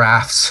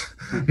 drafts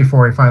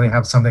before I finally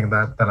have something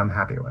that I'm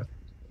happy with.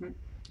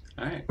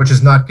 All right. Which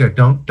is not good.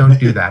 Don't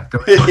do that.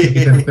 Don't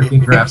 10, 15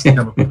 drafts to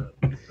come up with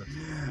it.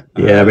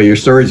 Yeah, but your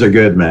stories are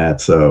good,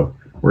 Matt. So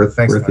worth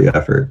the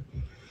effort.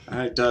 All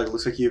right, Doug.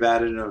 Looks like you've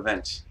added an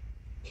event.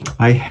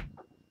 It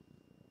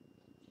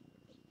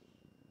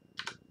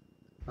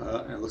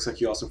looks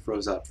like you also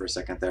froze up for a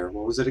second there.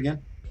 What was it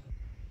again?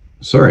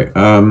 Sorry.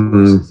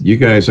 You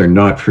guys are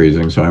not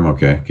freezing, so I'm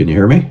okay. Can you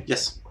hear me?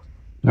 Yes.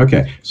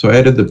 Okay. So I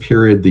added the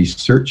period, the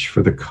search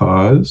for the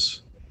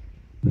cause,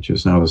 which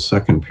is now the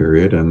second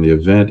period, and the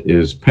event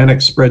is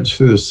panic spreads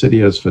through the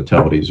city as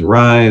fatalities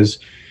rise,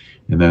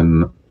 and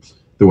then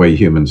the way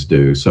humans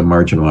do, some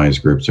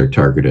marginalized groups are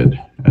targeted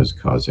as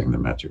causing the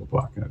magical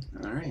blackout.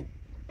 All right.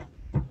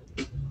 All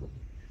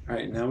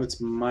right, now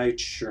it's my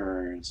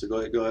turn. So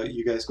go.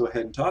 You guys go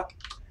ahead and talk.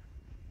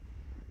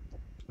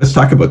 Let's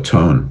talk about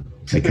tone.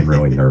 Make him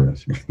really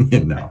nervous.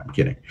 No, I'm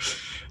kidding.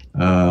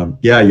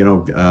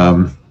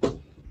 Yeah,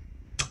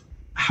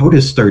 how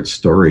to start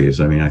stories.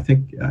 I mean, I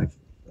think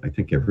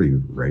every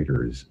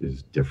writer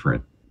is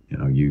different.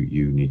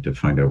 You need to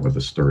find out what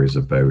the story is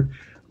about.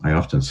 I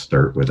often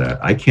start with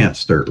that. I can't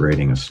start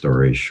writing a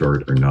story,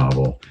 short or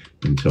novel,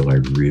 until I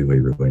really,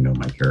 really know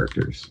my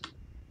characters.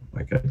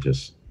 Like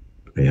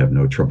I have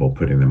no trouble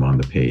putting them on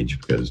the page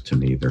because to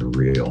me they're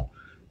real.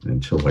 And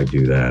until I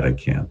do that, I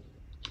can't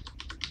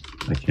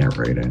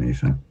write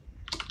anything.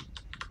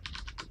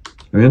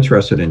 I'm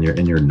interested in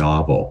your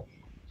novel.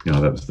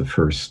 That was the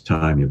first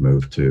time you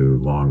moved to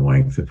long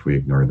length, if we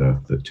ignore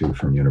the two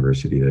from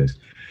university days.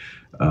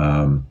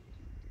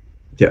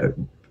 Yeah,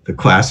 the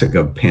classic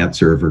of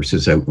pantser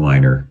versus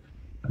outliner.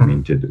 I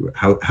mean,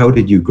 how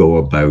did you go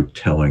about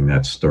telling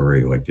that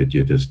story? Like, did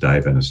you just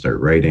dive in and start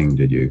writing?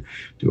 Did you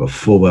do a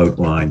full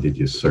outline? Did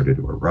you sort of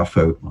do a rough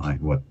outline?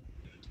 What?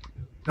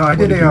 No, I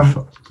did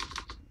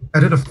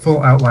a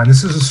full outline.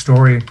 This is a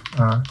story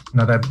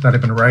that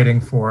I've been writing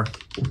for.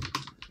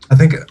 I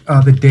think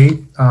the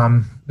date,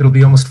 it'll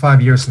be almost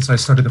 5 years since I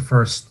started the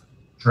first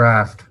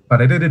draft,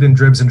 but I did it in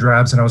dribs and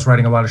drabs, and I was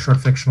writing a lot of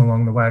short fiction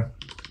along the way.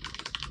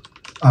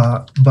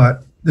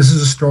 But this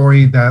is a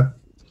story that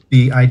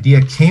the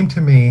idea came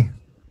to me.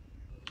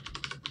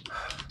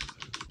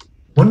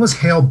 When was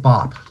Hale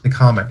Bopp, the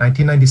comet?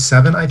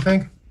 1997, I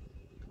think.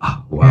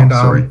 Oh, wow, and,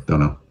 sorry, don't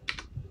know.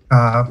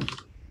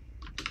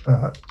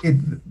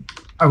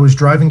 I was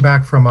driving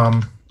back from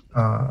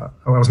I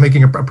was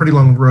making a pretty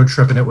long road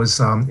trip, and it was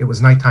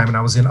nighttime, and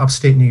I was in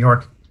upstate New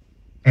York,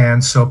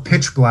 and so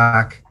pitch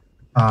black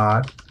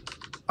on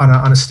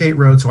a state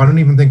road. So I don't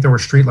even think there were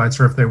streetlights,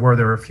 or if they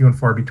were a few and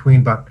far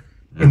between. But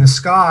in the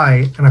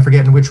sky, and I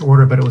forget in which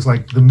order, but it was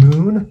like the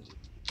moon,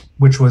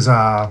 which was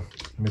I'm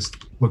just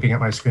looking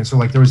at my screen. So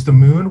like there was the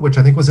moon, which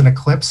I think was an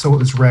eclipse, so it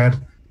was red.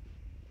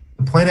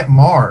 The planet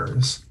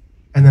Mars,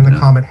 and then the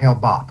comet Hale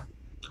Bopp.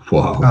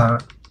 Wow.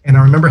 And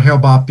I remember Hale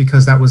Bopp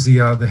because that was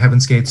the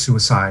Heaven's Gate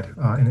suicide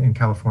in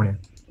California.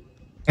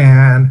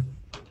 And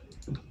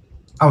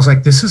I was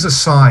like, this is a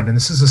sign, and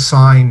this is a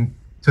sign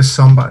to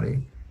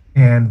somebody.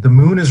 And the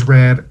moon is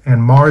red,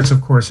 and Mars,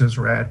 of course, is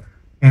red.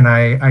 And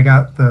I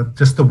got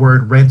just the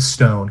word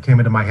Redstone came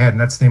into my head, and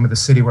that's the name of the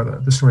city where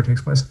the story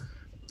takes place.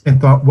 And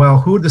thought, well,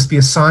 who would this be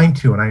assigned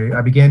to? And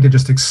I began to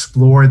just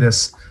explore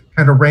this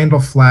kind of Randall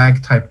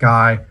Flagg type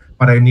guy,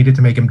 but I needed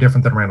to make him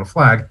different than Randall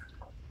Flagg.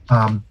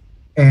 I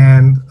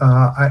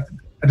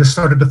just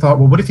started to thought,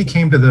 well, what if he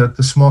came to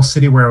the small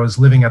city where I was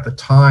living at the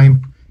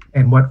time,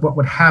 and what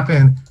would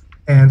happen?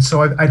 And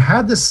so I'd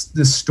had this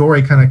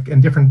story kind of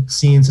in different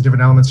scenes and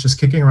different elements just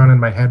kicking around in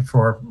my head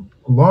for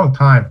a long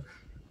time.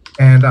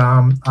 And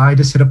I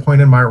just hit a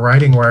point in my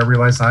writing where I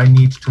realized I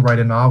need to write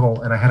a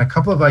novel. And I had a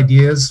couple of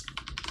ideas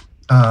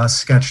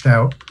sketched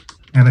out,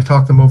 and I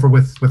talked them over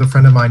with a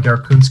friend of mine,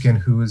 Derek Kunskin,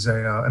 who is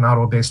an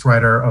Ottawa-based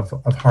writer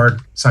of hard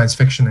science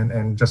fiction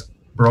and just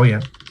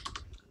brilliant.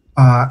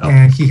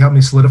 And he helped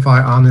me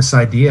solidify on this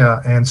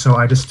idea. And so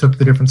I just took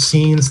the different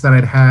scenes that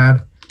I'd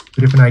had,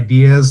 the different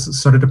ideas,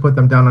 started to put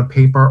them down on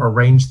paper,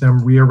 arrange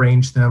them,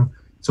 rearrange them.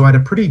 So I had a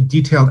pretty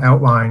detailed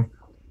outline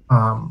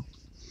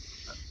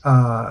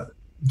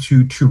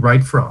to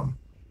write from.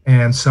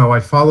 And so I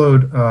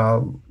followed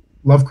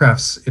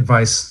Lovecraft's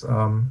advice,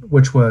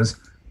 which was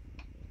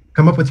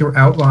come up with your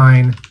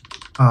outline.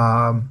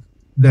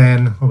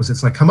 Then what was it?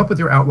 It's like come up with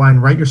your outline,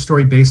 write your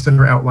story based on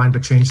your outline,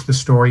 but change the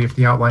story if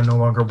the outline no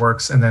longer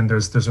works. And then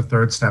there's a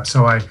third step.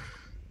 So I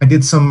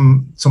did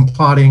some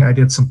plotting, I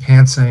did some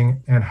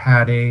pantsing, and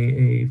had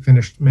a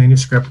finished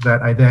manuscript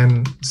that I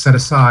then set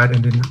aside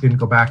and didn't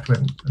go back to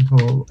it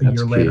until a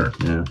year later.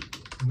 Yeah.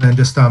 And then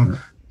just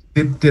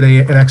did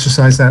an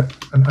exercise that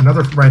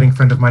another writing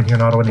friend of mine here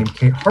in Ottawa named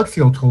Kate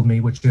Hartfield told me,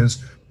 which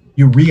is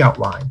you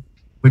re-outline,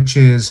 which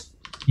is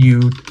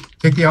you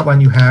take the outline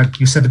you had,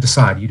 you set it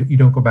aside, you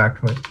don't go back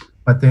to it.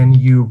 but then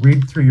you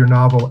read through your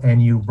novel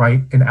and you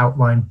write an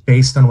outline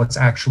based on what's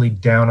actually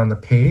down on the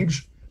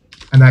page.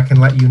 And that can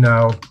let you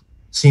know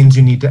scenes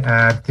you need to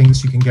add,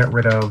 things you can get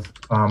rid of,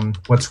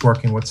 what's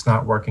working, what's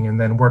not working.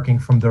 And then working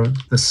from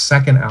the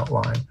second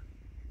outline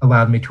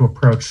allowed me to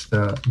approach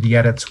the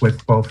edits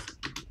with both,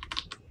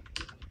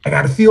 I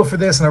got a feel for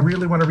this and I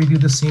really want to redo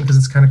this scene because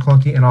it's kind of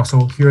clunky. And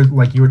also here,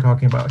 like you were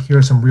talking about, here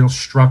are some real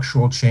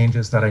structural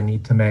changes that I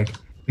need to make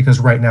because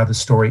right now the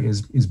story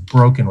is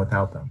broken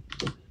without them.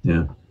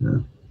 Yeah, yeah.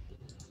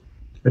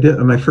 I did,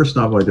 in my first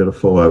novel, I did a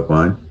full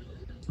outline.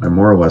 I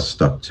more or less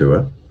stuck to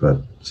it,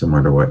 but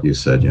similar to what you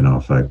said, you know,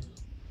 if I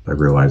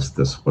realized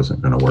this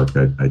wasn't going to work,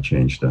 I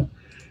changed it.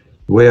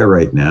 The way I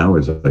write now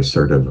is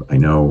I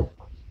know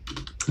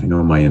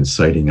my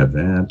inciting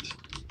event.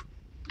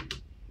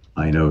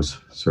 I know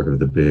sort of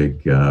the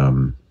big,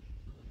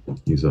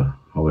 use a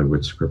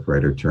Hollywood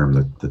scriptwriter term,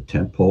 the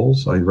tent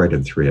poles. I write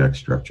in 3-act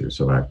structure.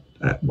 So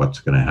what's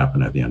going to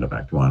happen at the end of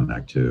Act 1,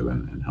 Act 2,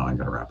 and how I'm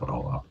going to wrap it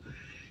all up.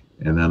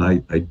 And then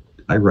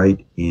I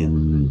write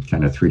in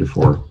kind of 3 to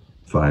 4,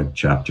 5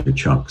 chapter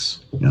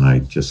chunks, and I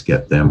just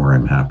get them where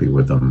I'm happy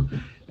with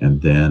them,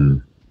 and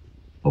then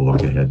I'll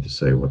look ahead to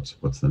say what's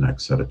the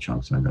next set of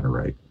chunks I'm going to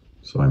write.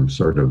 So I'm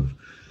sort of,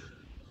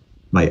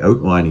 my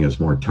outlining is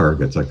more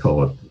targets. I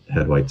call it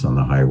headlights on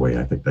the highway.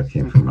 I think that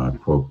came from a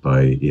quote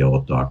by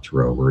E.L.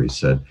 Doctorow where he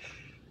said,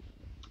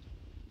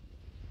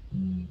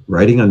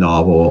 writing a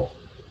novel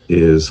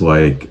is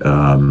like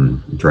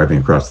driving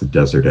across the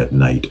desert at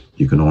night.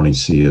 You can only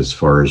see as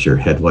far as your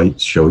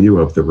headlights show you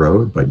of the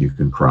road, but you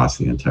can cross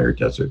the entire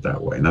desert that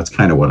way. And that's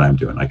kind of what I'm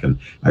doing.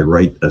 I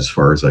write as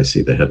far as I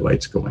see the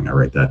headlights going. I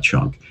write that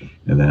chunk,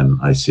 and then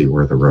I see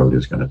where the road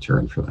is going to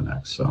turn for the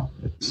next. So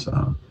it's,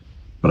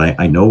 but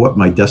I know what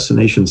my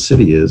destination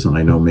city is, and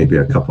I know maybe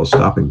a couple of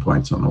stopping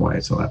points on the way.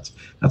 So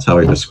that's how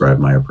I describe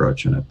my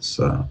approach, and it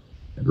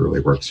really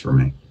works for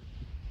me.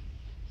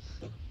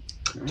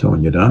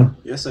 Tone, you done?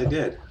 Yes, I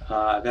did.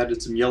 I've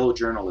added some yellow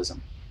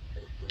journalism.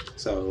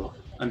 So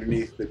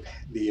underneath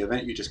the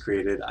event you just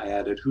created, I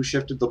added who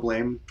shifted the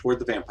blame toward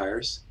the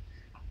vampires.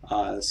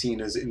 The scene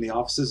is in the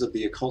offices of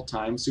the Occult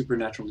Times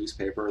supernatural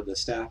newspaper. The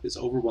staff is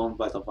overwhelmed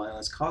by the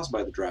violence caused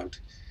by the drought,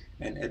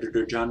 and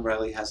editor John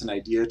Riley has an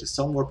idea to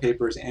sell more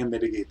papers and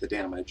mitigate the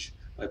damage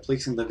by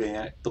placing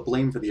the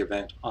blame for the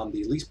event on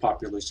the least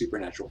popular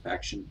supernatural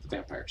faction, the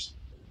vampires.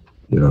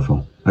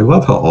 Beautiful. I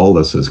love how all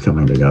this is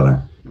coming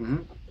together. Mm-hmm.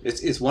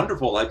 It's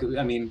wonderful. Like,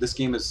 I mean, this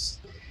game has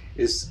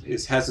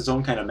its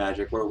own kind of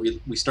magic where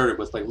we started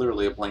with like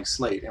literally a blank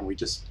slate and we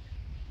just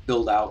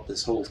build out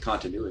this whole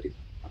continuity.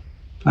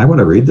 I want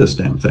to read this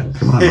damn thing.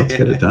 Come on, let's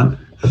get it done.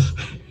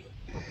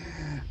 All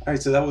right,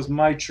 so that was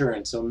my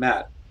turn. So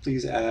Matt,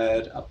 please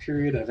add a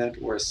period, event,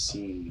 or a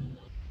scene.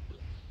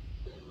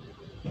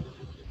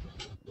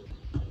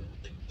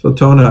 So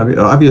Tona,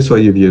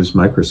 obviously you've used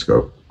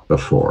Microscope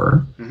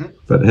before,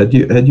 but had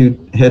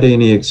you had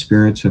any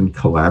experience in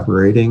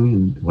collaborating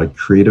and like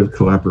creative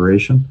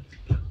collaboration,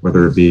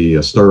 whether it be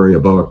a story, a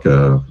book,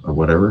 or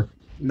whatever?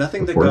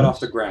 Nothing that got off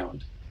the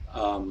ground.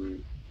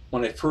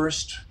 When I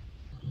first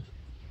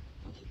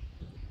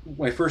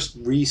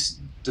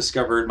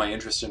rediscovered my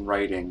interest in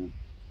writing,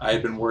 I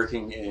had been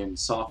working in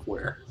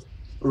software.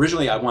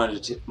 Originally,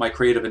 my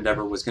creative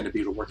endeavor was going to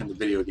be to work in the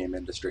video game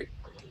industry,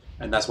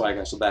 and that's why I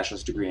got a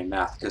bachelor's degree in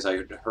math, because I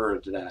had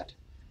heard that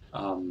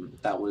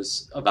that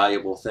was a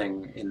valuable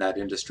thing in that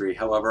industry.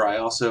 However, I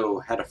also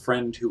had a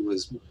friend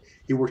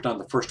he worked on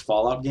the first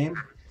Fallout game,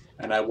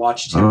 and I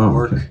watched him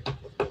work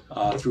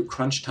through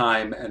crunch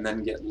time and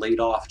then get laid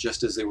off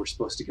just as they were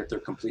supposed to get their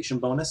completion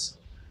bonus.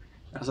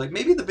 I was like,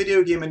 maybe the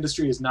video game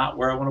industry is not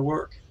where I want to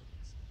work.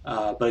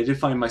 But I did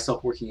find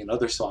myself working in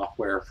other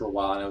software for a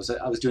while, and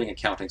I was doing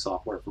accounting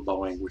software for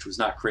Boeing, which was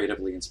not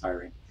creatively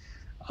inspiring.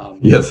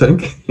 You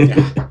think?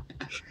 Yeah.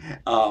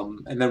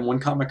 And then one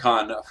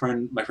Comic-Con,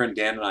 my friend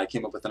Dan and I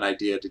came up with an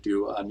idea to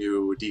do a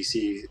new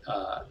DC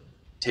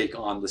take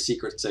on the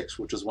Secret Six,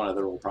 which was one of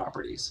their old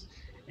properties,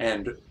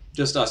 and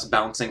just us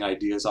bouncing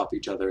ideas off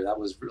each other. That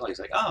was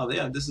like, oh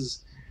yeah, this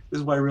is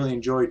what I really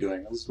enjoy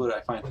doing. This is what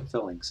I find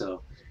fulfilling.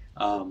 So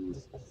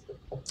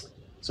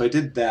I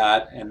did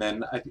that, and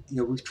then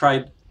we've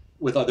tried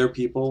with other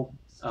people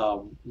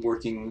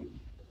working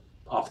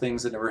off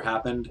things that never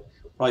happened.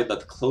 Probably the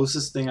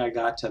closest thing I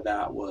got to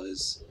that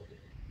was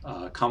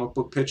a comic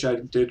book pitch I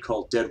did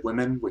called Dead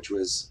Women,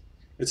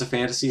 it's a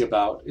fantasy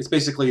about, it's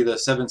basically the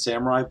Seven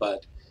Samurai,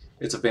 but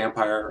it's a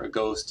vampire, a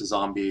ghost, a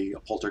zombie, a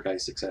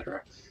poltergeist,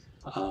 etc.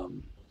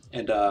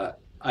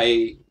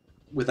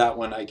 With that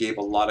one, I gave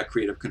a lot of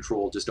creative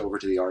control just over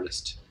to the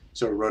artist.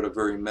 So I wrote a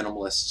very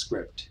minimalist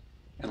script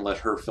and let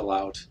her fill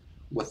out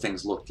what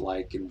things looked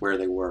like and where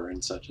they were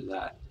and such as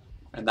that.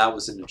 And that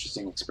was an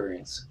interesting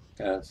experience,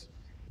 kind of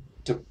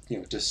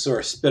to sort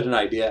of spit an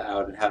idea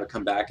out and have it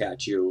come back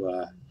at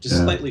you, just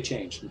slightly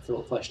changed and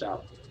fleshed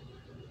out.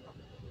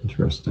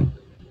 Interesting.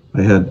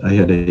 I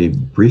had a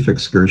brief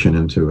excursion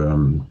into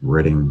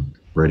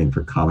writing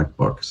for comic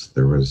books.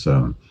 There was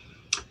a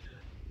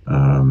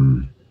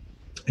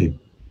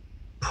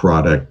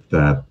product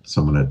that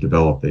someone had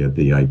developed. They had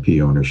the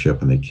IP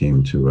ownership, and they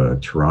came to a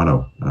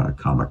Toronto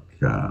comic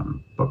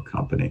book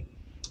company,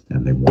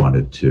 and they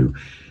wanted to.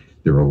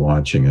 They were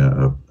launching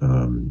a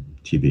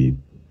TV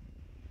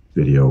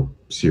video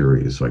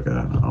series, like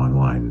an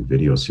online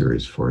video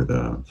series for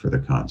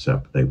the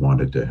concept. They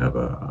wanted to have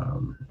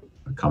a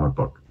comic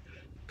book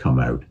come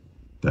out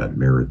that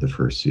mirrored the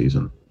first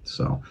season.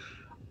 So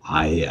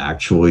I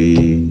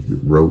actually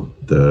wrote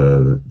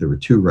there were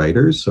two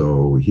writers,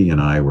 so he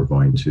and I were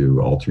going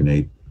to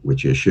alternate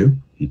which issue.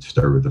 He'd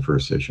start with the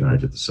first issue, and I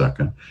did the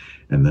second.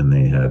 And then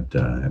they had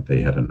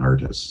an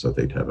artist, so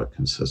they'd have a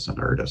consistent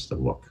artist to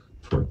look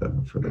for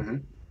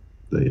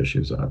the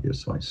issues,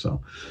 obviously.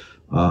 So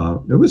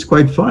it was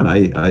quite fun.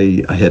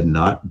 I had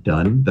not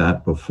done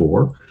that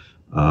before.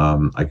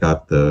 I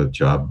got the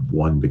job,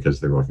 one, because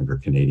they're looking for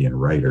Canadian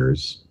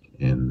writers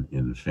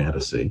in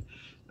fantasy,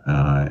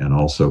 and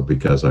also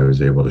because I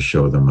was able to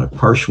show them a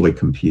partially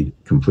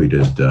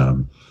completed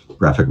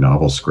graphic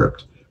novel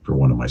script for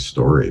one of my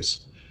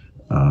stories.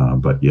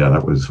 But yeah,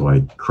 that was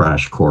like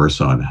crash course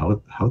on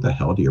how the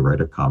hell do you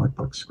write a comic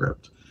book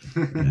script?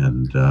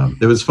 And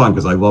it was fun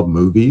because I love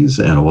movies,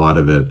 and a lot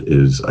of it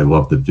is I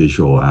love the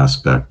visual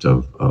aspect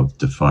of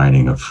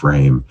defining a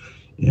frame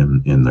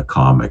in the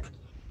comic.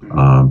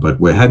 But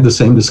we had the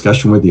same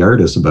discussion with the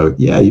artist about,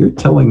 yeah, you're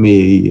telling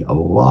me a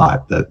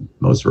lot that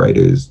most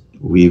writers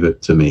leave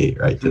it to me,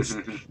 right? Just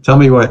tell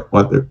me what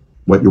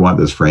you want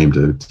this frame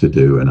to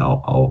do, and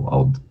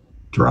I'll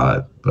draw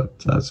it.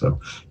 But so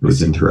it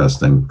was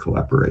interesting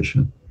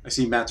collaboration. I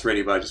see Matt's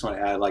ready, but I just want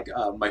to add, like,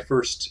 my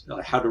first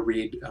how to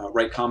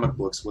write comic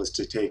books was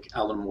to take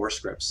Alan Moore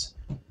scripts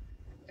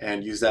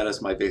and use that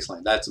as my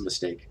baseline. That's a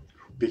mistake,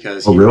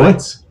 because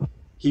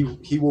he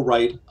will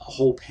write a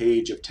whole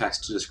page of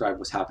text to describe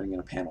what's happening in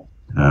a panel.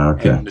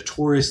 Okay. And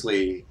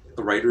notoriously,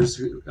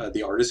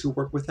 the artists who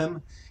work with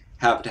him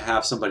have to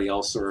have somebody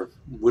else sort of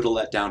whittle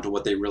that down to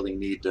what they really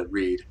need to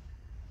read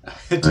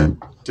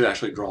to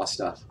actually draw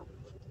stuff.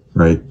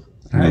 Right.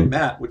 All right,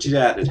 Matt, what you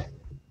added?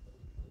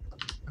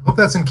 I hope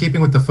that's in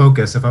keeping with the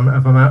focus. If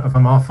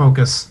I'm off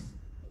focus.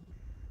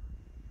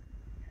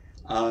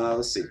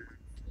 Let's see.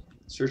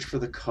 Search for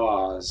the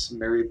cause.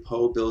 Mary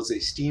Poe builds a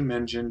steam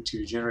engine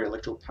to generate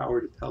electrical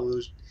power to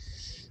propellers.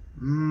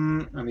 I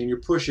mean, you're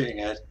pushing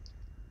it.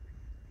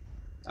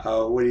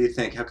 What do you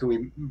think? How can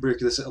we break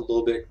this a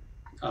little bit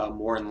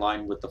more in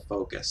line with the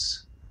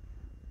focus?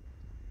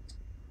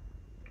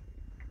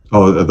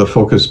 Oh, the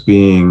focus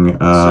being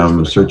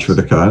search for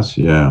the cause.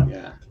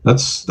 Yeah.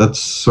 That's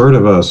sort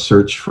of a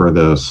search for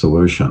the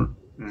solution.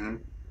 Mm-hmm.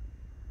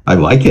 I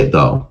like it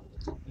though.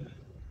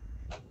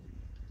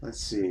 Let's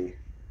see.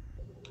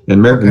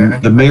 And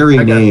the Mary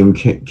name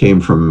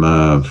came from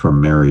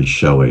Mary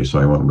Shelley, so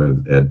I went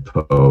with Ed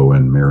Poe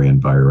and Marion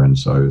Byron.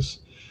 So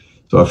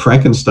a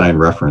Frankenstein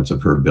reference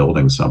of her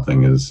building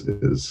something is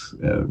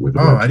with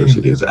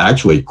electricity is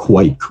actually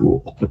quite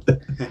cool.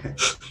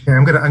 Okay,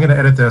 I'm gonna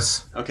edit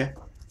this. Okay.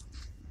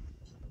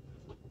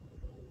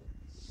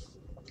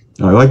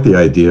 I like the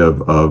idea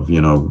of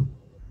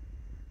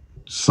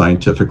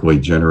scientifically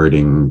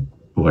generating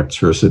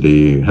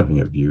electricity, having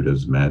it viewed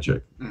as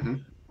magic. Mm-hmm.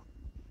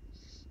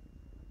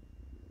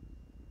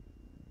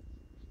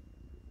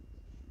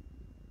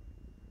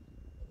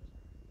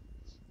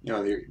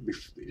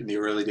 In the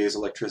early days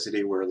of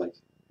electricity, where like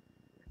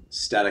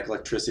static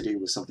electricity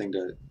was something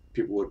that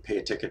people would pay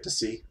a ticket to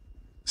see.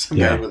 Some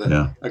guy with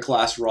a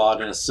glass rod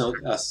and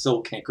a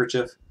silk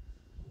handkerchief.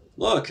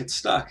 Look, it's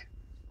stuck.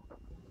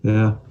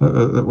 Yeah,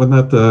 wasn't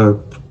that the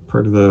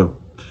part of the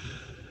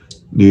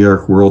New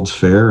York World's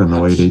Fair in the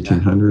late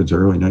 1800s,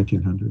 early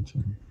 1900s?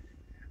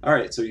 All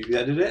right, so you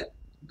edited it.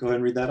 Go ahead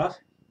and read that off.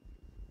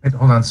 Wait,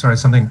 hold on, sorry,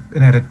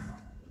 an edit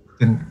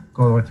didn't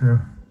go all the way through.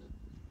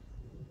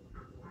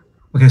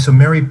 Okay, so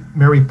Mary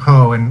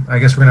Poe, and I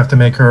guess we're gonna have to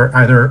make her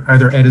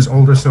either Ed is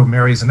older, so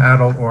Mary's an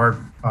adult, or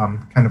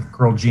kind of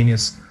girl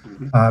genius.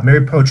 Mm-hmm.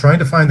 Mary Poe, trying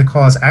to find the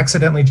cause,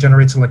 accidentally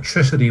generates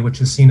electricity,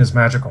 which is seen as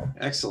magical.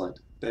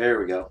 Excellent. There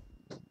we go.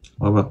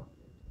 Love it.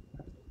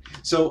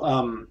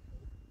 So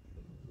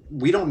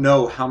we don't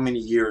know how many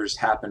years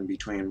happen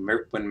between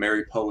when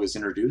Mary Poe is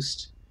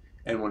introduced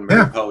and when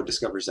Mary Poe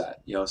discovers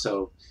that.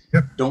 So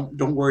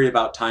don't worry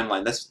about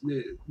timeline. That's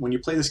when you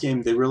play this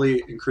game, they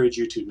really encourage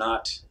you to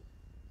not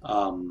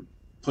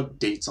put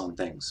dates on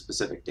things,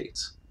 specific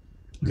dates,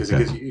 because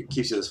it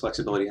keeps you this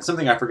flexibility. And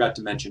something I forgot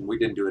to mention, we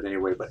didn't do it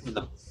anyway, but in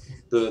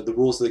the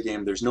rules of the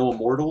game, there's no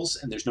immortals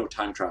and there's no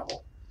time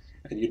travel.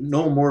 And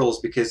no immortals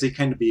because they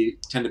tend to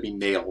be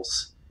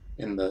nails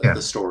in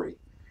the story,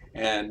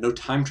 and no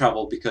time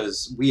travel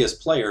because we as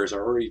players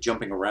are already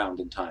jumping around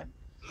in time.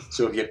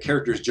 So if you have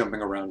characters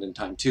jumping around in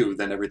time too,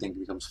 then everything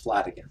becomes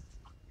flat again.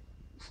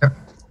 Yep.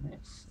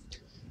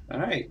 All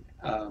right.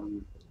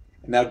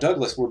 Now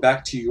Douglas, we're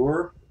back to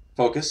your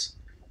focus.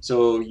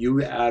 So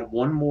you add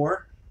one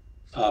more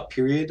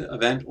period,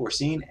 event, or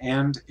scene,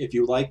 and if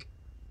you like,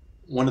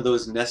 one of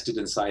those nested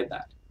inside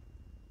that.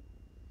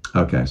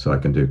 Okay, so I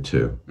can do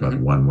two, but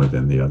one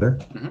within the other?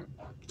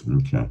 Mm-hmm.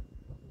 Okay.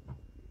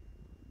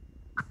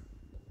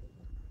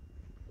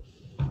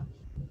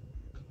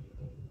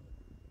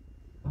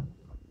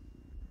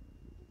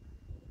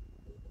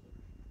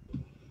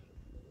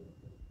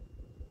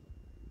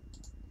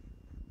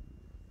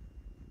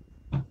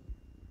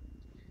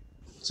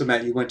 So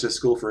Matt, you went to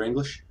school for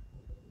English?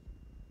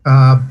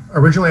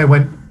 Originally, I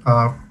went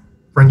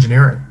for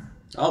engineering.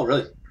 Oh,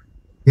 really?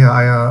 Yeah,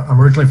 I'm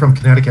originally from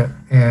Connecticut,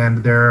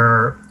 and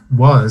there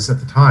was at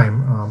the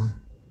time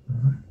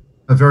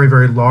a very,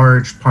 very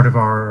large part of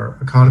our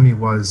economy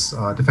was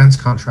defense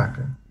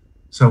contracting.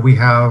 So we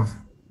have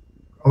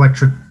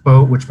Electric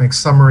Boat, which makes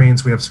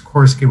submarines. We have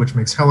Sikorsky, which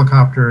makes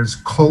helicopters.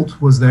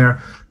 Colt was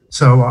there.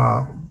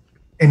 So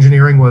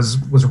engineering was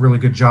a really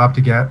good job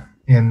to get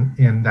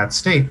in that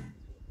state.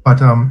 But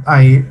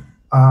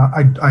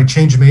I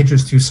changed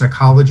majors to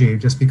psychology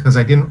just because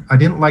I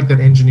didn't like that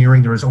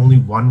engineering there was only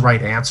one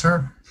right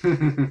answer,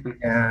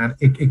 and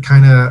it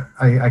kind of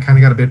I kind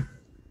of got a bit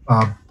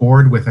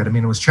bored with it. I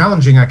mean, it was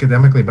challenging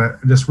academically, but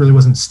I just really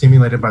wasn't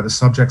stimulated by the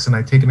subjects. And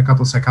I'd taken a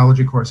couple of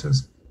psychology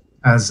courses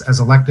as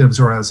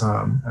electives or as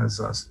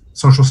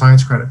social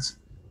science credits,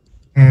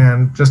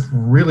 and just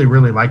really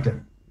liked it,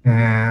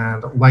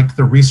 and liked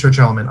the research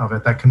element of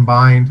it that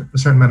combined a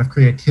certain amount of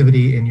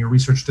creativity in your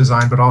research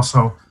design, but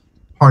also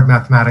hard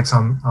mathematics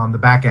on the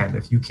back end.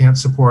 If you can't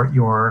support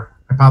your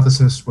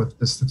hypothesis with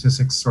the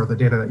statistics or the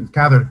data that you've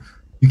gathered,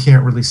 you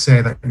can't really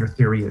say that your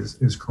theory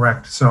is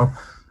correct. So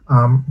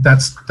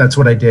that's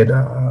what I did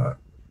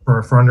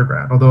for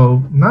undergrad, although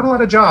not a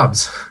lot of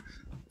jobs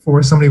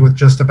for somebody with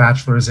just a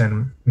bachelor's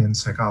in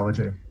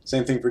psychology.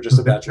 Same thing for just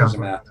a bachelor's in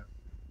math.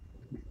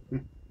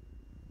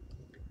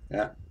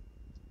 Yeah.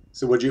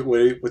 So what's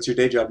your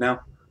day job now?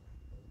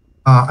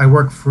 I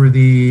work for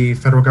the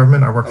federal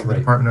government. I work for the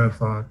Department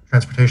of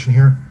Transportation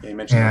here, Yeah, you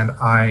mentioned and that.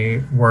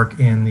 I work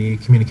in the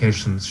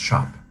communications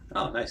shop.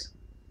 Oh, nice.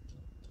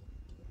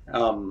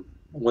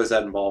 What does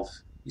that involve?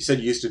 You said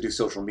you used to do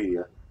social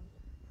media.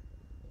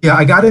 Yeah,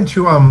 I got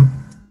into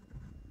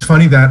it's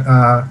funny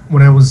that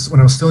when I was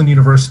still in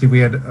university, we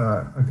had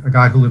a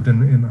guy who lived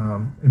in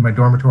my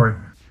dormitory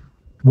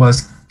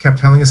kept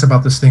telling us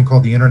about this thing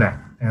called the internet,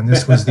 and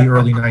this was the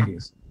early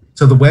 90s.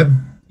 So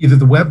either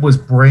the web was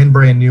brand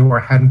new or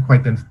hadn't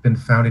quite been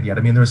founded yet.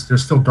 I mean, there's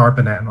still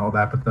DARPANet and all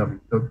that, but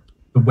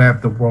the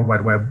web, the World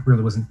Wide Web,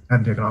 really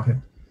hadn't taken off yet.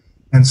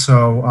 And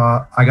so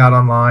I got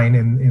online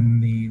in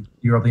the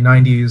early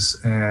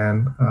 90s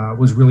and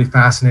was really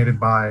fascinated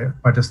by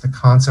just the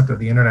concept of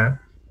the internet.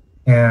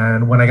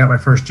 And when I got my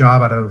first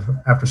job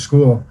after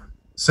school,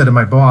 said to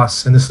my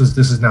boss, and this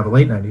is now the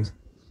late 90s,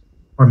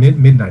 or mid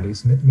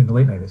 90s, mid to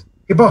late 90s,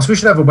 "Hey boss, we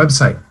should have a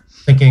website,"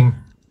 thinking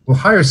we'll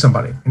hire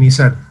somebody. And he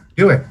said,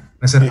 "Do it."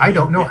 I said, "I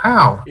don't know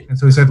how." And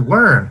so he said,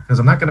 "Learn, because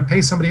I'm not going to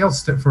pay somebody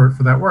else for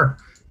that work."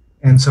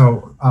 And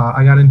so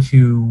I got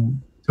into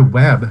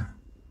web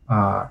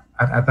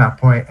at that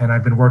point, and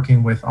I've been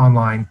working with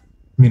online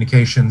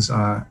communications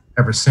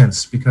ever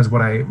since, because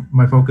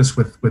my focus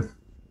with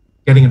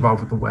getting involved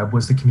with the web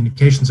was the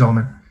communications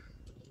element,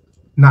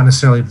 not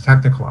necessarily the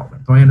technical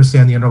element. Though I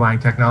understand the underlying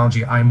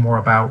technology, I'm more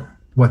about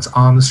what's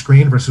on the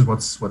screen versus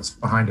what's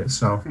behind it.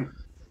 So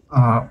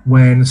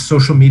when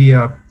social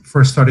media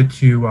first started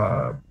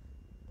to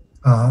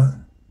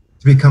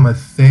become a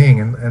thing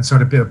and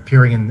started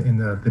appearing in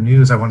the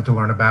news, I wanted to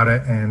learn about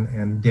it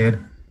and did.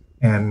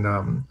 And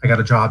I got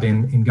a job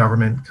in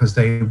government because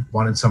they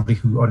wanted somebody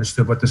who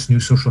understood what this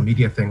new social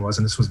media thing was.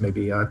 And this was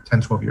maybe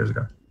 10, 12 years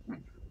ago.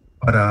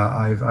 But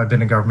I've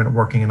been in government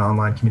working in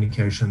online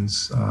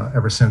communications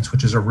ever since,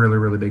 which is a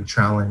really big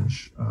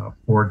challenge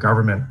for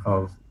government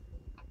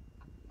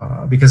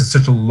because it's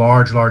such a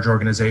large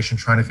organization.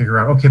 Trying to figure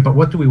out, okay, but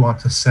what do we want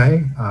to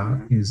say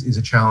is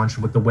a challenge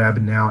with the web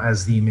now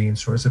as the main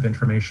source of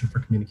information for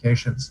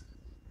communications.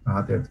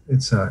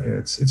 It's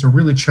a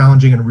really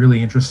challenging and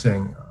really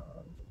interesting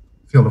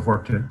field of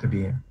work to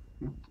be in.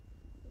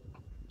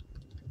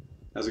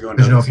 How's it going?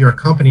 Because if you're a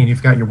company and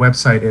you've got your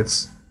website,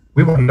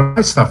 we want you to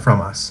buy stuff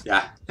from us.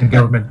 Yeah. And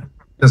government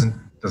doesn't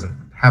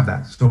have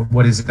that. So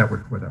what is it that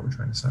we're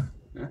trying to say?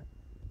 Yeah.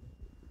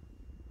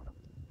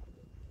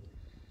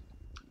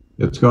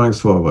 It's going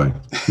slowly.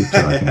 Keep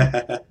talking.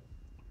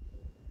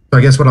 So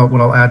I guess what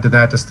I'll add to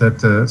that, just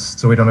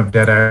so we don't have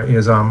dead air,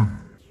 is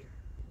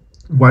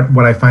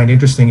what I find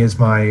interesting is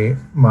my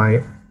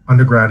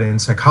undergrad in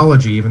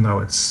psychology, even though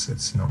it's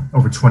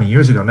over 20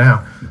 years ago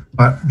now,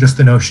 but just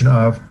the notion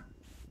of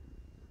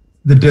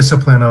the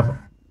discipline of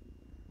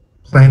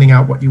planning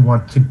out what you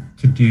want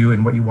to do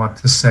and what you want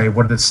to say,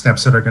 what are the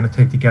steps that are going to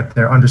take to get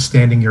there,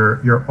 understanding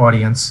your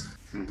audience,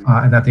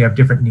 and that they have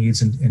different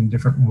needs and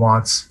different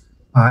wants,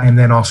 and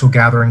then also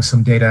gathering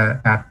some data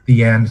at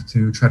the end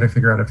to try to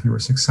figure out if you were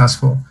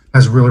successful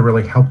has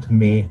really helped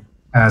me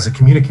as a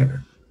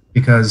communicator,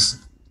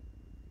 because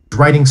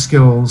writing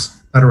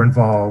skills that are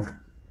involved,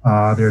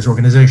 there's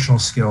organizational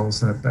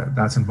skills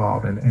that's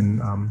involved,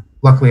 and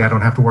luckily I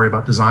don't have to worry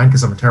about design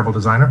because I'm a terrible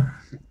designer.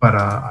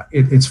 But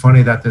it's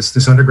funny that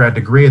this undergrad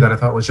degree that I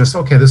thought was just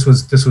okay, this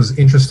was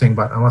interesting,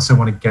 but unless I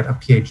want to get a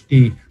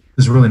PhD,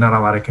 there's really not a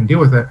lot I can do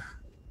with it.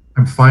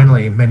 I'm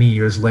finally, many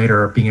years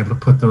later, being able to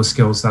put those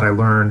skills that I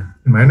learned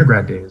in my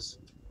undergrad days.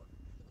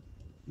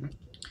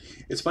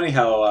 It's funny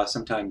how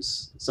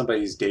sometimes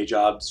somebody's day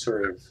job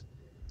sort of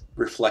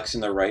reflects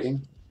in their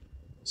writing.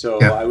 So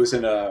Yeah. I was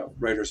in a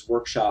writer's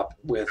workshop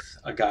with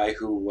a guy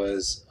who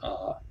was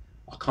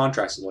a a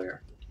contracts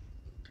lawyer.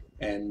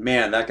 And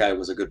man, that guy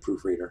was a good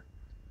proofreader.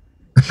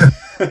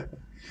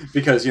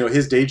 Because, you know,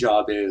 his day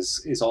job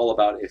is all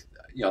about if,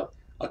 you know,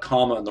 a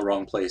comma in the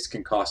wrong place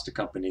can cost a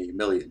company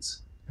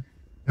millions.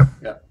 Yep.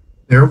 Yeah.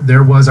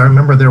 There was, I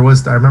remember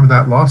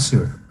that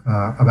lawsuit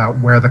about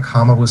where the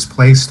comma was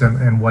placed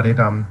and what it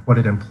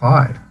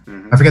implied.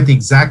 Mm-hmm. I forget the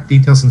exact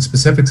details and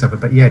specifics of it,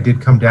 but yeah, it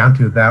did come down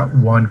to that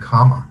one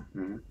comma.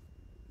 Mm-hmm.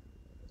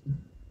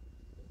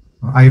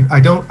 I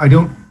don't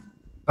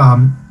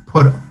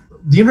put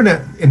the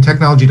internet and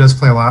technology does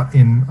play a lot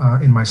in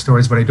my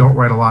stories, but I don't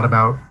write a lot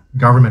about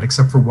government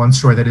except for one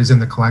story that is in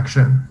the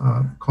collection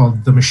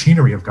called "The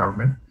Machinery of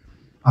Government,"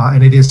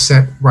 and it is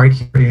set right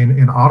here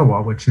in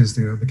Ottawa, which is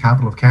the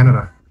capital of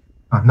Canada.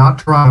 Not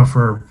Toronto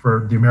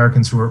for the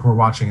Americans who are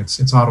watching.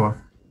 It's Ottawa,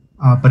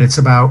 but it's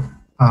about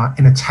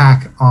an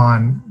attack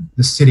on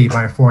the city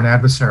by a foreign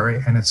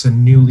adversary, and it's a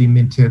newly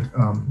minted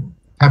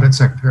cabinet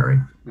secretary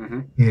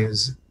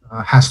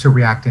has to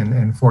react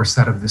and force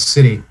that of the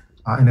city,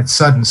 and it's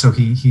sudden, so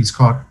he's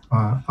caught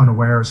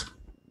unawares.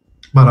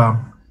 But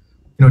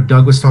you know,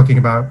 Doug was talking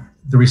about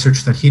the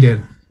research that he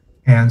did,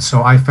 and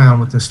so I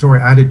found with this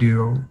story I had to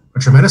do a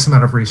tremendous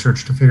amount of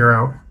research to figure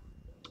out,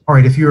 all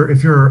right, if you're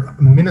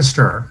a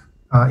minister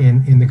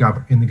in the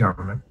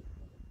government,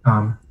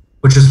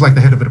 which is like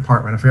the head of a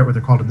department. I forget what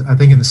they're called. I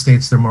think in the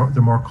States they're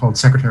more called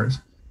secretaries,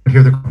 but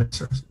here they're called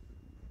ministers.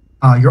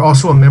 You're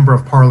also a member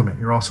of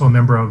parliament. You're also a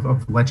member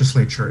of the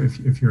legislature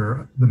if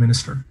you're the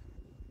minister.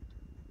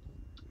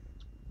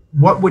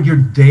 What would your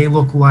day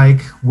look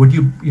like? Would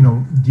you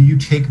do you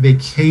take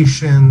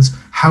vacations?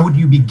 How would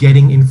you be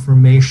getting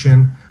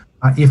information?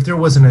 If there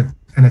was an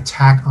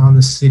attack on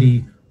the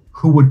city,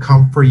 who would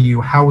come for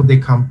you? How would they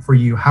come for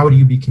you? How would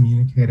you be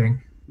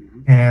communicating?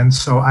 And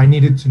so I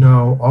needed to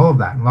know all of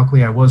that. And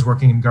luckily I was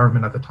working in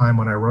government at the time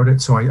when I wrote it.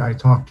 So I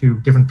talked to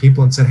different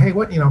people and said, hey,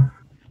 what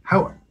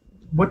are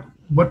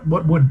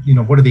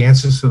the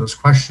answers to those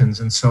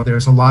questions? And so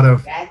there's a lot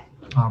of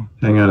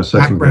hang on a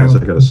second, guys. I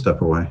got to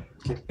step away.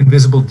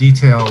 Invisible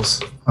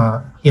details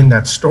in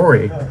that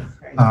story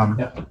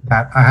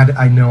that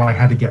I know I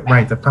had to get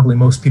right, that probably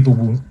most people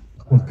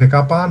won't pick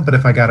up on, but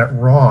if I got it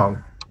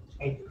wrong,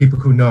 people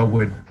who know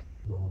would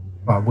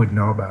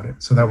know about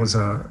it. So that was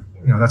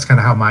that's kind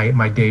of how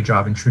my day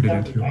job intruded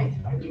into it.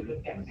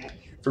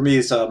 For me,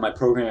 it's my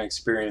programming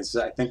experience.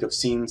 I think of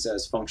scenes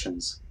as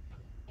functions,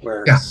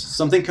 where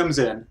something comes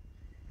in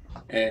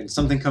and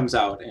something comes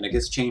out, and it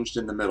gets changed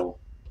in the middle.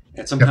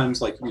 And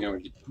sometimes, like,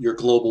 your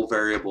global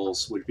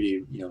variables would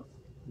be,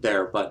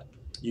 there, but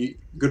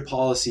good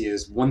policy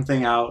is one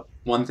thing out,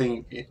 one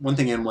thing in,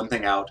 one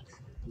thing out,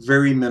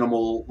 very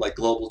minimal, like,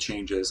 global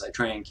changes. I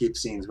try and keep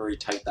scenes very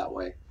tight that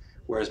way.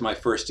 Whereas my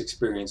first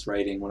experience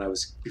writing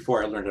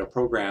before I learned how to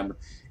program,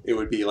 it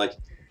would be like,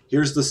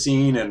 here's the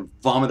scene and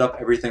vomit up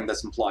everything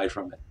that's implied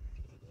from it.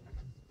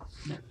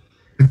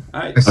 Yeah.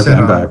 All right. Okay,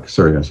 I'm back.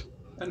 Sorry, guys.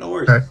 No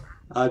worries. Okay.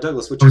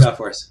 Douglas, what you got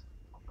for us?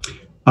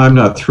 I'm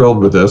not thrilled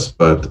with this,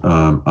 but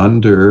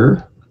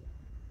under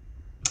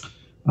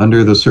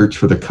the search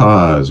for the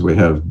cause, we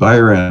have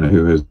Byron,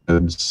 who is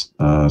his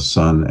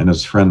son, and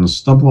his friends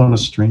stumble on a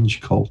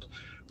strange cult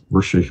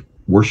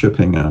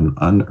worshipping an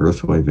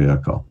unearthly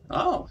vehicle.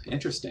 Oh,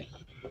 interesting.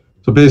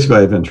 So basically,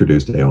 I've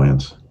introduced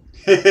aliens.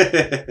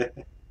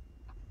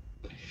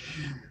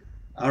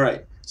 All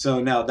right.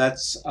 So now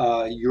that's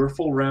your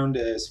full round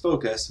as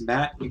focus.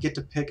 Matt, you get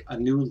to pick a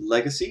new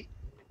legacy,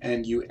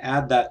 and you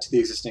add that to the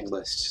existing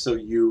list. So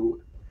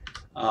you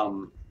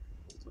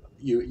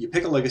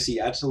pick a legacy,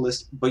 add to the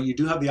list, but you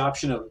do have the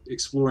option of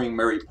exploring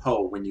Mary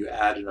Poe when you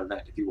add an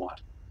event if you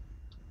want.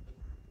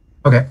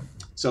 Okay.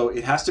 So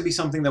it has to be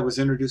something that was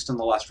introduced in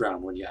the last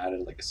round when you added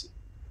a legacy.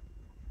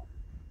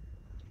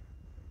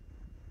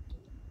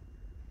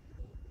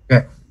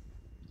 Okay.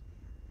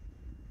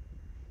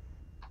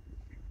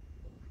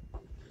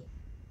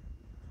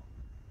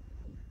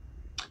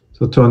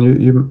 So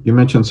Tony, you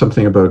mentioned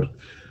something about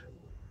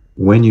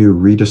when you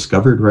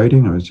rediscovered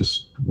writing. I was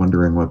just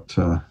wondering what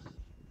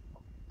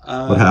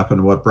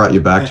happened, what brought you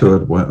back to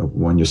it,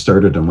 when you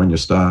started and when you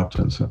stopped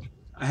and such.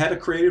 I had a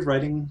creative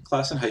writing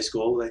class in high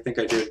school. I think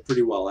I did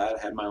pretty well at.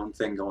 I had my own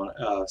thing going,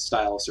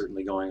 style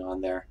certainly going on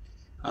there.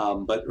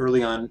 But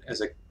early on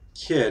as a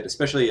kid,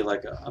 especially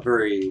like a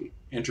very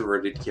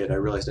introverted kid, I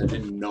realized I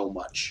didn't know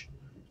much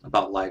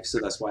about life. So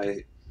that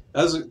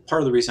was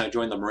part of the reason I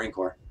joined the Marine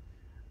Corps,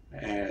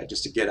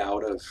 just to get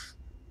out of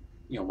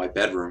my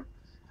bedroom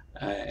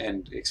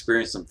and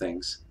experience some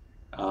things.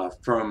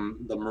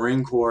 From the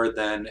Marine Corps,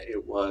 then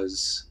it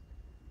was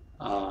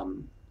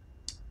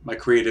my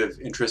creative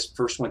interest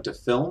first went to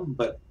film,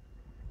 but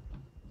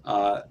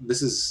I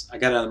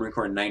got out of the Marine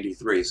Corps in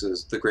 '93, so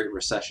the Great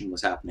Recession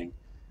was happening.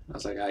 I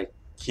was like, I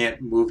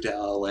can't move to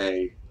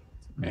LA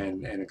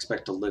and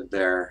expect to live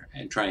there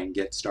and try and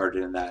get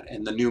started in that.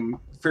 And the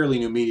fairly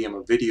new medium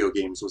of video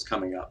games was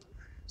coming up,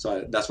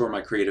 so that's where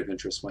my creative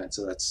interest went.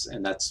 So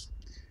that's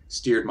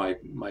steered my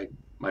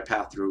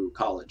path through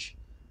college.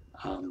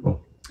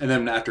 And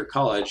then after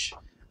college, I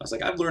was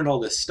like, I've learned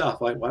all this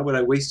stuff. Why would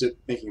I waste it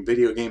making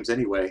video games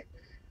anyway?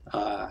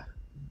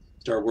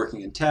 started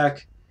working in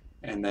tech,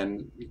 and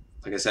then,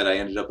 like I said, I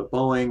ended up at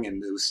Boeing,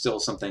 and there was still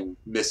something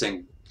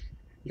missing,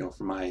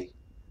 from my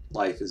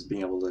life, is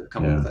being able to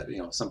come up with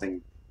that,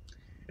 something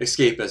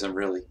escapism,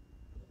 really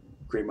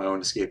create my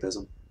own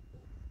escapism.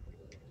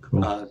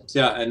 Cool.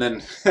 Yeah, and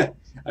then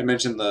I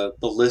mentioned the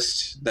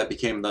list that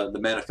became the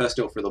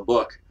manifesto for the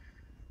book.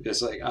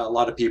 It's like a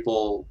lot of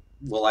people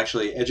will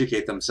actually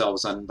educate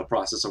themselves on the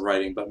process of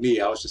writing, but me,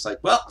 I was just like,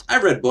 well,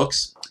 I read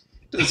books.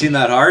 Doesn't seem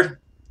that hard.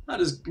 I'll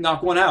just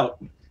knock one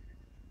out.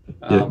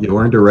 You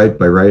learn to write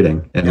by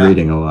writing and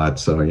reading a lot,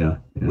 so yeah.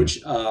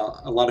 Which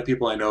a lot of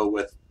people I know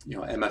with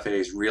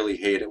MFAs really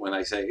hate it when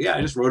I say, yeah,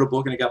 I just wrote a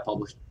book and it got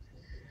published.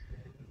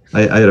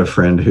 I had a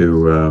friend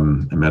who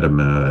I met him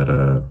at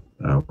a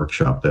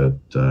workshop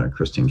that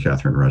Christine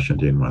Catherine Rush and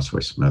Dean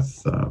Wesley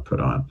Smith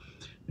put on,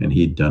 and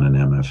he'd done an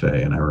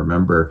MFA. And I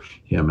remember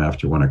him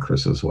after one of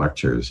Chris's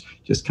lectures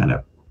just kind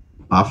of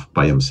off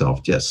by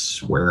himself, just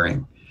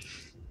swearing.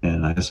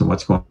 And I asked him,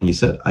 what's going on? He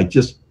said, I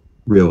just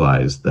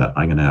realized that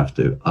I'm going to have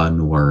to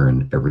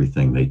unlearn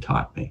everything they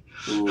taught me.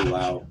 Ooh,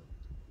 wow.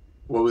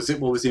 What was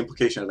the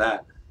implication of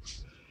that?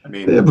 I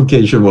mean, the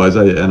implication was,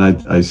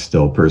 I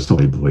still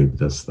personally believe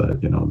this, that,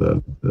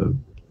 the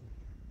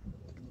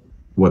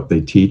what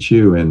they teach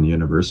you in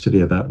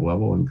university at that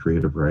level in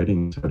creative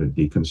writing is how to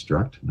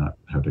deconstruct, not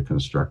how to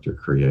construct or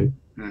create.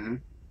 Mm-hmm.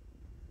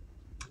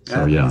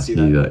 So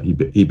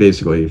he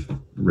basically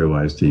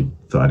realized he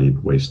thought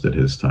he'd wasted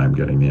his time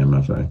getting the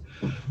MFA.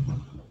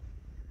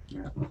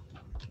 Yeah.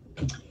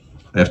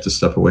 I have to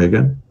step away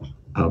again.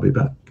 I'll be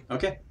back.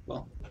 Okay.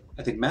 Well,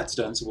 I think Matt's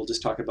done, so we'll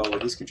just talk about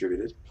what he's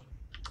contributed.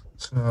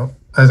 So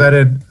I've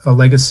added a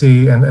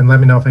legacy, and let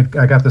me know if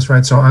I got this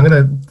right. So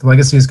the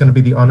legacy is going to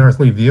be the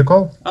unearthly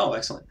vehicle. Oh,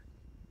 excellent.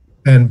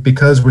 And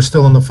because we're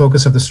still in the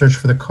focus of the search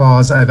for the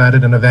cause, I've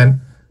added an event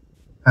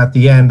at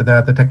the end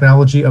that the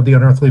technology of the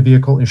unearthly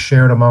vehicle is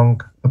shared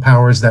among the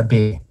powers that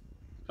be.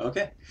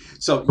 Okay.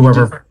 So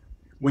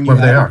when you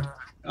added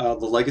the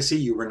legacy,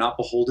 you were not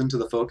beholden to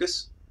the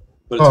focus,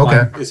 but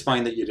it's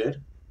fine that you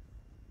did.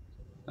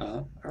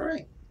 All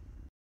right.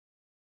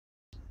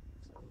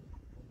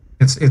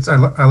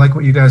 I like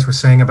what you guys were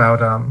saying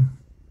about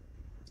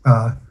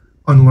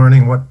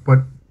unlearning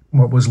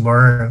what was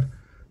learned,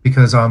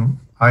 because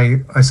I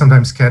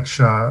sometimes catch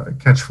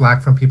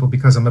flack from people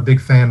because I'm a big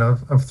fan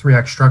of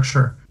 3-act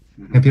structure,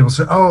 and people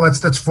say, oh,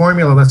 that's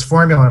formula,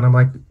 and I'm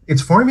like,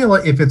 it's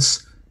formula if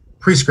it's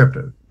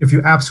prescriptive, if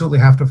you absolutely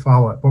have to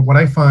follow it. But what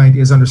I find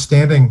is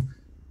understanding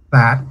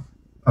that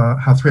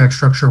how 3-act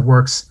structure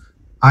works,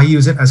 I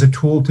use it as a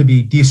tool to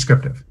be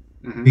descriptive,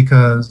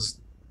 because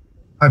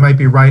I might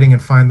be writing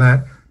and find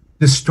that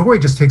this story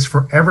just takes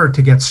forever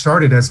to get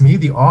started. As me,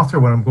 the author,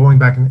 when I'm going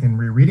back and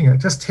rereading it,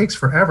 it just takes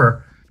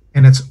forever.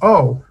 And it's,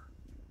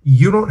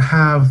 you don't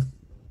have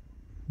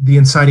the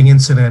inciting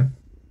incident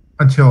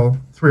until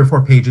 3 or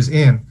 4 pages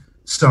in.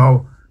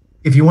 So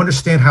if you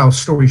understand how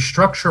story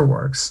structure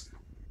works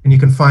and you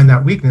can find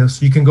that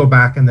weakness, you can go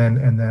back and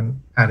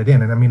then add it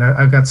in. And I mean,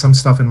 I've got some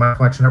stuff in my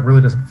collection that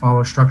really doesn't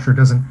follow structure,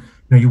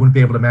 you wouldn't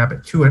be able to map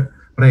it to it.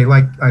 But I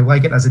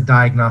like it as a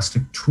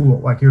diagnostic tool.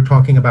 Like you're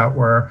talking about,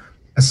 where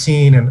a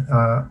scene and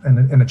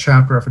a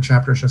chapter, if a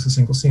chapter is just a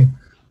single scene,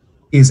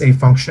 is a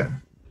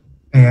function.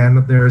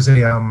 And there's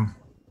a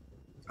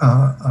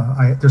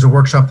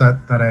workshop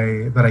that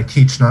I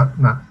teach, not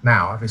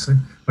now obviously,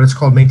 but it's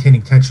called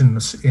Maintaining Tension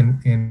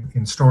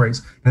in Stories,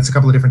 and it's a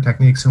couple of different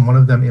techniques. And one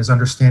of them is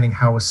understanding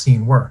how a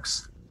scene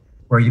works,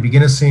 where you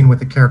begin a scene with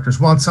the characters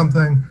want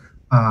something,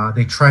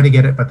 they try to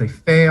get it but they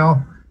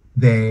fail.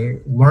 They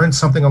learn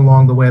something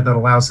along the way that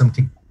allows them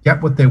to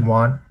get what they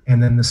want,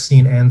 and then the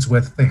scene ends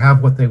with they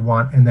have what they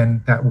want, and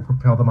then that will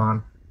propel them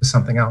on to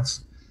something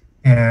else.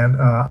 And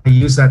I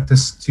use that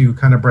to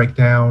kind of break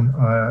down.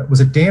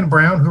 Was it Dan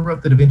Brown who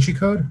wrote the Da Vinci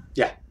Code?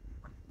 Yeah.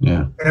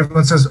 Yeah. And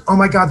everyone says, "Oh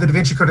my God, the Da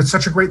Vinci Code! It's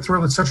such a great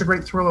thriller! It's such a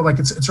great thriller! Like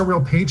it's a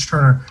real page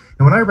turner."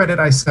 And when I read it,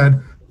 I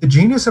said, the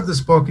genius of this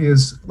book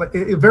is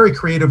very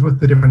creative with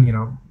the different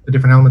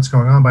elements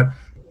going on, but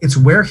it's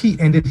where he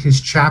ended his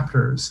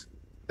chapters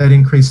that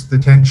increased the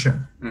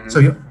tension. So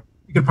you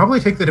could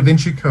probably take the Da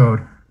Vinci Code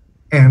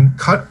and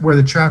cut where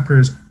the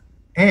chapters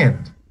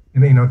end,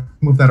 and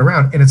move that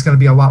around, and it's going to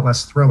be a lot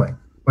less thrilling.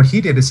 What he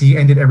did is he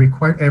ended every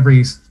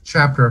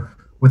chapter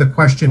with a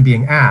question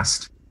being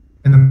asked,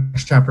 and the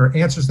next chapter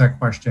answers that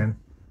question,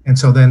 and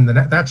so then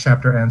that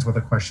chapter ends with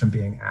a question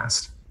being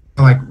asked.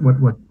 Like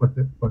what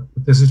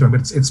this is doing,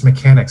 but it's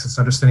mechanics. It's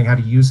understanding how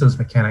to use those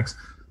mechanics,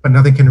 but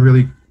nothing can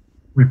really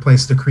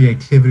replace the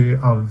creativity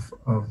of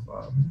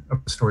the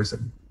stories that.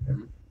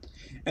 And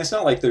it's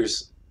not like there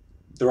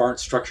aren't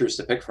structures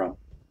to pick from.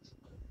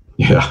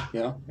 Yeah.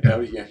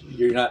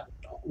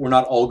 We're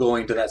not all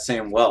going to that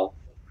same well.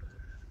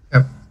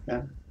 Yep.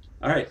 Yeah.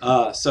 All right.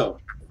 So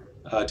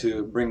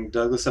to bring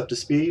Douglas up to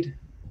speed,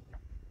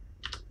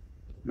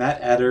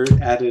 Matt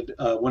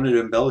wanted to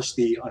embellish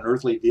the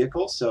unearthly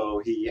vehicle,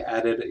 so he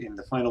added in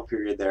the final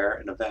period there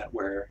an event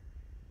where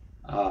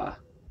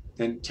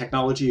then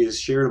technology is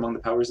shared among the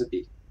powers that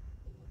be.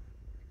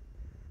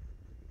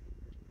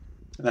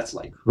 And that's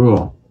light.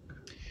 Cool.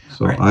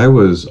 So Right. I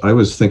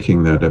was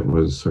thinking that it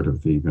was sort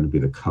of going to be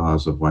the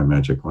cause of why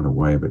Magick went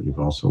away, but you've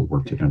also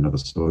worked it into the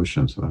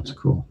solution, so that's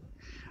cool.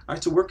 All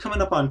right, so we're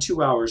coming up on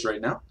 2 hours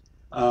right now.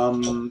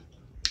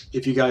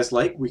 If you guys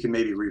like, we can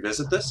maybe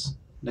revisit this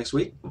next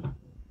week,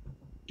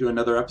 do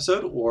another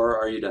episode, or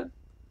are you done?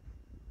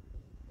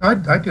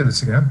 I'd do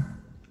this again.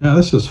 Yeah,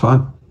 this is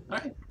fun. All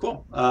right,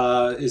 cool.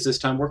 Is this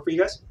time work for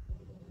you guys?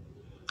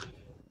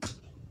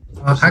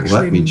 Actually,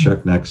 let me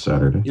check next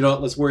Saturday. You know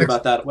what, let's worry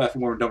about that when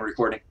we're done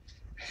recording.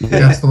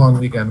 Yeah, it's the long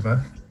weekend, but.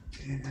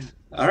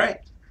 All right.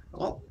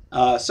 Well,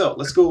 so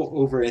let's go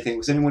over anything.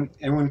 Was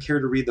anyone care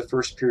to read the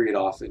first period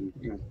off and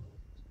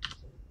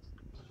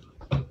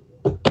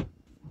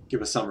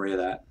give a summary of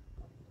that?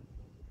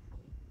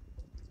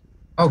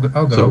 I'll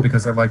go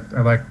because I like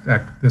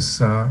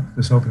this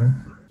opening.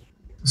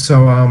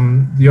 So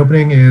the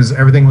opening is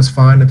everything was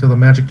fine until the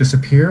magic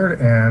disappeared,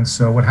 and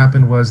so what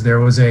happened was there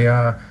was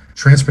a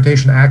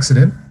transportation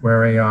accident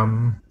where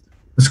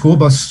the school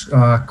bus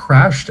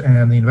crashed,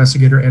 and the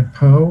investigator Ed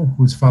Poe,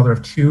 who's father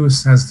of two,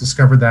 has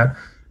discovered that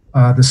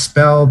the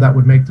spell that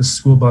would make the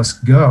school bus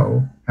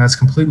go has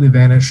completely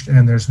vanished,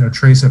 and there's no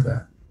trace of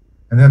that.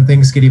 And then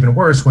things get even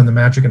worse when the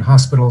magic in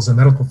hospitals and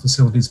medical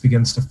facilities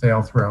begins to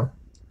fail throughout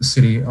the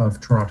city of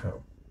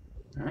Toronto.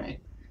 All right.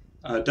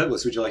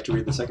 Douglas, would you like to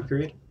read the second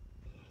period?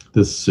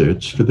 The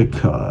search for the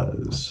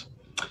cause.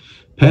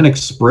 Panic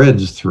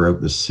spreads throughout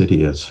the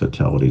city as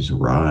fatalities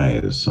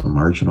rise. Some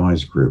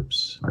marginalized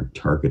groups are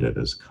targeted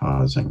as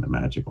causing the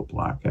magical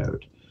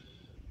blackout.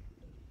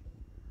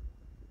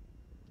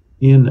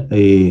 In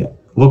a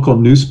local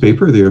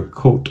newspaper, the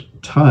Occult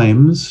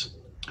Times,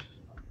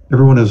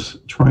 everyone is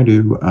trying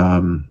to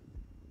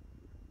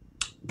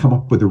come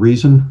up with a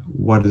reason.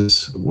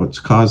 What's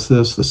caused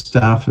this? The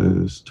staff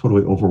is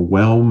totally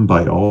overwhelmed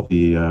by all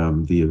the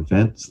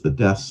events, the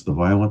deaths, the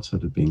violence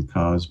that have been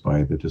caused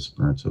by the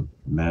disappearance of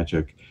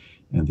Magick.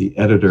 And the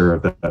editor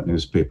of that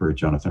newspaper,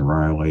 Jonathan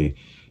Riley,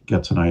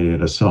 gets an idea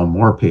to sell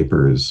more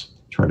papers,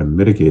 try to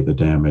mitigate the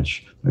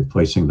damage by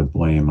placing the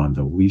blame on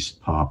the least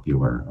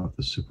popular of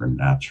the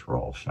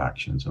supernatural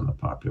factions in the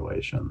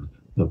population,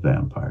 the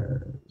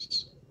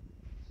vampires.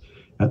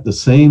 At the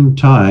same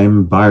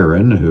time,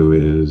 Byron, who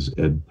is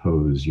Ed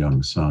Poe's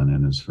young son,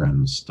 and his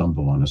friends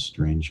stumble on a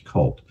strange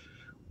cult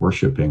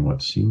worshiping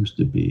what seems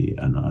to be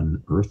an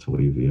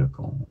unearthly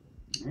vehicle.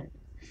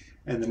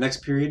 And the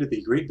next period of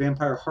the Great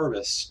Vampire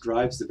Harvest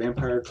drives the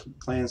vampire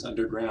clans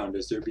underground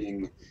as they're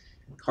being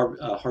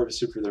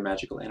harvested for their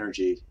magical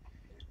energy.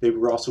 They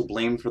were also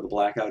blamed for the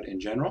blackout in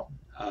general.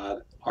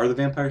 Are the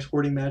vampires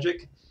hoarding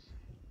magic?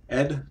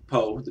 Ed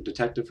Poe, the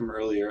detective from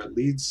earlier,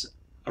 leads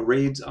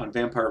raids on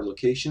vampire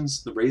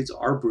locations. The raids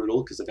are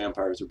brutal because the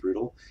vampires are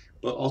brutal,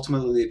 but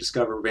ultimately they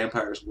discover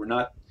vampires were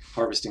not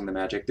harvesting the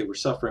magic. They were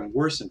suffering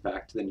worse, in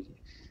fact, than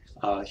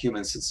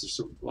humans, since their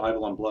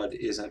survival on blood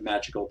is a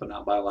magical but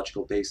not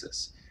biological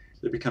basis.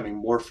 They're becoming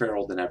more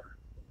feral than ever.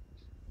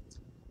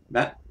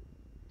 Matt?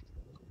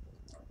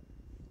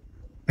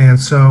 And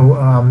so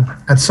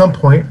at some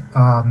point,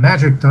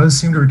 magic does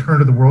seem to return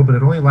to the world, but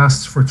it only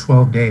lasts for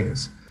 12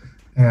 days.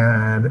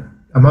 And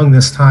among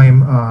this time,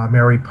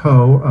 Mary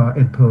Poe,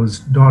 Ed Poe's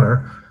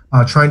daughter,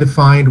 trying to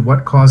find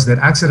what caused it,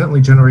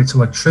 accidentally generates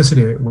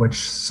electricity, which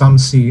some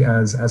see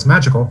as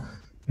magical.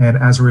 And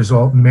as a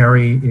result,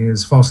 Mary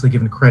is falsely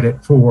given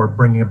credit for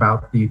bringing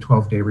about the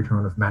 12-day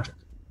return of magic.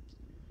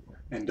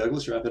 And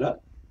Douglas, wrap it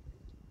up.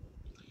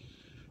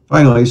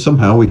 Finally,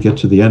 somehow we get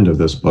to the end of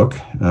this book,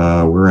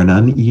 where an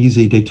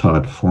uneasy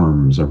detente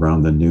forms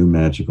around the new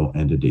magical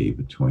entity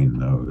between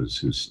those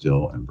who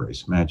still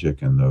embrace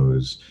magic and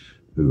those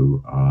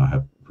who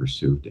have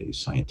pursued a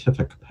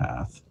scientific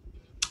path.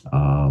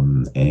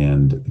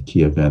 And the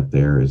key event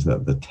there is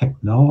that the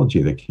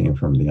technology that came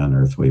from the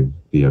unearthly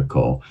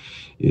vehicle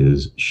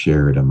is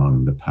shared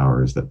among the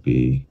powers that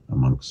be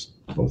amongst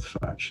both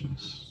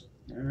factions.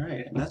 All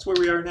right, and that's where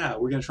we are now.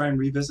 We're going to try and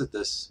revisit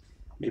this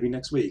maybe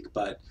next week,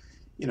 but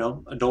you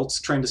know, adults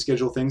trying to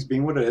schedule things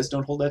being what it is,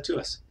 don't hold that to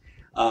us.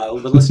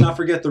 But let's not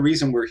forget the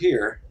reason we're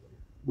here.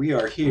 We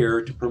are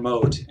here to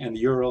promote, and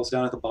the URL's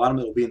down at the bottom.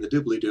 It'll be in the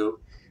doobly-doo.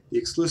 The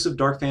exclusive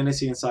Dark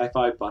Fantasy and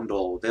Sci-Fi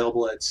bundle,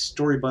 available at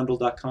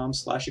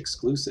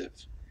storybundle.com/exclusive.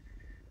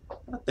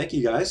 Thank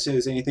you, guys.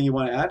 Is there anything you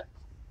want to add?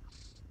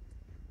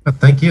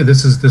 Thank you.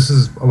 This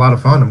is a lot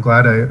of fun. I'm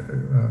glad I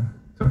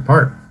took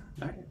part.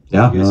 Right.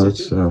 Yeah, no,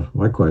 it's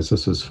likewise.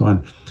 This is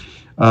fun.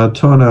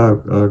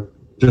 Tona,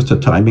 just a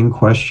timing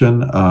question.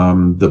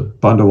 The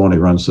bundle only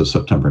runs to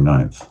September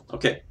 9th.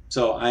 Okay,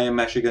 so I am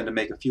actually going to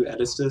make a few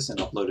edits to this and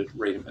upload it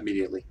right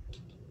immediately.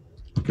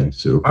 Okay,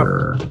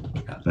 super.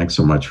 Thanks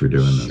so much for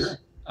doing this. Sure.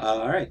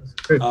 All right.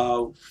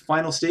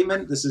 Final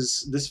statement.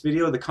 This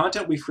video. The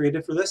content we've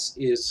created for this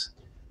is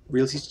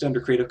released under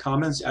Creative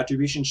Commons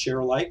Attribution Share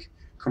Alike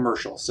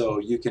commercial. So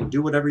you can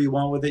do whatever you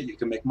want with it. You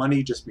can make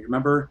money. Just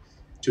remember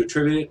to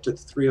attribute it to the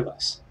three of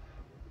us.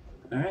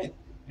 All right.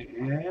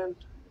 And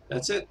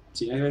that's it.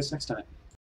 See you guys next time.